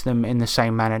publish them in the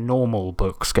same manner normal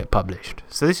books get published.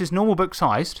 So this is normal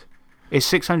book-sized. It's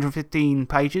 615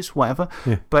 pages, whatever,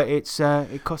 but it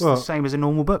costs the same as a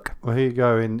normal book. Well, here you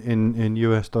go. In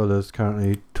US dollars,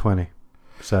 currently 20.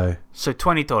 So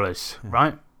 $20,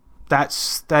 right?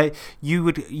 That's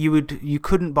you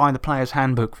couldn't buy the player's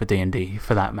handbook for D&D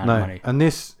for that amount of money. And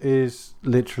this is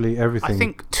literally everything. I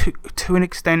think to an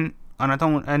extent,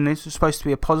 and this is supposed to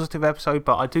be a positive episode,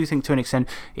 but I do think to an extent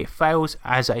it fails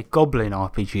as a Goblin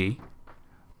RPG.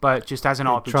 But just as an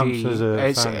RPG, trumps as a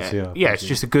fantasy RPG. Yeah,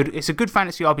 it's a good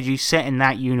fantasy RPG set in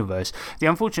that universe. The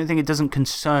unfortunate thing, it doesn't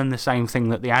concern the same thing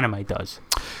that the anime does.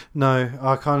 No,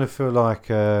 I kind of feel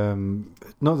like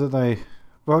not that they.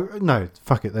 Well, no,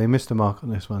 fuck it, they missed the mark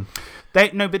on this one.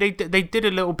 But they did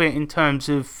a little bit in terms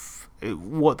of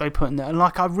what they put in there.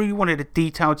 Like, I really wanted a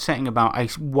detailed setting about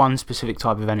one specific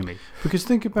type of enemy. Because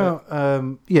think about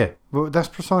well, that's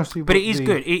precisely. But it is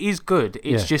good. It is good.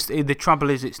 It's just the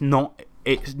trouble is it's not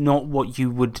what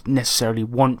you would necessarily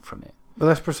want from it. But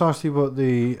that's precisely what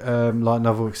the light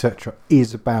novel, etc.,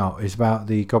 is about. It's about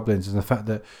the goblins and the fact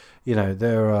that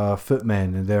there are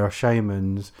footmen and there are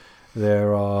shamans.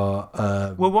 There are.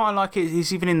 Well, what I like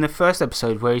is even in the first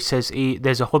episode where he says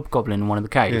there's a hobgoblin in one of the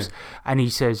caves, and he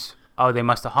says, "Oh, they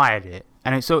must have hired it,"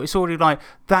 and it's already like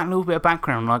that little bit of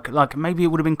background. Like maybe it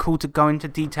would have been cool to go into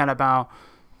detail about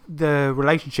the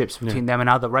relationships between them and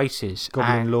other races.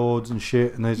 Goblin lords and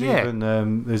shit, and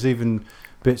there's even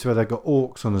bits where they've got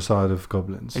orcs on the side of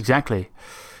goblins. Exactly.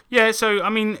 Yeah, so, I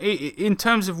mean, in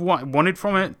terms of what I wanted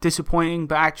from it, disappointing,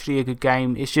 but actually a good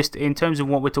game. It's just, in terms of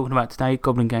what we're talking about today,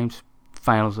 Goblin Games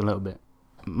fails a little bit.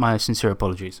 My sincere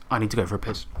apologies. I need to go for a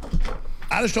piss.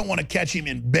 I just don't want to catch him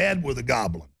in bed with a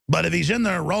goblin. But if he's in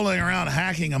there rolling around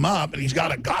hacking him up and he's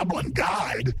got a goblin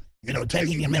guide,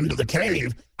 taking him into the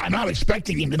cave, I'm not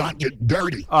expecting him to not get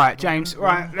dirty. All right, James.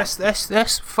 Right,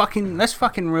 let's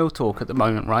fucking real talk at the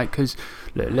moment, right? Because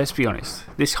let's be honest,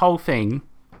 this whole thing,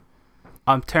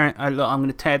 I'm going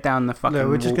to tear down the fucking. No,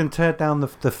 we're just going to tear down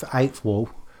the eighth wall,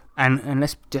 and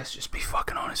let's just be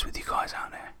fucking honest with you guys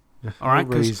out there. All right,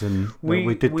 because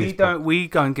we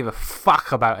don't give a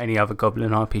fuck about any other Goblin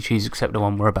RPGs except the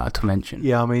one we're about to mention.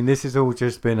 Yeah, I mean, this has all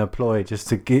just been a ploy just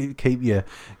to keep you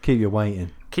waiting.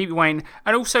 Keep you waiting,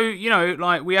 and also,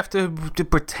 we have to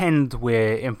pretend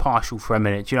we're impartial for a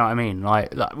minute. Do you know what I mean? I've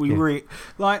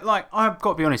got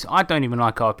to be honest. I don't even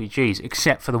like RPGs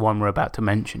except for the one we're about to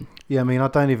mention. Yeah, I mean, I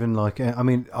don't even like it. I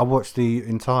mean, I watched the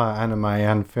entire anime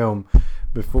and film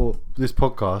before this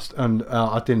podcast, and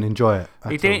I didn't enjoy it.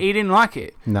 He didn't like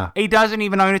it. No. He doesn't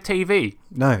even own a TV.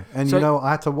 No, and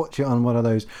I had to watch it on one of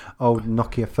those old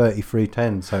Nokia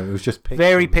 3310, so it was just pixels.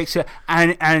 Very pixel,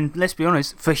 and let's be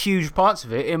honest, for huge parts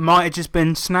of it, it might have just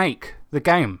been Snake, the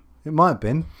game. It might have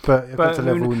been, but it got to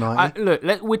level 90.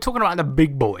 Look, we're talking about the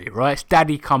big boy, right? It's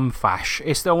Daddy Cumfash.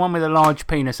 It's the one with the large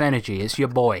penis energy. It's your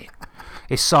boy.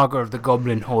 It's Saga of the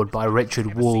Goblin Horde by Richard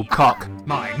Woolcock.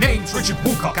 My name's Richard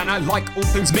Woolcock and I like all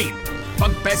things mean.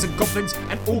 Bugbears and goblins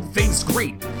and all things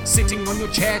green. Sitting on your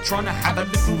chair trying to have a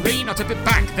little lean. I'll tip it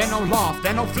back, then I'll laugh,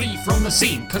 then I'll flee from the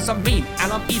scene. Cause I'm mean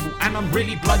and I'm evil and I'm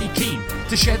really bloody keen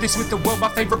to share this with the world. My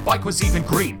favourite bike was even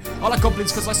green. I like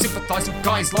goblins cause I sympathise with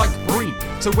guys like Breen.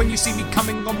 So when you see me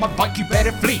coming on my bike you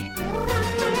better flee.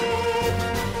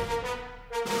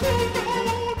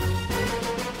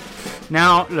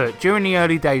 Now, look, during the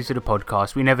early days of the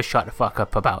podcast, we never shut the fuck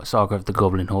up about Saga of the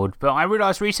Goblin Horde, but I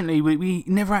realised recently we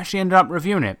never actually ended up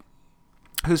reviewing it,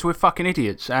 because we're fucking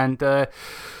idiots, and so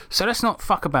let's not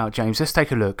fuck about, James, let's take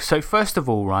a look. So first of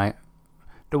all, right,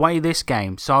 the way this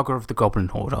game, Saga of the Goblin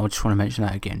Horde, I just want to mention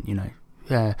that again,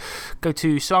 go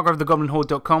to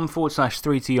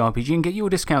sagaofthegoblinhorde.com/3TRPG and get your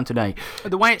discount today.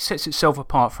 The way it sets itself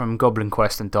apart from Goblin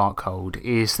Quest and Darkhold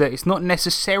is that it's not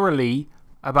necessarily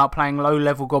about playing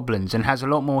low-level goblins and has a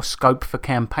lot more scope for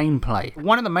campaign play.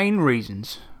 One of the main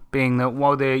reasons being that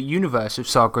while the universe of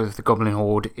Saga of the Goblin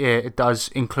Horde it does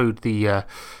include the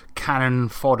cannon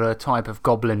fodder type of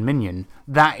goblin minion,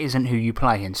 that isn't who you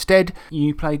play. Instead,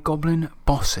 you play goblin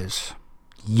bosses.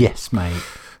 Yes, mate.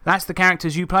 That's the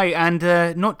characters you play, and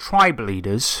not tribe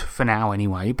leaders, for now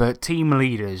anyway, but team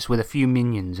leaders with a few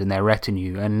minions in their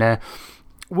retinue, and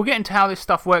we'll get into how this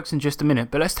stuff works in just a minute,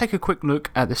 but let's take a quick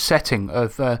look at the setting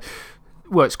of,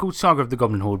 it's called Saga of the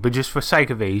Goblin Horde, but just for sake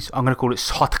of ease, I'm going to call it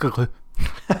Sotke.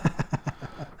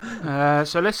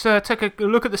 So let's take a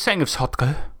look at the setting of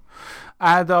Sotke,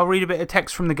 and I'll read a bit of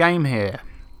text from the game here.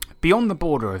 Beyond the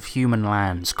border of human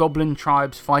lands, goblin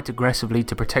tribes fight aggressively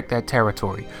to protect their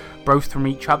territory, both from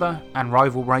each other and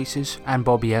rival races and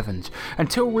Bobby Evans.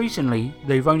 Until recently,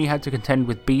 they've only had to contend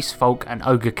with beast folk and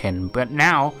ogrekin, but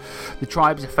now the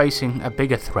tribes are facing a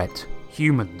bigger threat: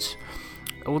 humans.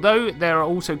 Although there are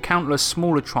also countless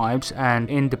smaller tribes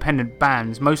and independent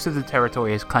bands, most of the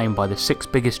territory is claimed by the 6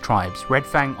 biggest tribes: Red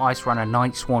Fang, Ice Runner,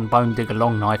 Night Swan, Bone Digger,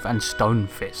 Long Knife and Stone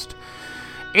Fist.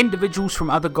 Individuals from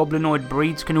other goblinoid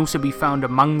breeds can also be found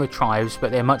among the tribes,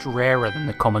 but they're much rarer than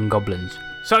the common goblins.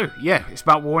 So, yeah, it's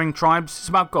about warring tribes, it's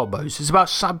about gobbos, it's about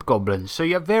sub-goblins. So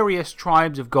you have various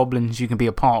tribes of goblins you can be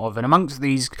a part of, and amongst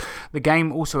these, the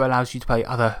game also allows you to play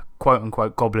other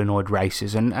quote-unquote goblinoid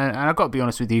races. And I've got to be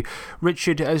honest with you,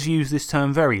 Richard has used this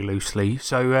term very loosely.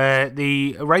 So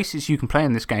the races you can play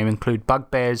in this game include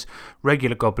bugbears,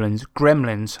 regular goblins,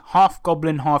 gremlins,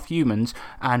 half-goblin, half-humans,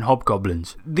 and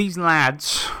hobgoblins. These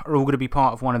lads are all going to be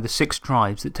part of one of the 6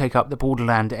 tribes that take up the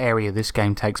borderland area this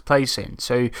game takes place in.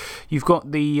 So you've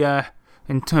got the...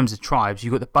 in terms of tribes,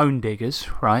 you've got the Bone Diggers,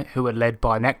 right, who are led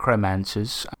by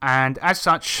necromancers, and as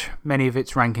such, many of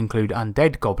its rank include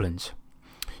undead goblins.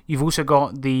 You've also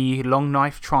got the Long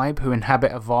Knife tribe, who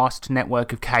inhabit a vast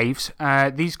network of caves.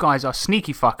 These guys are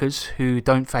sneaky fuckers who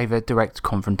don't favour direct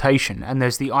confrontation. And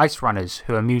there's the Ice Runners,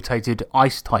 who are mutated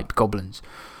ice-type goblins.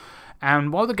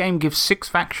 And while the game gives 6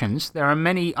 factions, there are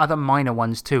many other minor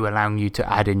ones too, allowing you to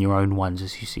add in your own ones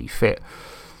as you see fit.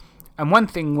 And one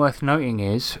thing worth noting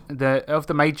is that of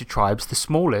the major tribes, the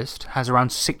smallest has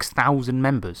around 6,000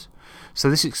 members. So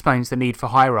this explains the need for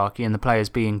hierarchy and the players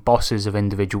being bosses of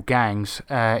individual gangs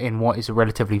in what is a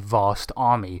relatively vast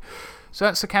army. So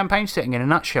that's the campaign setting in a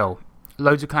nutshell.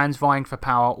 Loads of clans vying for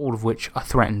power, all of which are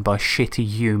threatened by shitty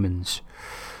humans.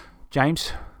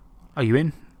 James, are you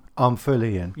in? I'm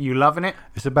fully in. You loving it?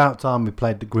 It's about time we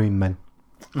played the Green Men.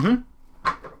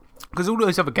 Because all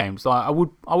those other games, like,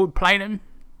 I would play them,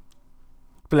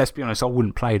 but let's be honest, I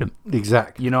wouldn't play them.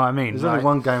 Exactly. You know what I mean? There's only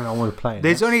one game I want to play.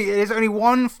 There's only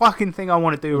one fucking thing I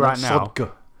want to do right now.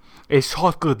 Sodka. It's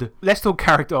Sodka. Let's talk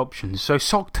character options. So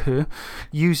Sodka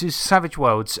uses Savage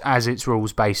Worlds as its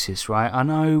rules basis, right? I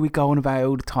know we go on about it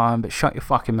all the time, but shut your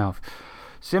fucking mouth.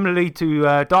 Similarly to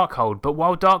Darkhold, but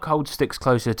while Darkhold sticks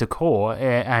closer to core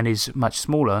and is much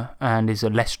smaller and is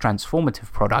a less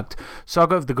transformative product,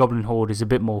 Saga of the Goblin Horde is a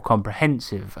bit more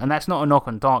comprehensive, and that's not a knock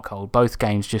on Darkhold. Both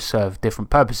games just serve different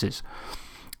purposes.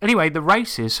 Anyway, the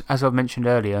races, as I've mentioned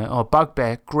earlier, are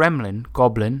Bugbear, Gremlin,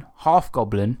 Goblin,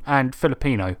 Half-Goblin, and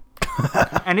Filipino.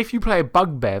 And if you play a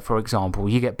Bugbear, for example,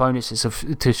 you get bonuses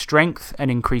to strength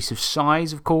and increase of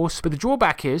size, of course. But the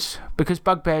drawback is, because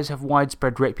Bugbears have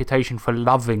widespread reputation for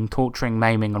loving, torturing,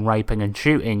 maiming, and raping and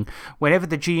shooting, whenever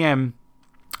the GM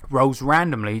rolls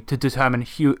randomly to determine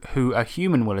who a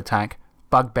human will attack,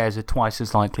 Bugbears are twice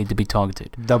as likely to be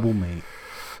targeted. Double meat.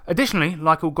 Additionally,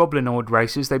 like all Goblin Horde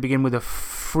races, they begin with a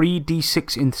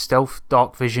 3d6 in stealth,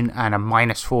 dark vision, and a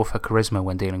 -4 for charisma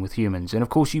when dealing with humans. And of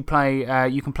course, you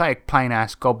can play a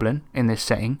plain-ass Goblin in this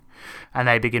setting, and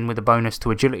they begin with a bonus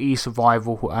to agility,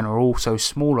 survival, and are also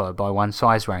smaller by 1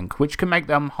 size rank, which can make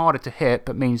them harder to hit,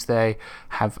 but means they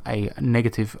have a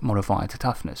negative modifier to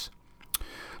toughness.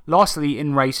 Lastly,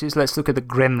 in races, let's look at the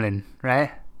Gremlin,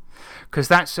 right? Because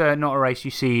that's not a race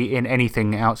you see in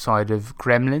anything outside of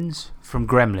Gremlins, from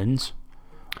Gremlins,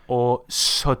 or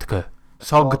Sodka.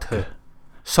 Sogte.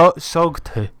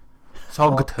 Sogte.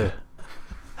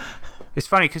 It's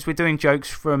funny because we're doing jokes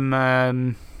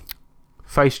from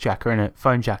Face Jacker, innit?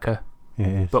 Phone Jacker.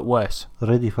 Yes. But worse.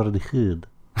 Ready for the hood.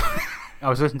 I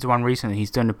was listening to one recently.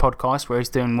 He's doing a podcast where he's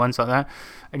doing ones like that.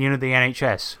 And you know the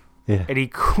NHS? Yeah. And he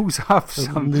calls up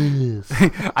some.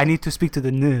 I need to speak to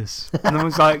the nurse. And I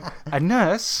was like, a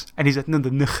nurse? And he's like, no,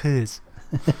 the nurse.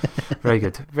 Very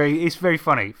good. It's very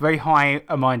funny. Very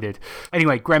high-minded.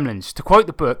 Anyway, Gremlins. To quote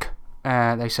the book,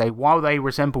 they say, while they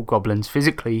resemble goblins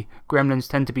physically, gremlins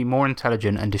tend to be more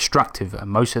intelligent and destructive, and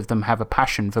most of them have a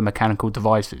passion for mechanical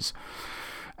devices.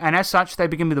 And as such, they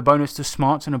begin with a bonus to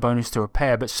smarts and a bonus to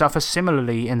repair, but suffer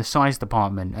similarly in the size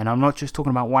department. And I'm not just talking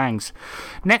about wangs.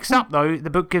 Next up, though, the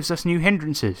book gives us new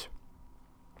hindrances.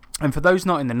 And for those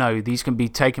not in the know, these can be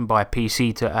taken by a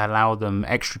PC to allow them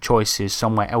extra choices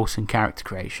somewhere else in character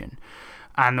creation.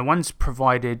 And the ones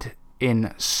provided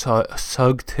in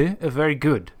Sogte are very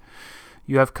good.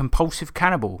 You have Compulsive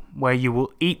Cannibal, where you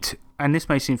will eat, and this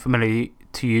may seem familiar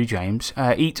to you, James,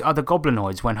 eat other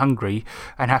goblinoids when hungry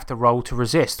and have to roll to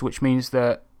resist, which means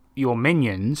that your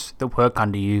minions that work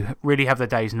under you really have their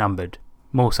days numbered.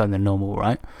 More so than normal,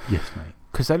 right? Yes, mate.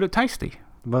 Because they look tasty.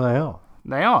 Well, they are.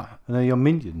 They are. And they're your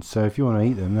minions, so if you want to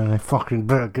eat them, then they fucking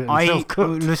better get themselves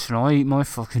cooked. Listen, I eat my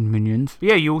fucking minions.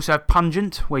 Yeah, you also have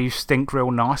Pungent, where you stink real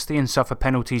nasty and suffer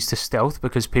penalties to stealth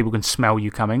because people can smell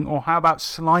you coming. Or how about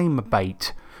Slime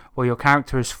Bait, where your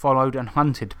character is followed and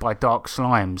hunted by dark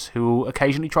slimes who will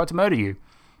occasionally try to murder you.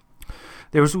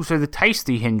 There is also the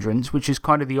Tasty hindrance, which is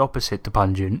kind of the opposite to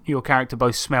Pungent. Your character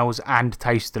both smells and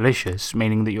tastes delicious,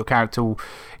 meaning that your character will,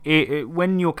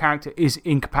 when your character is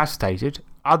incapacitated,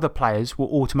 other players will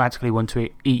automatically want to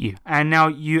eat you. And now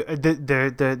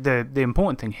the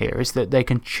important thing here is that they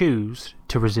can choose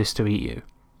to resist to eat you.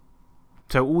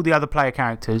 So all the other player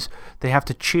characters, they have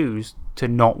to choose to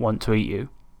not want to eat you.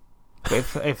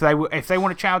 If they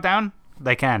want to chow down,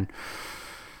 they can.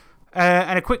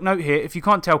 And a quick note here, if you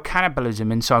can't tell,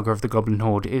 cannibalism in Saga of the Goblin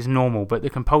Horde is normal, but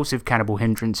the compulsive cannibal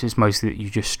hindrance is mostly that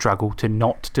you just struggle to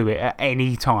not do it at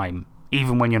any time,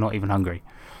 even when you're not even hungry.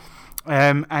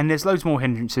 And there's loads more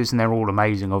hindrances, and they're all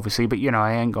amazing, obviously, but you know,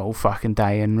 I ain't got all fucking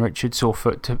day, and Richard saw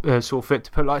fit to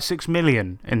put like 6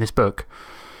 million in this book.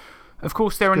 Of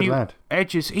course, there are new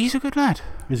edges. He's a good lad.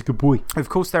 He's a good boy. Of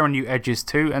course, there are new edges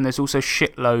too, and there's also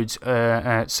shitloads.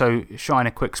 So, shine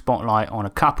a quick spotlight on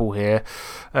a couple here.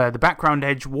 The background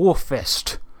edge,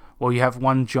 Warfist. Well, you have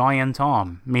one giant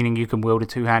arm, meaning you can wield a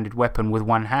two-handed weapon with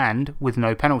one hand with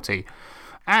no penalty.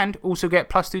 And also get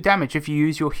 +2 damage if you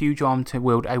use your huge arm to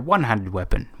wield a one-handed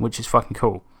weapon, which is fucking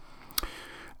cool.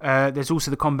 There's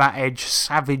also the combat edge,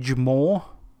 Savage Maw.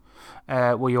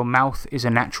 Where your mouth is a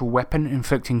natural weapon,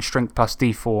 inflicting strength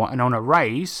 +D4, and on a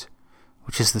raise,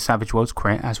 which is the Savage Worlds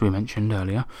crit, as we mentioned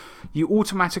earlier, you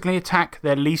automatically attack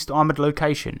their least armoured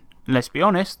location. And let's be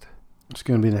honest, It's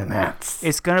going to be the nuts.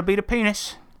 It's going to be the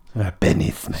penis.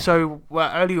 Penis, mate. So,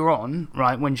 earlier on,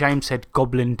 right, when James said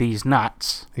Goblin D's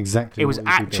nuts, exactly. It was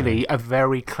actually a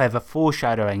very clever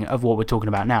foreshadowing of what we're talking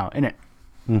about now, innit?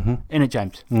 Mm-hmm. Innit,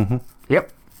 James? Mm-hmm.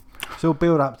 Yep. So we'll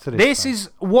build up to this. This is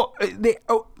what...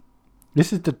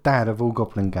 This is the dad of all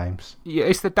Goblin games. Yeah,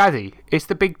 it's the daddy. It's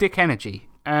the big dick energy.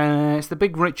 It's the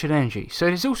big Richard energy. So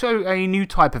there's also a new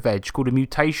type of edge called a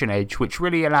mutation edge, which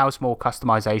really allows more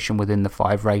customization within the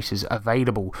 5 races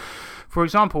available. For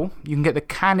example, you can get the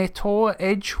Canitor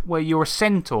edge, where you're a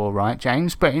centaur, right,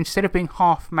 James? But instead of being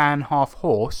half man, half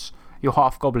horse, you're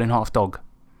half goblin, half dog.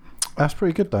 That's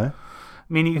pretty good, though.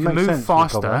 Meaning you can move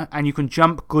faster and you can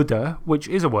jump gooder, which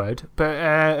is a word, but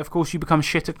of course you become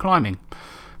shit at climbing.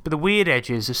 But the weird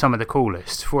edges are some of the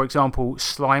coolest. For example,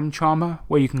 Slime Charmer,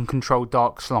 where you can control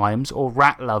dark slimes, or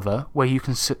Rat Lover, where you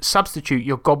can substitute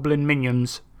your goblin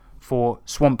minions for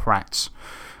swamp rats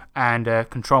and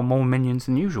control more minions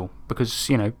than usual because,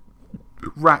 you know,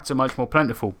 rats are much more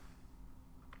plentiful.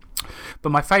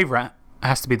 But my favourite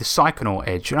has to be the Psychonaut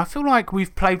edge, and I feel like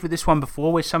we've played with this one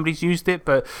before where somebody's used it,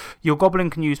 but your goblin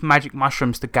can use magic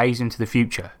mushrooms to gaze into the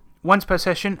future. Once per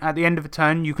session, at the end of a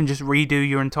turn, you can just redo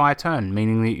your entire turn,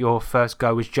 meaning that your first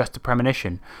go is just a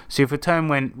premonition. So if a turn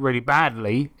went really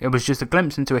badly, it was just a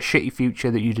glimpse into a shitty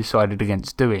future that you decided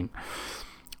against doing.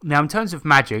 Now, in terms of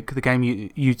magic, the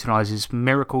game utilises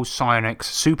miracles,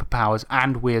 psionics, superpowers,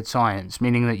 and weird science,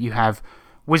 meaning that you have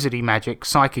wizardy magic,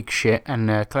 psychic shit,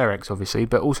 and clerics, obviously,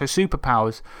 but also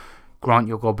superpowers grant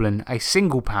your goblin a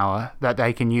single power that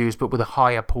they can use, but with a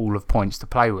higher pool of points to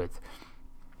play with.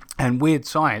 And weird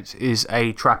science is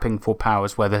a trapping for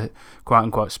powers where the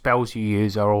quote-unquote spells you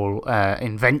use are all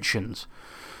inventions.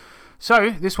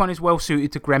 So, this one is well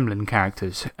suited to gremlin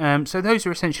characters. So those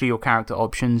are essentially your character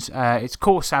options. It's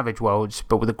core Savage Worlds,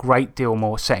 but with a great deal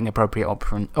more setting-appropriate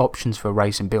options for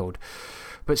race and build.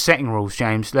 But setting rules,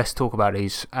 James, let's talk about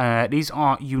these. These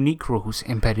are unique rules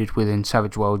embedded within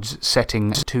Savage Worlds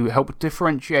settings to help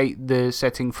differentiate the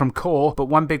setting from core, but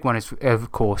one big one is,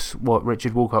 of course, what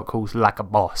Richard Walcott calls like a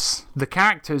boss. The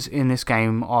characters in this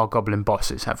game are goblin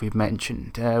bosses, as we've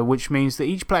mentioned, which means that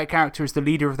each player character is the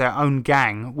leader of their own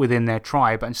gang within their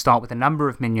tribe and start with a number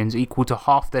of minions equal to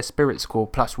half their spirit score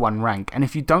plus 1 rank. And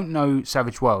if you don't know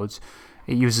Savage Worlds,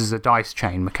 it uses a dice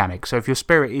chain mechanic. So if your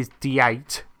spirit is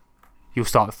D8, you'll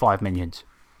start with 5 minions.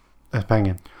 That's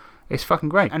banging. It's fucking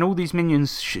great. And all these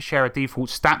minions share a default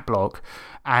stat block,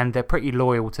 and they're pretty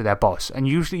loyal to their boss, and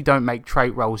usually don't make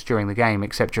trait rolls during the game,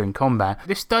 except during combat.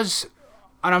 This does,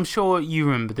 and I'm sure you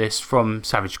remember this from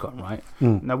SavageCon, right?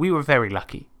 Now, we were very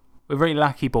lucky. We're very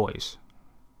lucky boys.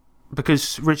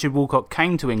 Because Richard Walcott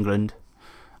came to England,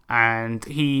 and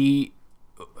he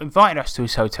invited us to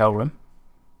his hotel room.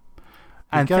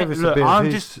 And he gave us a bit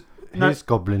of his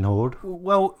goblin horde.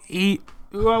 Well,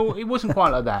 it wasn't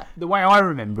quite like that. The way I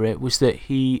remember it was that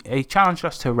he challenged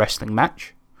us to a wrestling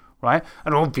match, right?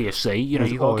 And obviously, you know,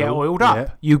 you've got to get oiled up. Yeah.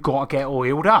 You've got to get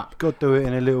oiled up. Got to do it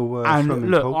in a little and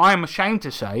look, I am ashamed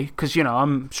to say, because, you know,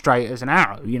 I'm straight as an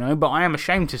arrow, you know, but I am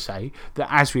ashamed to say that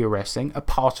as we were wrestling, a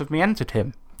part of me entered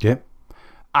him. Yep.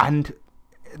 And...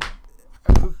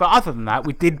 But other than that,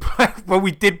 we did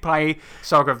play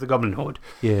Saga of the Goblin Horde.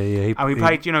 Yeah. And we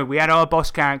played, you know, we had our boss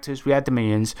characters, we had the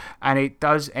minions, and it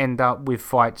does end up with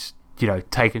fights, you know,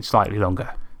 taking slightly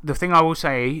longer. The thing I will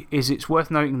say is it's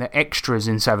worth noting that extras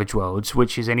in Savage Worlds,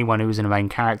 which is anyone who isn't a main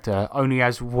character, only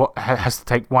has to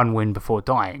take 1 win before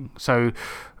dying. So,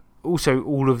 also,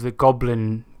 all of the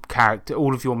goblin character,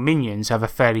 all of your minions have a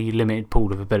fairly limited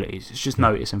pool of abilities. It's just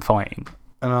notice and fighting.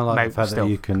 And I like the fact that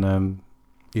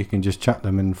you can just chuck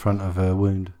them in front of a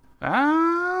wound.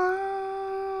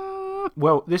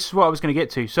 Well, this is what I was going to get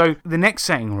to. So, the next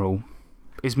setting rule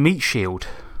is Meat Shield.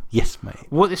 Yes, mate.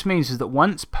 What this means is that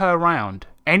once per round,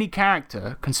 any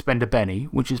character can spend a Benny,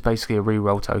 which is basically a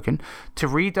reroll token, to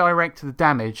redirect the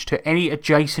damage to any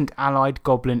adjacent allied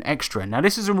goblin extra. Now,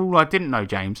 this is a rule I didn't know,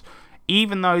 James,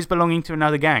 even those belonging to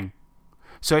another gang.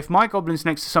 So, if my goblin's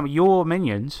next to some of your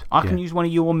minions, I can use one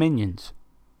of your minions.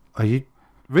 Are you?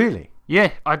 Really?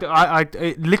 Yeah,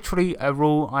 it literally a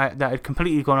rule that had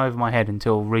completely gone over my head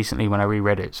until recently when I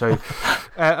reread it. So,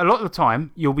 a lot of the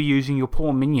time, you'll be using your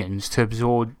poor minions to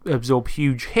absorb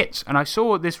huge hits. And I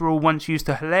saw this rule once used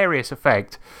to hilarious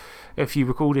effect if you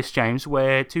recall this, James,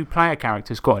 where two player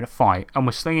characters got in a fight and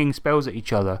were slinging spells at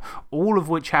each other, all of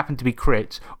which happened to be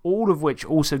crits, all of which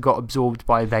also got absorbed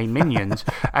by their minions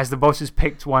as the bosses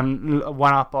picked one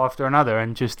up after another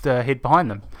and just hid behind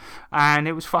them. And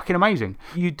it was fucking amazing.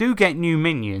 You do get new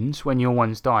minions when your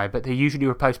ones die, but they're usually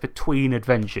replaced between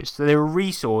adventures, so they're a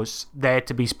resource there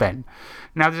to be spent.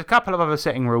 Now, there's a couple of other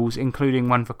setting rules, including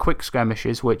one for quick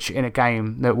skirmishes, which in a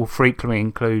game that will frequently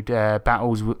include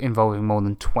battles involving more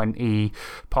than 20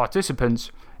 participants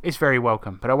is very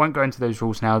welcome. But I won't go into those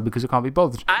rules now because I can't be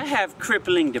bothered. I have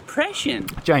crippling depression.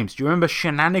 James, do you remember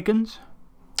shenanigans?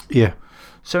 Yeah.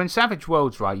 So in Savage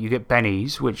Worlds, right, you get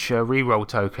bennies, which are reroll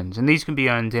tokens, and these can be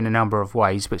earned in a number of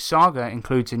ways, but Saga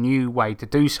includes a new way to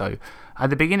do so.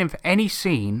 At the beginning of any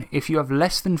scene, if you have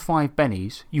less than 5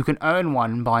 bennies, you can earn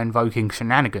one by invoking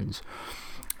shenanigans.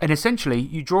 And essentially,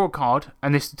 you draw a card,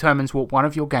 and this determines what one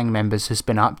of your gang members has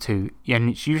been up to, and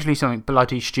it's usually something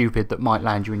bloody stupid that might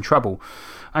land you in trouble.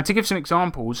 And to give some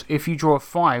examples, if you draw a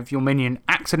 5, your minion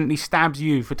accidentally stabs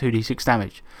you for 2d6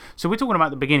 damage. So we're talking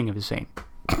about the beginning of the scene.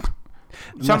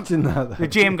 The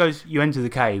GM goes, you enter the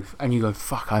cave, and you go,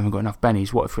 fuck, I haven't got enough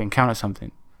bennies. What if we encounter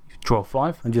something? You draw a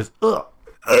 5. And just,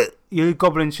 your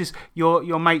goblin's just,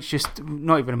 your mate's just,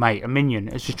 not even a mate, a minion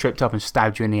has just tripped up and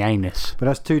stabbed you in the anus. But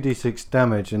that's 2d6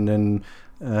 damage, and then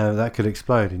that could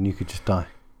explode, and you could just die.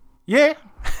 Yeah,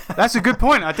 that's a good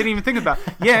point. I didn't even think about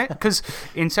it. Yeah, because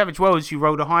in Savage Worlds, you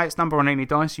roll the highest number on any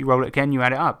dice, you roll it again, you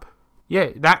add it up. Yeah,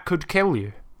 that could kill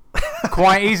you.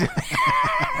 Quite easily.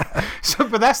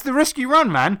 But that's the risk you run,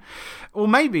 man. Or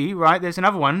maybe, right, there's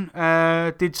another one,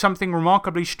 did something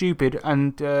remarkably stupid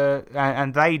and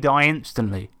they die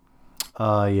instantly.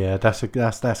 Yeah, that's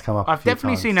come up. I've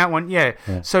definitely seen that one, yeah.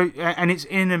 So, and it's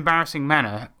in an embarrassing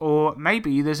manner. Or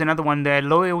maybe there's another one, their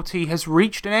loyalty has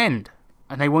reached an end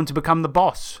and they want to become the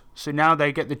boss. So now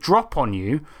they get the drop on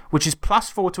you, which is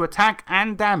 +4 to attack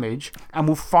and damage, and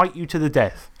will fight you to the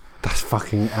death. That's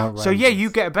fucking outrageous. So, yeah, you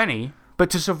get a Benny, but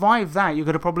to survive that, you're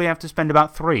going to probably have to spend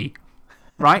about 3,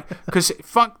 right? Because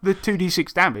fuck the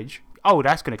 2d6 damage. Oh,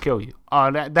 that's going to kill you.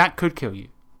 Oh, that could kill you.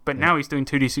 But now he's doing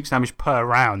 2d6 damage per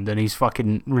round, and he's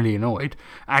fucking really annoyed.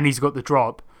 And he's got the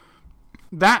drop.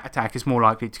 That attack is more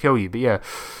likely to kill you. But, yeah,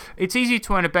 it's easy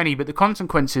to earn a Benny, but the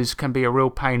consequences can be a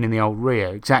real pain in the old rear.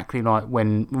 Exactly like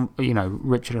when,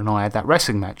 Richard and I had that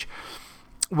wrestling match.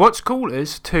 What's cool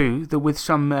is, too, that with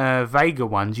some vaguer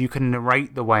ones, you can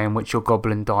narrate the way in which your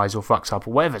goblin dies or fucks up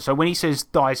or whatever. So when he says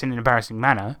dies in an embarrassing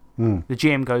manner, the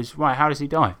GM goes, right, how does he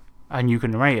die? And you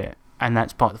can narrate it, and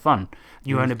that's part of the fun.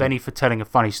 You earn a Benny for telling a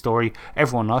funny story,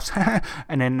 everyone laughs,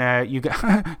 and then you get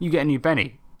a new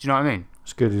Benny. Do you know what I mean?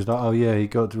 It's good. He's like, oh, yeah, he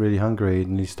got really hungry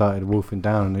and he started wolfing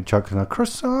down and he choked on a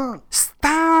croissant.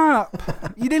 Stop!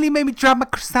 You nearly made me drop my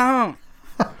croissant.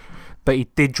 But he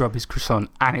did drop his croissant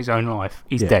and his own life.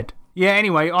 He's dead. Yeah,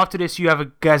 anyway, after this, you have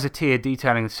a gazetteer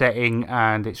detailing the setting,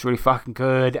 and it's really fucking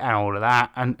good, and all of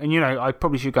that. And I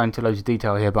probably should go into loads of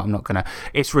detail here, but I'm not going to.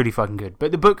 It's really fucking good.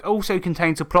 But the book also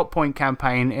contains a plot point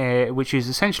campaign, which is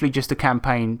essentially just a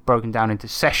campaign broken down into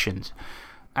sessions.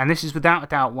 And this is without a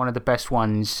doubt one of the best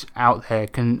ones out there,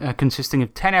 consisting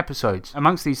of 10 episodes.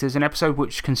 Amongst these, there's an episode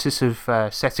which consists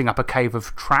of setting up a cave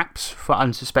of traps for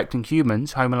unsuspecting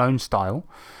humans, Home Alone style.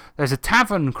 There's a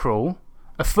tavern crawl,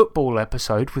 a football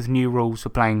episode with new rules for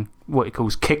playing what he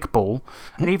calls kickball,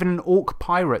 and even an orc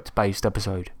pirate based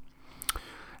episode.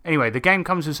 Anyway, the game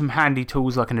comes with some handy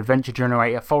tools like an adventure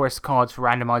generator, forest cards for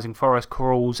randomizing forest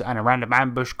crawls, and a random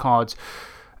ambush cards.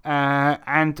 Now,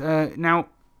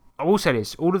 I will say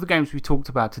this, all of the games we talked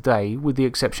about today, with the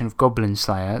exception of Goblin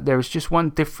Slayer, there is just one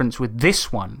difference with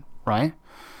this one, right?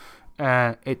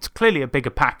 It's clearly a bigger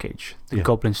package than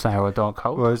Goblin Slayer or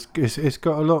Darkhold. Well, it's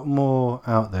got a lot more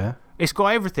out there. It's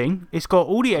got everything. It's got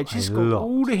all the edges, it's got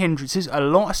all the hindrances, a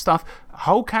lot of stuff,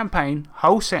 whole campaign,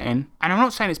 whole setting. And I'm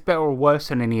not saying it's better or worse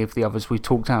than any of the others we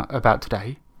talked about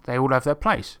today. They all have their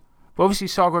place. But obviously,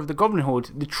 Saga of the Goblin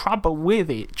Horde, the trouble with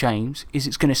it, James, is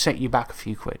it's going to set you back a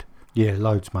few quid. Yeah,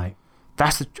 loads, mate.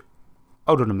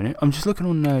 Hold on a minute. I'm just looking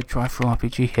on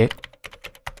Drive4RPG here.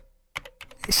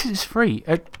 It says it's free.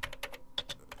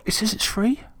 It says it's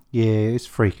free? Yeah, it's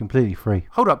free, completely free.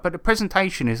 Hold up, but the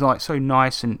presentation is like so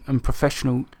nice and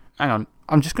professional. Hang on,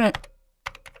 I'm just gonna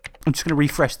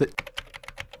refresh that.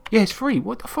 Yeah, it's free.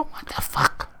 What the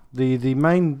fuck? The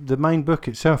main book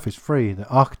itself is free. The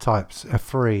archetypes are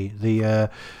free. The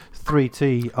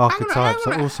 3T archetypes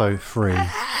are also free.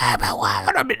 Hold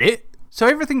on a minute. So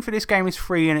everything for this game is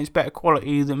free and it's better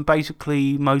quality than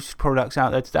basically most products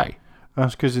out there today.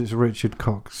 That's because it's Richard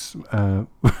Cox. Sorry,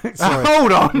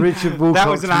 hold on. Richard Wilcox. That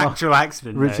was an actual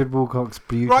accident. Richard Wilcox'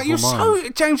 beautiful Right,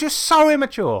 mind. James, you're so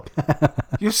immature.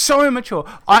 You're so immature.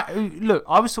 Look,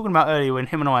 I was talking about earlier when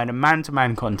him and I had a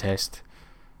man-to-man contest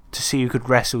to see who could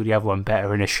wrestle the other one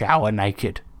better in a shower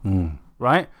naked.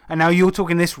 Right? And now you're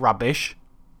talking this rubbish.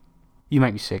 You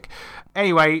make me sick.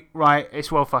 Anyway, right,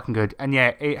 it's well fucking good. And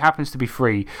yeah, it happens to be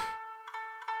free.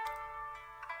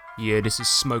 Yeah, this is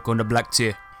Smoke on the Black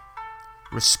Tier.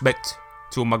 Respect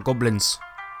to all my goblins.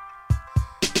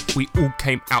 We all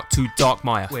came out to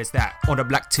Darkmire. Where's that? On the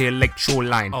Black Tier Lake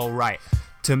shoreline. Alright.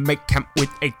 To make camp with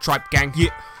a tribe gang. Yeah.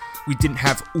 We didn't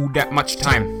have all that much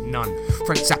time. None.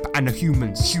 Frank Zappa and the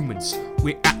humans.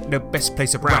 We're at the best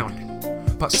place around.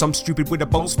 But some stupid with a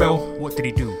bolt spell. What did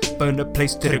he do? Burn the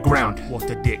place to the ground. What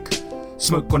a dick.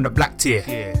 Smoke on the Black Tier.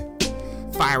 Yeah.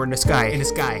 Fire in the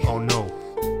sky. Oh no.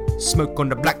 Smoke on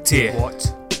the Black Tier.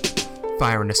 What?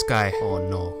 Fire in the sky. Oh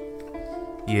no.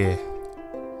 Yeah.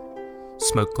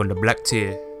 Smoke on the Black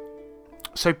Tier.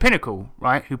 So Pinnacle,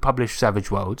 right, who published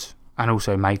Savage Worlds and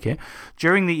also make it,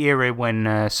 during the era when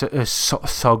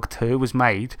SOG 2 was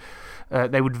made,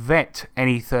 they would vet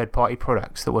any third-party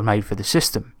products that were made for the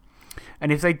system.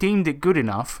 And if they deemed it good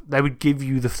enough, they would give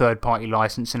you the third-party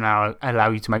license and allow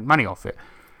you to make money off it,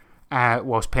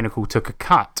 whilst Pinnacle took a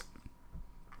cut.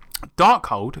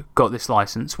 Darkhold got this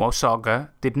license while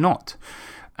Saga did not.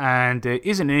 And it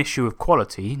isn't an issue of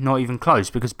quality, not even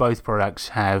close, because both products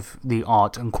have the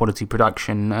art and quality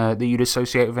production that you'd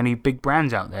associate with any big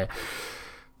brands out there.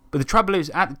 But the trouble is,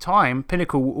 at the time,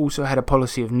 Pinnacle also had a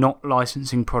policy of not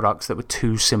licensing products that were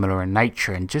too similar in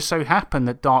nature, and just so happened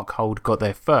that Darkhold got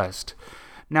there first.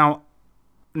 Now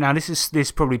this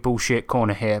is probably bullshit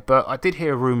corner here, but I did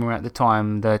hear a rumour at the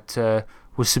time that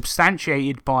was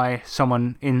substantiated by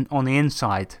someone on the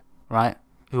inside, right,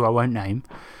 who I won't name.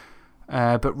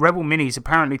 But Rebel Minis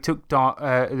apparently took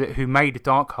who made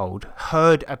Darkhold,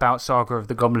 heard about Saga of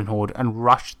the Goblin Horde and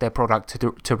rushed their product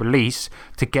to release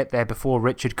to get there before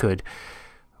Richard could.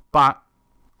 But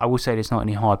I will say there's not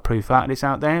any hard proof that it's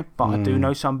out there, but I do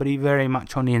know somebody very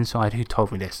much on the inside who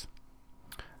told me this.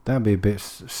 That'd be a bit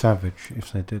savage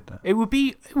if they did that. It would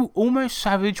be almost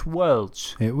Savage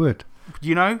Worlds. It would.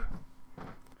 You know?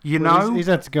 He's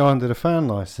had to go under the fan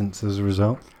license as a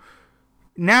result.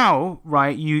 Now,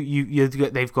 right,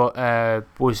 they've got,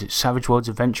 what is it, Savage Worlds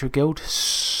Adventure Guild?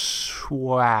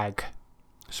 Swag.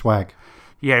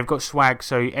 Yeah, they've got swag,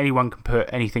 so anyone can put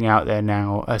anything out there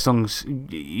now, as long as,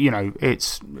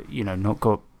 it's, not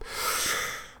got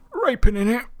raping in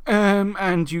it,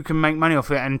 and you can make money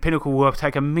off it, and Pinnacle will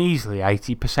take a measly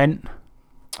 80%.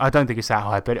 I don't think it's that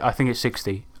high, but I think it's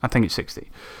 60.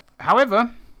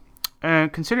 However,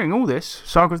 considering all this,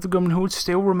 Saga of the Goblin Horde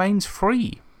still remains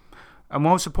free. And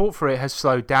while support for it has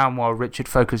slowed down while Richard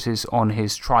focuses on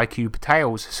his Tricube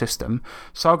Tales system,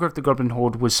 Saga of the Goblin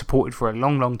Horde was supported for a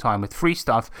long, long time with free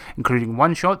stuff, including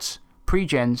one-shots,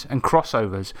 pre-gens, and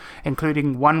crossovers,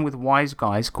 including one with wise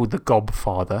guys called the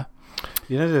Gobfather.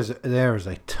 There is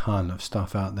a ton of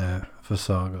stuff out there for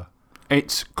Saga.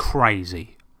 It's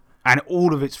crazy. And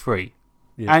all of it's free.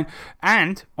 Yeah.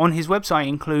 And on his website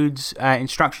includes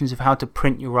instructions of how to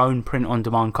print your own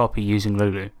print-on-demand copy using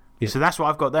Lulu. Yeah. So that's what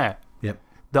I've got there. Yep.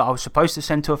 That I was supposed to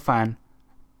send to a fan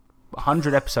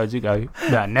 100 episodes ago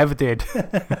that I never did.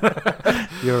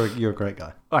 You're a great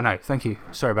guy. I know, thank you.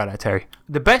 Sorry about that, Terry.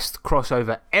 The best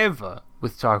crossover ever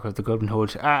with Saga of the Goblin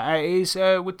Horde is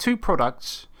with two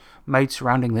products made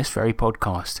surrounding this very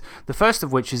podcast. The first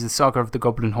of which is the Saga of the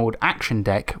Goblin Horde action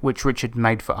deck, which Richard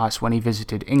made for us when he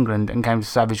visited England and came to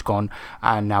SavageCon,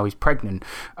 and now he's pregnant.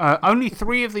 Only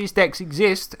 3 of these decks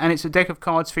exist, and it's a deck of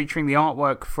cards featuring the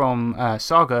artwork from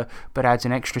Saga, but adds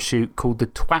an extra suit called the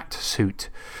Twat suit.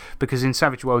 Because in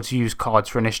Savage Worlds you use cards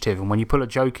for initiative, and when you pull a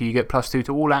Joker you get +2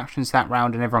 to all actions that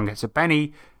round and everyone gets a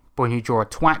Benny, but when you draw a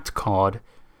Twat card,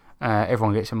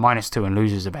 everyone gets a -2 and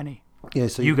loses a Benny. Yeah,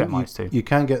 so you get -2. You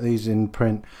can get these in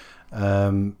print,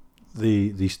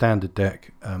 the standard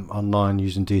deck online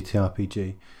using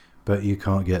DTRPG, but you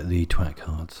can't get the Twat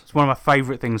cards. It's one of my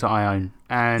favourite things that I own.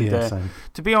 And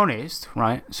to be honest,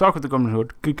 right, Saga of the Goblin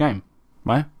Horde, good game,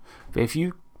 right? But if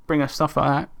you bring us stuff like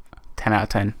that, 10 out of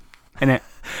 10, innit?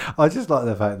 I just like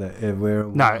the fact that we're...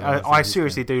 No, I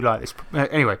seriously do like this.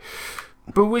 Anyway,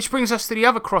 but which brings us to the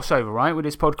other crossover, right, with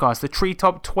this podcast, the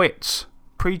Treetop Twits.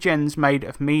 Pre-gens made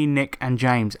of me, Nick, and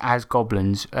James as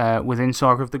goblins within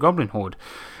Saga of the Goblin Horde.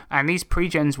 And these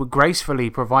pre-gens were gracefully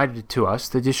provided to us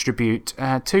to distribute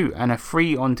too, and are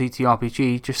free on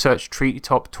DTRPG. Just search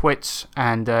Treetop Twits,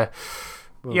 and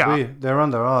Well, yeah. They're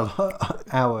under our shop.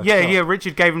 Yeah,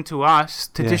 Richard gave them to us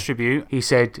to distribute. He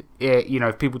said,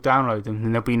 if people download them,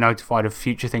 then they'll be notified of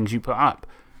future things you put up.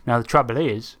 Now, the trouble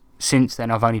is, since then,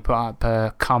 I've only put up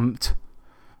Cumt.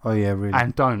 Oh, yeah, really.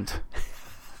 And Don't.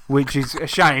 Which is a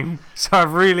shame. So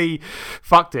I've really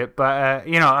fucked it. But,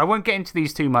 I won't get into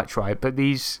these too much, right? But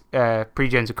these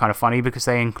pre-gens are kind of funny because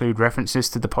they include references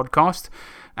to the podcast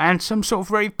and some sort of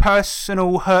very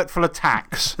personal, hurtful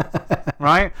attacks,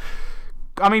 right?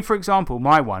 I mean, for example,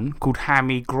 my one called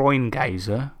Hammy Groin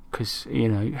Gazer, because,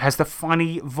 has the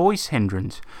funny voice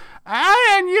hindrance.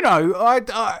 And,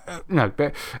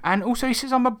 and also he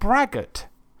says I'm a braggart.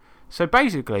 So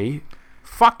basically,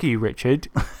 fuck you, Richard.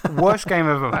 Worst game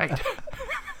ever made.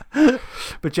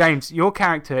 But James, your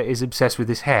character is obsessed with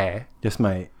his hair. Yes,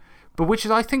 mate. But which is,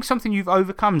 I think, something you've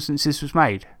overcome since this was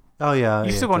made. Oh, yeah.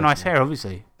 You've still got nice hair,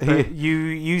 obviously. But you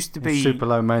used to be... It's super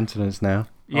low maintenance now.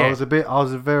 Yeah. I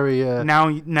was very... now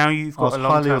you've got a long-term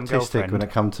I was highly autistic girlfriend. when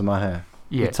it comes to my hair.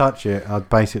 Yeah. You touch it, I'd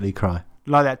basically cry.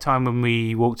 Like that time when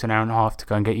we walked an hour and a half to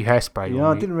go and get you hairspray.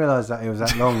 I didn't realise that it was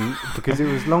that long because it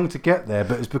was long to get there,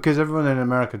 but it's because everyone in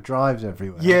America drives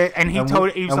everywhere. Yeah, and he was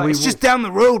like, it's just down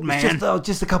the road, man.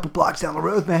 Just a couple blocks down the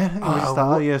road, man.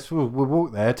 Yes, we'll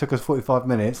walk there. It took us 45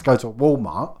 minutes, go to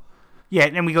Walmart. Yeah,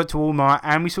 and then we got to Walmart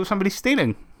and we saw somebody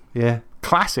stealing. Yeah.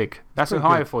 Classic. That's a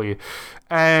hire for you.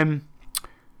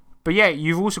 But yeah,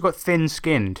 you've also got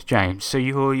thin-skinned, James, so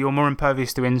you're more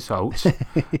impervious to insults.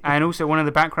 And also one of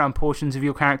the background portions of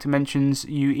your character mentions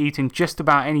you eating just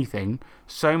about anything,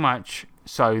 so much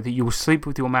so that you will sleep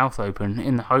with your mouth open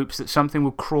in the hopes that something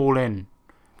will crawl in.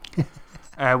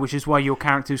 Which is why your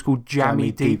character is called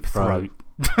Jammy Deep Throat.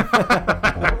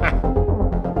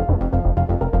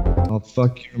 I'll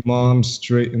fuck your mom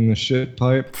straight in the shit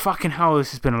pipe. Fucking hell,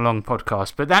 this has been a long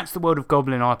podcast. But that's the world of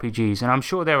Goblin RPGs, and I'm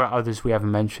sure there are others we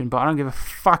haven't mentioned, but I don't give a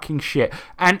fucking shit.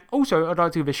 And also, I'd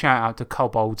like to give a shout out to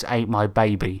Kobolds Ate My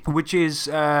Baby, which is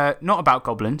not about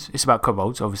goblins. It's about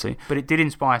kobolds, obviously. But it did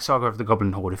inspire Saga of the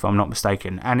Goblin Horde, if I'm not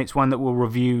mistaken. And it's one that we'll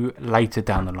review later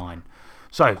down the line.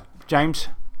 So, James,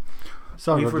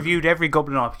 we've reviewed every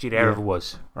Goblin RPG there ever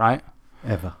was, right?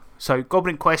 Ever. So,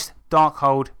 Goblin Quest,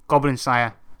 Darkhold, Goblin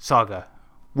Slayer, Saga.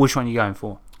 Which one are you going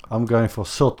for? I'm going for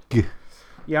Sotg.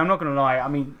 Yeah, I'm not going to lie. I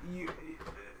mean,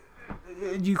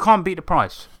 you can't beat the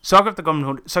price. Saga of the Goblin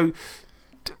Horde. So,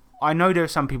 I know there are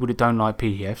some people that don't like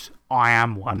PDFs. I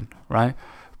am one, right?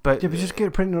 But just get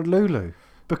it printed on Lulu.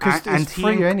 Because it's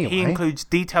free anyway. He includes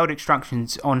detailed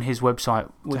instructions on his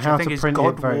website, which I think is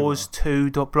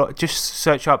godwars2.blog. Just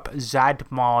search up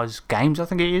Zadmar's Games, I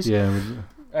think it is. Yeah.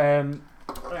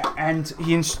 And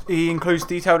he includes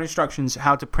detailed instructions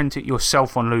how to print it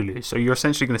yourself on Lulu. So you're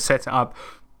essentially going to set it up,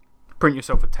 print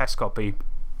yourself a test copy.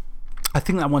 I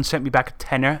think that one sent me back a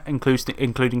tenner,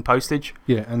 including postage.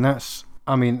 Yeah, and that's,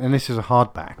 and this is a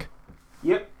hardback.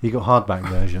 Yep. You got hardback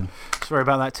version. Sorry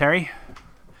about that, Terry.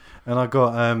 And I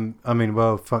got,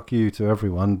 fuck you to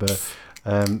everyone, but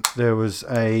there was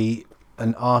an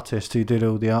artist who did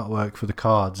all the artwork for the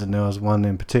cards, and there was one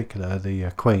in particular,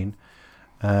 the Queen.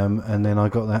 And then I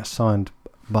got that signed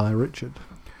by Richard.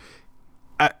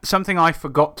 Something I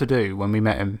forgot to do when we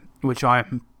met him, which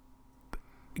I'm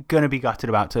going to be gutted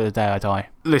about to the day I die.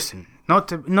 Listen, not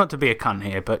to be a cunt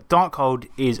here, but Darkhold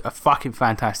is a fucking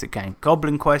fantastic game.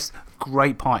 Goblin Quest,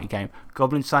 great party game.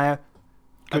 Goblin Slayer,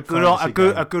 a good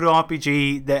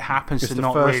RPG that happens to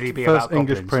not really be about goblins.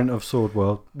 First English print of Sword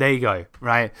World. There you go,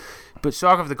 right? But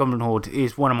Saga of the Goblin Horde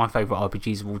is one of my favourite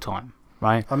RPGs of all time.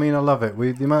 Right. I love it.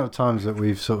 The amount of times that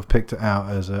we've sort of picked it out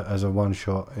as a one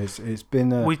shot, it's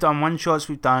been. We've done one shots.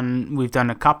 We've done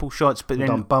a couple shots, but we've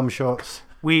done bum shots.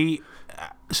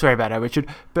 Sorry about that, Richard.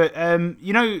 But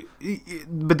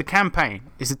but the campaign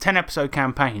is a 10-episode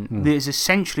campaign. There's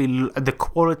essentially the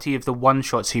quality of the one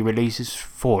shots he releases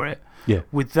for it. Yeah.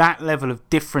 With that level of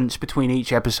difference between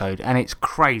each episode, and it's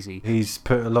crazy. He's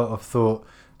put a lot of thought,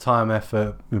 time,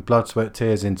 effort, blood, sweat,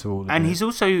 tears into all of it. And he's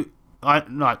also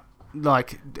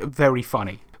like very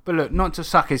funny. But look, not to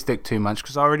suck his dick too much,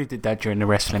 because I already did that during the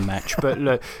wrestling match. But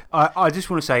look, I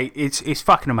just want to say it's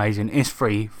fucking amazing. It's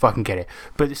free. Fucking get it.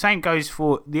 But the same goes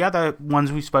for the other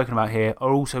ones we've spoken about here,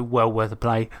 are also well worth a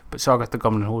play. But Saga of the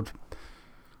Goblin Horde.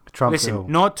 Listen,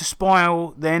 not to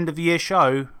spoil the end of the year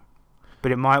show,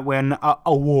 but it might win an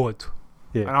award.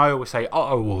 Yeah. And I always say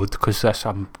award because that's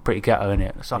pretty ghetto, isn't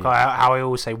it? It's like how I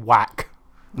always say whack.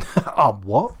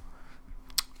 What?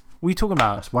 What are you talking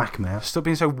about? That's whack, man. Stop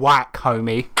being so whack,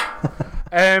 homie.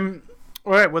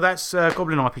 Alright, well, that's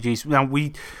Goblin RPGs. Now,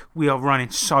 we are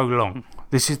running so long.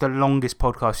 This is the longest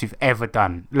podcast we've ever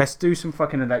done. Let's do some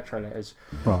fucking electro letters.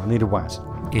 Right, I need a Waz.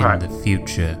 In the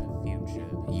future,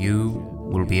 you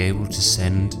will be able to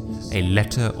send a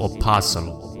letter or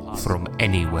parcel from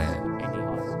anywhere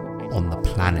on the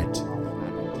planet.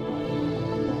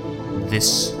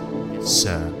 This,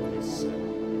 sir,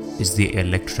 is the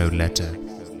Electro Letter.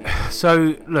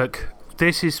 So, look,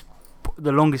 this is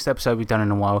the longest episode we've done in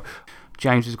a while.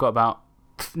 James has got about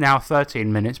now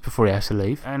 13 minutes before he has to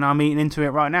leave, and I'm eating into it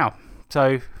right now.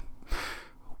 So,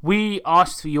 we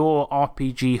asked for your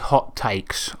RPG hot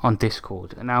takes on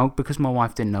Discord. And now, because my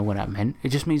wife didn't know what that meant, it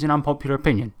just means an unpopular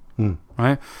opinion.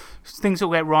 Right? Things that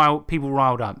will get people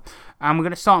riled up. And we're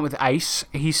going to start with Ace.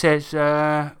 He says,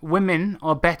 women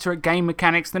are better at game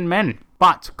mechanics than men,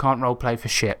 but can't roleplay for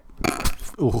shit.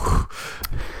 Ooh.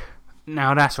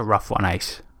 Now, that's a rough one,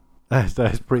 Ace.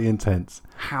 That's pretty intense.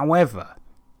 However,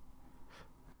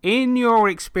 in your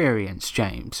experience,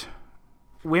 James,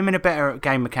 women are better at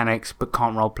game mechanics but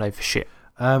can't roleplay for shit.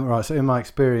 Right, so in my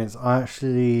experience,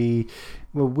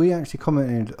 we actually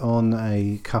commented on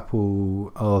a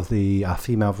couple of the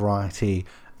female variety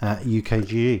at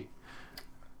UKGE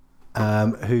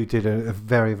who did a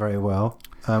very, very well.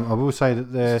 I will say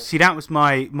that See, that was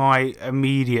my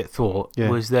immediate thought,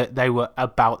 was that they were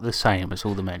about the same as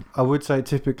all the men. I would say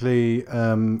typically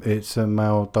it's a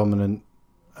male-dominant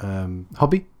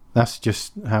hobby. That's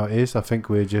just how it is. I think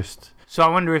we're just... So I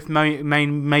wonder if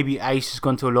maybe Ace has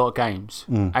gone to a lot of games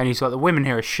and he's like, the women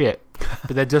here are shit,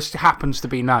 but there just happens to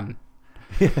be none.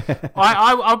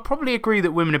 I'll probably agree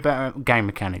that women are better at game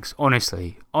mechanics,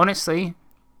 honestly,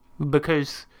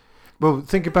 because... Well,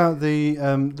 think about the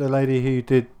lady who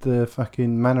did the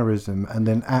fucking mannerism and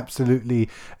then absolutely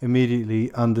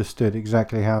immediately understood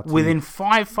exactly how to... Within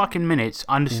 5 fucking minutes,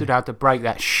 understood how to break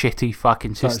that shitty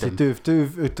fucking system. So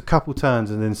do a couple turns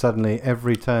and then suddenly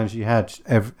every turn she had,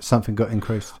 something got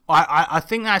increased. I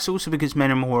think that's also because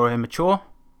men are more immature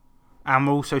and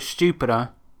we're also stupider.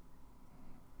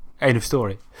 End of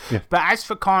story. Yeah. But as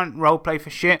for can't roleplay for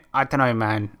shit, I don't know,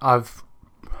 man.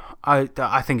 I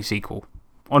think it's equal.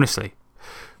 Honestly.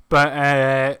 But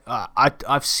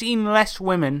I've seen less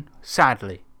women,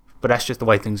 sadly. But that's just the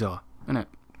way things are, isn't it?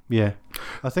 Yeah.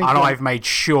 And I've made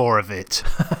sure of it.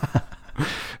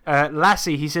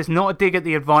 Lassie, he says, not a dig at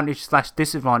the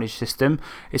advantage/disadvantage system.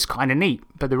 It's kind of neat.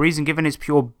 But the reason given is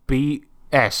pure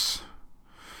BS.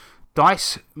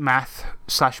 Dice, math,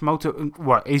 /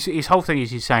 Well, his whole thing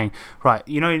is he's saying, right,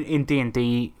 you know, in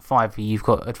D&D 5, you've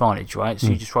got advantage, right? So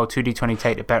you just roll 2d20,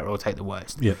 take the better or take the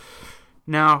worst. Yeah.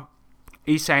 Now,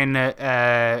 he's saying that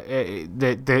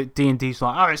the D&D's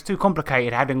like, oh, it's too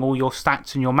complicated adding all your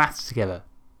stats and your maths together,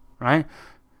 right?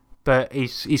 But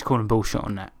he's calling bullshit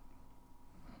on that.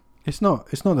 It's not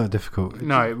that difficult.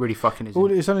 No, it really fucking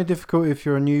isn't. It's only difficult if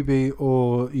you're a newbie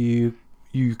or you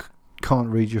can't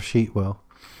read your sheet well.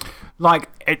 Like,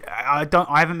 I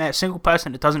haven't met a single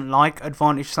person that doesn't like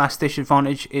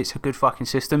advantage/disadvantage. It's a good fucking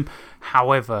system.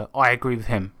 However, I agree with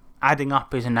him. Adding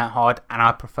up isn't that hard, and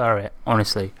I prefer it,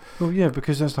 honestly. Well, yeah,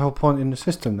 because that's the whole point in the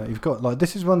system that you've got. Like,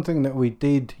 this is one thing that we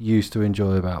did used to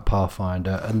enjoy about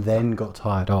Pathfinder, and then got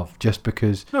tired of, just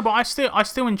because. No, but I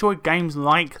still enjoy games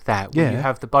like that, where you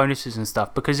have the bonuses and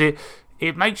stuff, because it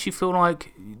makes you feel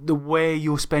like the way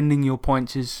you're spending your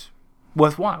points is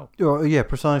worthwhile. Yeah,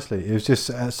 precisely. It was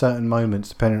just at certain moments,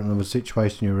 depending on the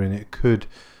situation you're in, it could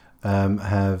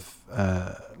have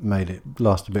made it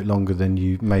last a bit longer than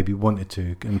you maybe wanted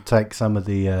to, and take some of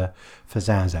the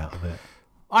pizzazz out of it.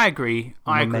 I agree.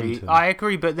 But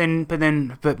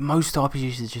most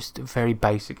RPGs are just very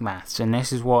basic maths, and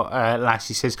this is what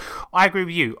Lassie says. I agree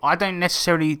with you. I don't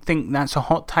necessarily think that's a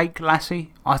hot take,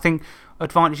 Lassie. I think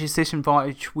advantage is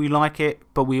disadvantage. We like it,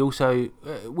 but we also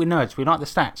we're nerds. We like the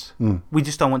stats. We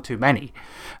just don't want too many.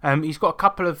 He's got a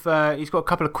couple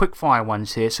of quick fire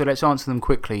ones here, so let's answer them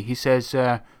quickly. He says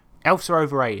elves are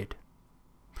overrated.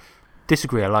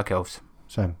 Disagree. I like elves.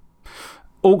 Same.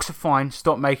 Orcs are fine.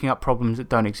 Stop making up problems that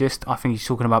don't exist. I think he's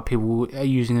talking about people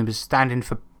using them as stand-in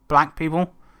for black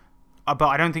people. But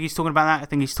I don't think he's talking about that. I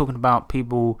think he's talking about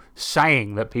people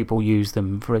saying that people use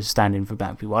them for a stand-in for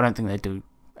black people. I don't think they do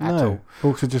at all.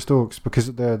 Orcs are just orcs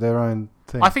because they're their own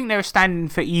thing. I think they're a stand-in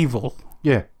for evil.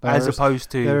 Yeah. As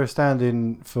opposed to... They're a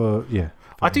stand-in for... Yeah.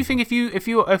 I do think if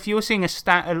you're seeing a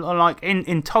stand... Like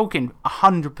in Tolkien,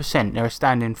 100% they're a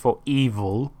stand-in for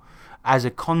evil as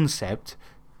a concept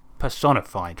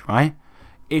personified, right?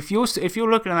 If you're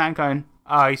looking at that and going,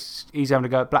 oh, he's having to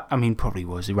go at black... I mean, probably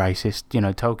was a racist, you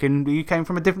know, Tolkien. You came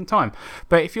from a different time.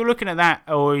 But if you're looking at that,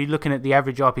 or you're looking at the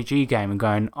average RPG game and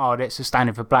going, oh, that's a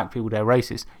standing for black people, they're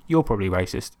racist, you're probably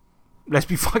racist. Let's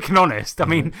be fucking honest. I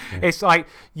mean, it's like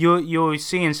you're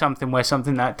seeing something where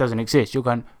something that doesn't exist. You're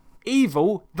going,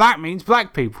 evil, that means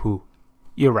black people.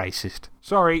 You're racist.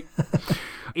 Sorry.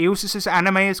 He also says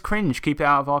anime is cringe. Keep it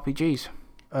out of RPGs.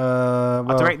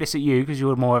 Well, I direct this at you because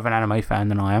you're more of an anime fan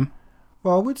than I am.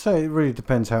 Well, I would say it really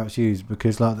depends how it's used,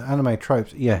 because like the anime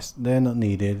tropes, yes, they're not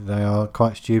needed. They are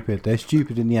quite stupid. They're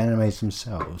stupid in the animes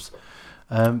themselves.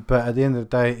 But at the end of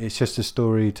the day, it's just a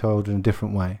story told in a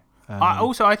different way.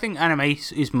 I think anime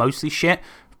is mostly shit,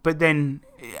 but then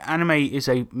anime is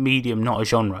a medium, not a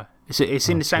genre. It's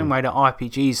in the same way that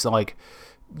RPGs like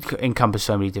encompass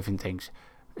so many different things.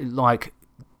 Like,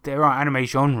 there are anime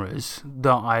genres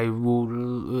that I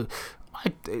will...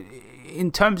 in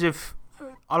terms of...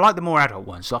 I like the more adult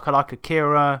ones. Like, I like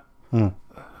Akira.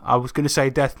 I was going to say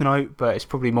Death Note, but it's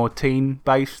probably more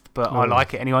teen-based, but I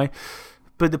like it anyway.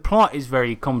 But the plot is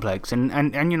very complex, and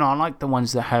you know, I like the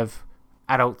ones that have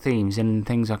adult themes and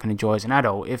things I can enjoy as an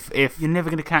adult. If you're never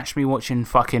going to catch me watching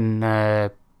fucking...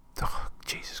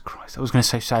 Jesus Christ. I was going to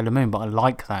say Sailor Moon, but I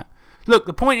like that. Look,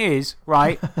 the point is,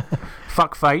 right,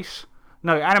 fuckface...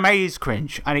 No, anime is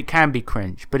cringe, and it can be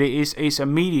cringe, but it's a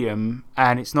medium,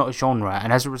 and it's not a genre,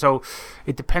 and as a result,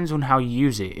 it depends on how you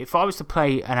use it. If I was to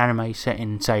play an anime set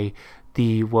in, say,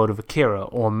 the world of Akira,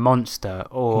 or Monster,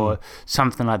 or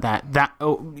something like that,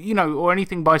 or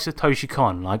anything by Satoshi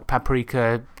Kon, like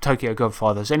Paprika, Tokyo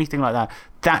Godfathers, anything like that,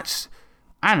 that's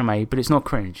anime, but it's not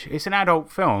cringe. It's an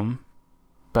adult film,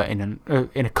 but in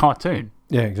a cartoon.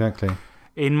 Yeah, exactly.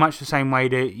 In much the same way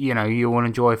that, you know, you want to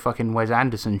enjoy fucking Wes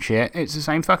Anderson shit, it's the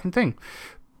same fucking thing.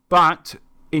 But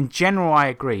in general, I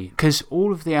agree, because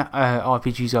all of the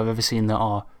RPGs I've ever seen that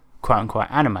are quote unquote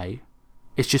anime,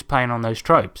 it's just playing on those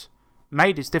tropes.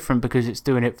 Made is different because it's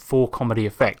doing it for comedy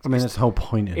effect. I mean, that's the whole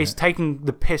point of it. It's taking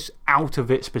the piss out of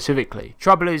it specifically.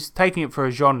 Trouble is, taking it for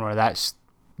a genre, that's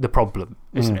the problem,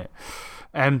 isn't it?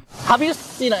 Have you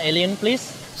seen an alien, please?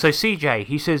 So CJ,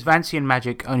 he says Vancian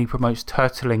magic only promotes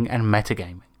turtling and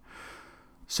metagaming.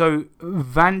 So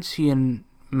Vancian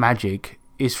magic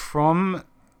is from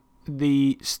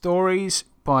the stories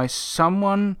by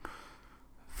someone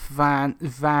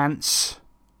Vance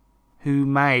who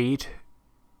made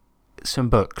some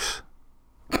books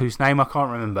whose name I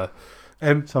can't remember.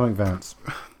 Something Vance.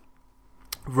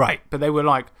 Right, but they were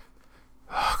like,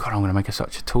 oh God, I'm going to make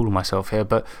such a tool of myself here,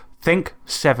 but think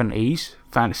 70s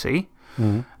fantasy.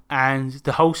 And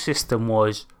the whole system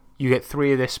was you get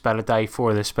 3 of this spell a day, 4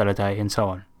 of this spell a day, and so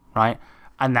on, right?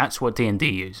 And that's what D&D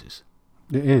uses.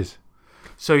 It is.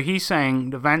 So he's saying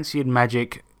the Vancian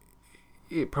magic,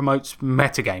 it promotes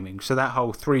metagaming. So that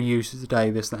whole 3 uses a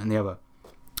day, this, that, and the other.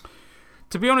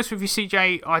 To be honest with you,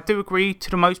 CJ, I do agree to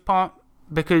the most part,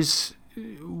 because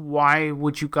why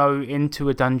would you go into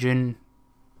a dungeon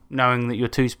knowing that you're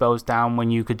 2 spells down when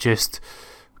you could just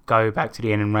go back to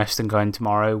the inn and rest and go in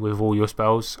tomorrow with all your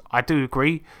spells? I do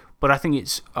agree, but I think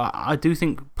I do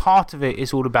think part of it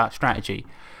is all about strategy.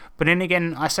 But then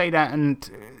again, I say that, and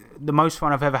the most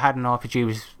fun I've ever had in an RPG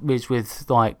was with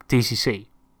like DCC.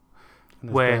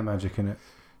 And there's bear magic in it.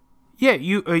 Yeah,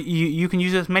 you can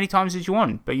use it as many times as you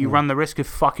want, but you run the risk of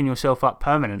fucking yourself up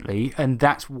permanently, and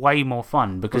that's way more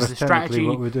fun because the strategy.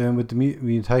 What we're doing with the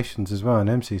mutations as well in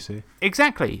MCC.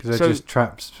 Exactly. Because they're just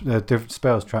traps, they're different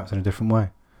spells trapped in a different way.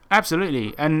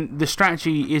 Absolutely. And the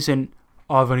strategy isn't,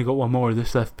 oh, I've only got 1 more of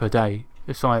this left per day.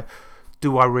 It's like,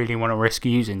 do I really want to risk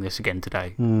using this again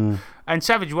today? And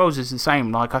Savage Worlds is the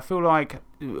same. Like, I feel like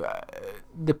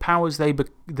the powers,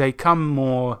 they come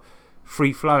more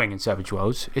free flowing in Savage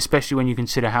Worlds, especially when you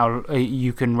consider how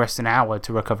you can rest an hour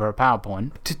to recover a power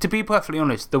point. To be perfectly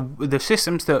honest, the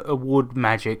systems that award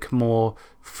magic more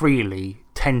freely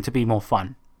tend to be more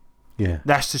fun. Yeah.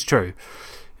 That's just true.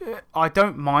 I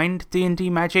don't mind D&D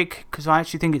magic because I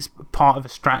actually think it's part of a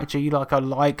strategy. Like, I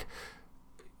like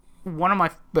one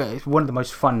of the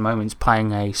most fun moments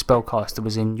playing a spellcaster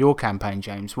was in your campaign,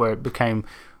 James, where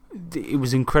it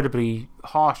was incredibly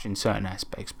harsh in certain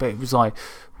aspects, but it was like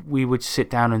we would sit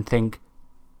down and think,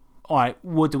 all right,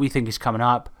 what do we think is coming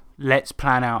up? Let's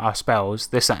plan out our spells,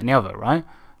 this, that, and the other, right?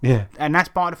 Yeah. And that's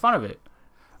part of the fun of it.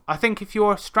 I think if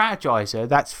you're a strategizer,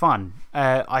 that's fun.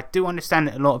 I do understand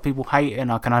that a lot of people hate it,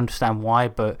 and I can understand why,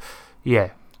 but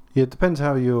yeah. Yeah, it depends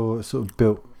how you're sort of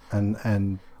built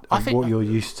and what you're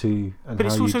used to. And but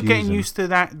it's also getting used to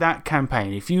that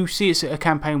campaign. If you see it's a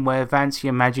campaign where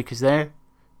Vancian magic is there,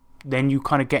 then you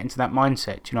kind of get into that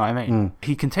mindset, do you know what I mean?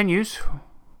 He continues,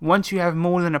 once you have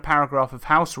more than a paragraph of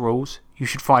house rules, you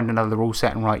should find another rule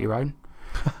set and write your own.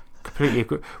 Completely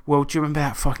agree. Well, do you remember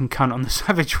that fucking cunt on the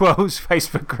Savage Worlds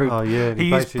Facebook group? Oh, yeah. He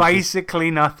used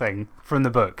basically nothing from the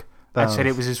book and said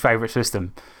it was his favourite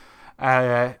system.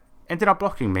 Ended up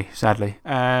blocking me, sadly.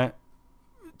 Do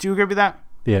you agree with that?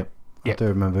 Yeah, I do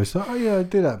remember. So, oh, yeah, I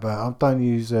do that, but I don't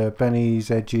use Benny's,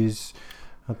 Edges.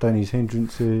 I don't use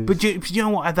hindrances. But you know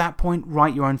what? At that point,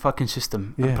 write your own fucking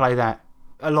system and play that.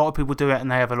 A lot of people do it and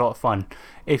they have a lot of fun.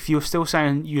 If you're still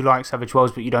saying you like Savage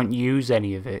Worlds but you don't use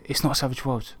any of it, it's not Savage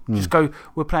Worlds. Just go,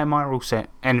 we're playing my rule set.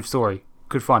 End of story.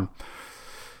 Good fun.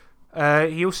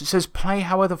 He also says, play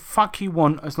however the fuck you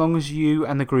want as long as you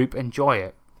and the group enjoy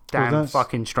it. Damn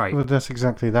fucking straight. Well, that's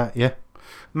exactly that, yeah.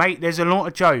 Mate, there's a lot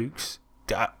of jokes.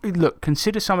 Look,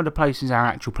 consider some of the places our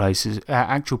actual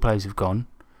players have gone.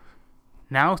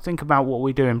 Now think about what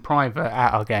we do in private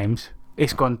at our games.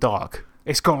 It's gone dark.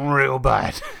 It's gone real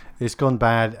bad. It's gone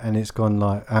bad and it's gone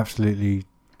like absolutely.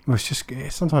 Well,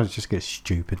 sometimes it just gets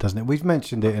stupid, doesn't it? We've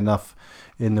mentioned it enough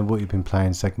in the What You've Been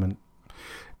Playing segment.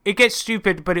 It gets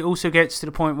stupid, but it also gets to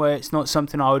the point where it's not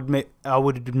something I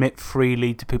would admit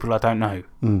freely to people I don't know.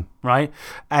 Right?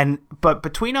 But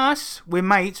between us, we're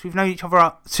mates. We've known each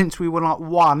other since we were like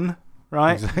 1.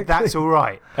 Right? Exactly. That's all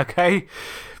right. Okay?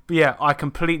 But yeah, I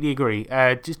completely agree.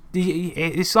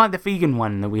 It's like the vegan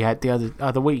one that we had the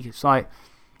other week. It's like,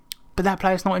 but that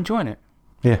player's not enjoying it.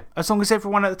 Yeah. As long as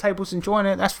everyone at the table's enjoying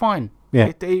it, that's fine.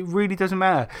 Yeah. It really doesn't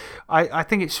matter. I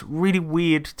think it's really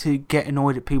weird to get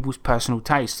annoyed at people's personal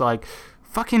tastes. Like,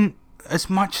 fucking, as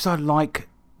much as I like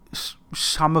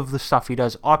some of the stuff he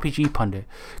does, RPG Pundit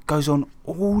goes on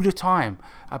all the time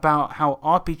about how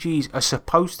RPGs are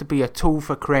supposed to be a tool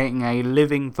for creating a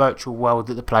living virtual world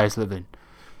that the players live in.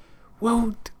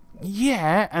 Well,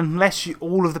 yeah, unless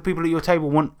all of the people at your table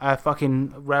want a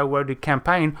fucking railroaded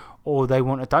campaign, or they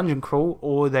want a dungeon crawl,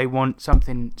 or they want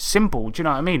something simple. Do you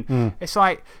know what I mean? It's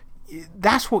like,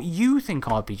 that's what you think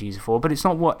RPGs are for, but it's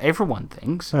not what everyone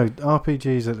thinks. No,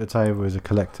 RPGs at the table is a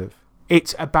collective.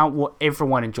 It's about what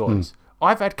everyone enjoys.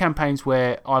 I've had campaigns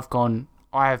where I've gone,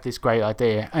 I have this great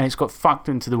idea, and it's got fucked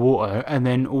into the water, and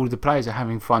then all of the players are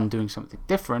having fun doing something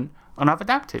different, and I've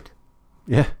adapted.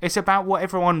 Yeah. It's about what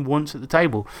everyone wants at the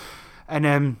table.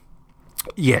 And,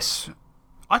 yes,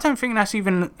 I don't think that's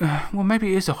even. Well,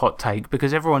 maybe it is a hot take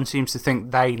because everyone seems to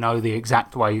think they know the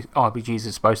exact way RPGs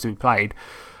are supposed to be played.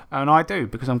 And I do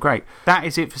because I'm great. That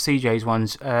is it for CJ's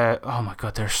ones. Oh my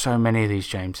god, there are so many of these,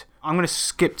 James. I'm going to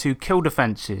skip to Kill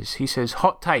Defences. He says,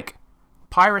 hot take.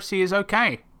 Piracy is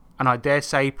okay, and I dare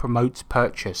say promotes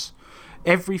purchase.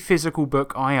 Every physical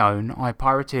book I own, I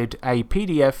pirated a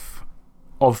PDF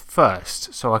of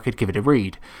first so I could give it a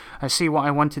read. I see what I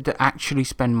wanted to actually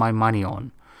spend my money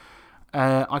on.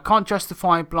 I can't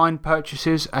justify blind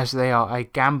purchases as they are a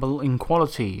gamble in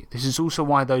quality. This is also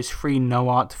why those free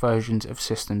no-art versions of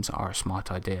systems are a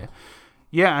smart idea.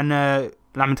 Yeah, and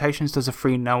Lamentations does a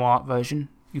free no-art version.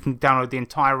 You can download the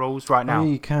entire rules right now. Oh,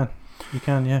 you can. You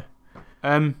can, yeah.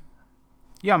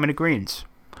 Yeah, I'm in agreement.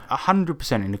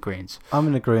 100% in agreement. I'm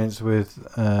in agreement with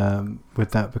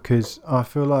that because I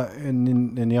feel like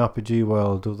in the RPG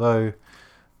world, although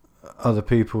other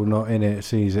people not in it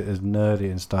sees it as nerdy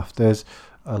and stuff, there's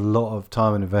a lot of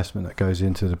time and investment that goes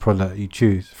into the product you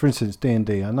choose. For instance,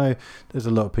 D&D, I know there's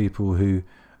a lot of people who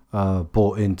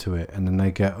bought into it and then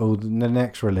they get the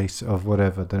next release of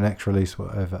whatever,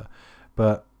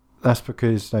 but that's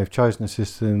because they've chosen a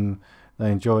system, they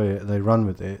enjoy it, they run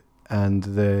with it, and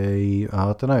they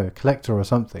are, I don't know, a collector or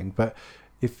something. But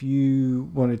if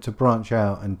you wanted to branch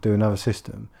out and do another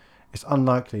system, it's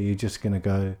unlikely you're just going to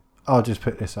go, I'll just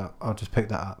pick this up, I'll just pick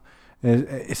that up.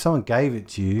 If someone gave it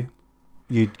to you,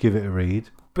 you'd give it a read.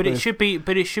 But it should be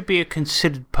a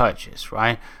considered purchase,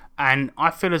 right? And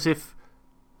I feel as if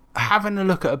having a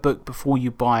look at a book before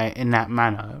you buy it in that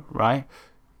manner, right,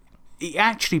 it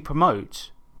actually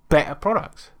promotes better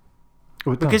products.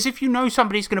 Because if you know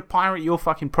somebody's going to pirate your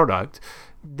fucking product,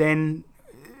 then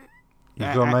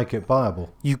you've got to make it buyable.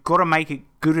 You've got to make it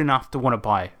good enough to want to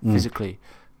buy physically.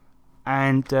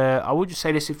 And I will just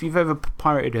say this, if you've ever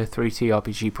pirated a 3T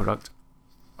RPG product,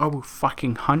 I will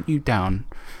fucking hunt you down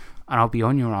and I'll be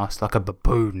on your ass like a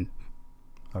baboon.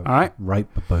 Alright?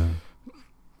 Rape baboon.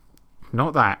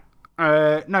 Not that.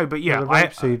 No, but yeah. The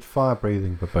rapeseed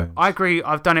fire-breathing baboons. I agree,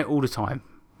 I've done it all the time.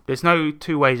 There's no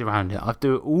two ways around it. I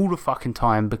do it all the fucking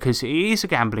time because it is a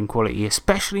gambling quality,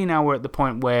 especially now we're at the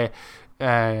point where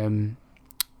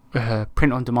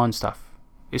print-on-demand stuff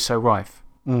is so rife.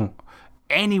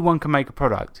 Anyone can make a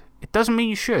product. It doesn't mean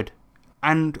you should.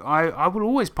 And I will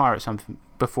always pirate something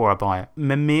before I buy it.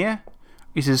 Mimir,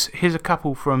 he says, here's a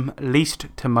couple from least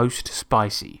to most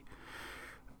spicy.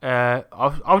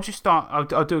 I'll just start.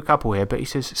 I'll do a couple here, but he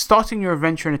says, starting your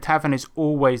adventure in a tavern is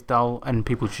always dull and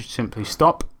people should simply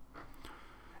stop.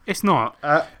 It's not.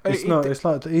 It's not. It's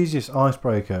like the easiest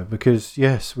icebreaker because,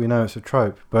 yes, we know it's a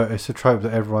trope, but it's a trope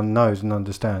that everyone knows and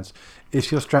understands.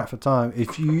 It's your strat for time.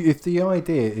 If the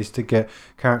idea is to get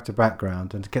character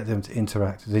background and to get them to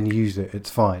interact, then use it. It's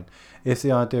fine. If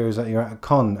the idea is that you're at a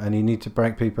con and you need to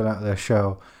break people out of their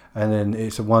shell, and then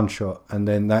it's a one shot, and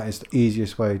then that is the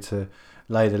easiest way to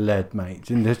lay the lead, mate.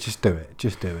 And just do it.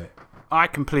 Just do it. I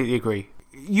completely agree.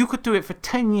 You could do it for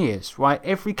 10 years, right?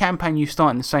 Every campaign you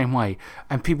start in the same way,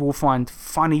 and people will find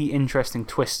funny, interesting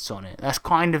twists on it. That's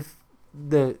kind of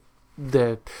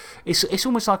it's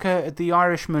almost like the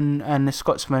Irishman and the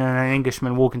Scotsman and an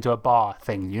Englishman walk into a bar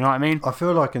thing. You know what I mean? I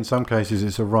feel like in some cases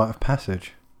it's a rite of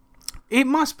passage. It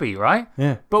must be, right?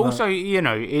 Yeah. But also, you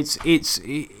know,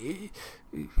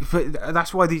 but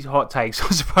that's why these hot takes, I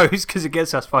suppose, because it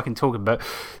gets us fucking talking. But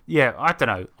yeah, I don't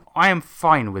know. I am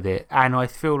fine with it, and I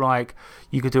feel like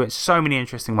you could do it so many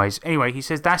interesting ways. Anyway, he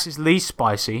says that's his least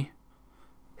spicy.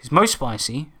 His most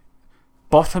spicy,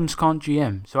 bottoms can't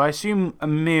GM. So I assume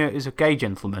Amir is a gay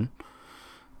gentleman.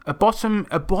 A bottom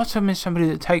is somebody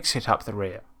that takes it up the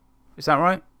rear. Is that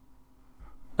right?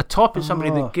 A top is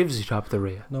somebody that gives it up the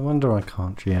rear. No wonder I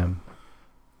can't GM.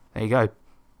 There you go.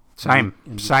 Same.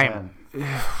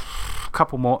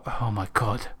 Couple more. Oh my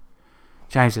God.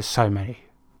 James, there's so many.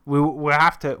 We'll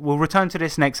return to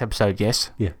this next episode,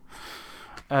 yes? Yeah.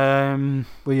 Well,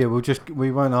 yeah,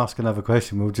 we won't ask another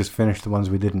question. We'll just finish the ones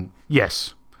we didn't.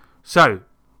 Yes. So,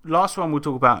 last one we'll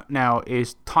talk about now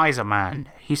is Tizer Man.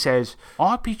 He says,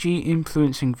 RPG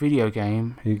influencing video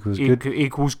game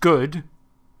equals good.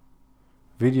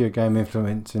 Video game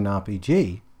influencing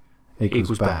RPG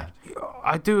equals bad.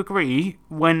 I do agree.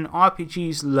 When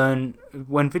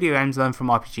video games learn from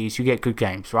RPGs, you get good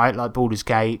games, right? Like Baldur's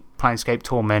Gate, Planescape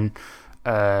Torment,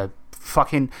 the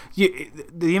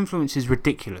influence is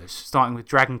ridiculous, starting with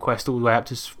Dragon Quest all the way up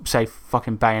to, say,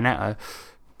 fucking Bayonetta.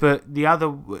 But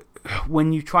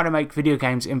when you try to make video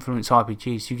games influence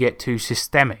RPGs, you get too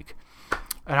systemic.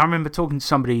 And I remember talking to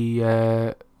somebody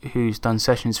who's done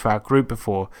sessions for our group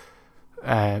before,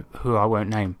 who I won't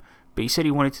name. But he said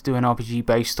he wanted to do an RPG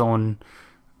based on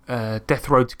Death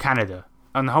Road to Canada.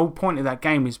 And the whole point of that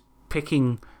game is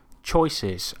picking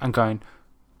choices and going,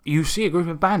 you see a group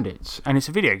of bandits, and it's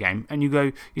a video game, and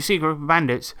you see a group of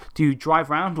bandits, do you drive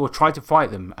around or try to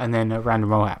fight them? And then a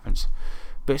random roll happens.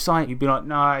 But it's like, you'd be like,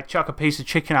 no, I chuck a piece of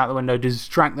chicken out the window to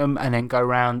distract them, and then go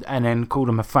around and then call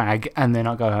them a fag, and then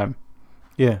I go home.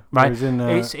 Yeah, right.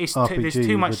 There's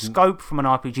too much scope from an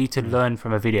RPG to learn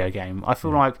from a video game. I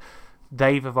feel like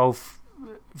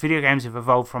video games have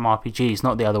evolved from RPGs,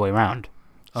 not the other way around.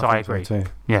 So I agree. So too.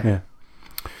 Yeah.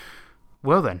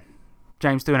 Well then,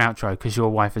 James, do an outro because your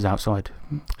wife is outside.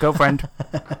 Girlfriend.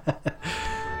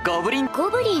 Goblin.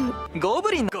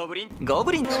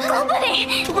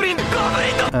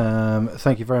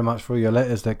 Thank you very much for your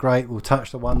letters. They're great. We'll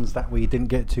touch the ones that we didn't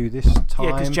get to this time.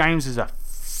 Yeah, because James is a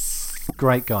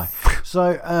great guy.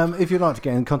 So if you'd like to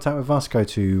get in contact with us, go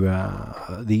to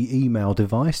the email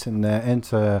device and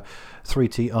enter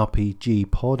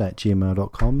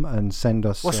 3trpgpod@gmail.com and send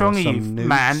us what's wrong with you, nudes.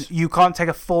 Man? You can't take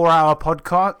a 4-hour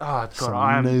podcast? Oh, God,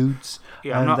 some nudes.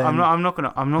 Yeah, I'm not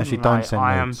gonna nudes.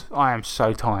 I am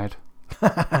so tired.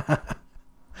 But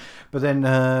then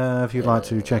if you'd like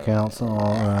to check out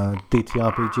our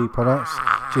DTRPG products,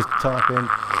 just type in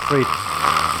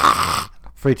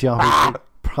 3TRPG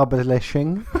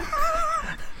Publishing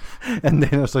and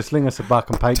then also sling us a buck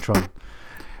on Patreon.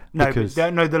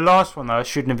 No, the last one though, I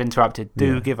shouldn't have interrupted.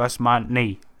 Give us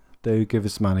money. Do give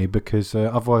us money because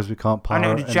otherwise we can't pirate.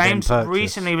 I know James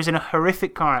recently was in a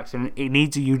horrific car accident. I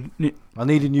need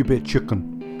a new bit of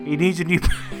chicken. He needs a new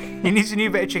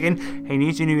bit of chicken. He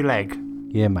needs a new leg.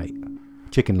 Yeah, mate.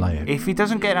 Chicken leg. If he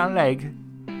doesn't get that leg,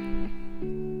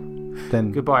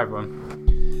 then goodbye, everyone.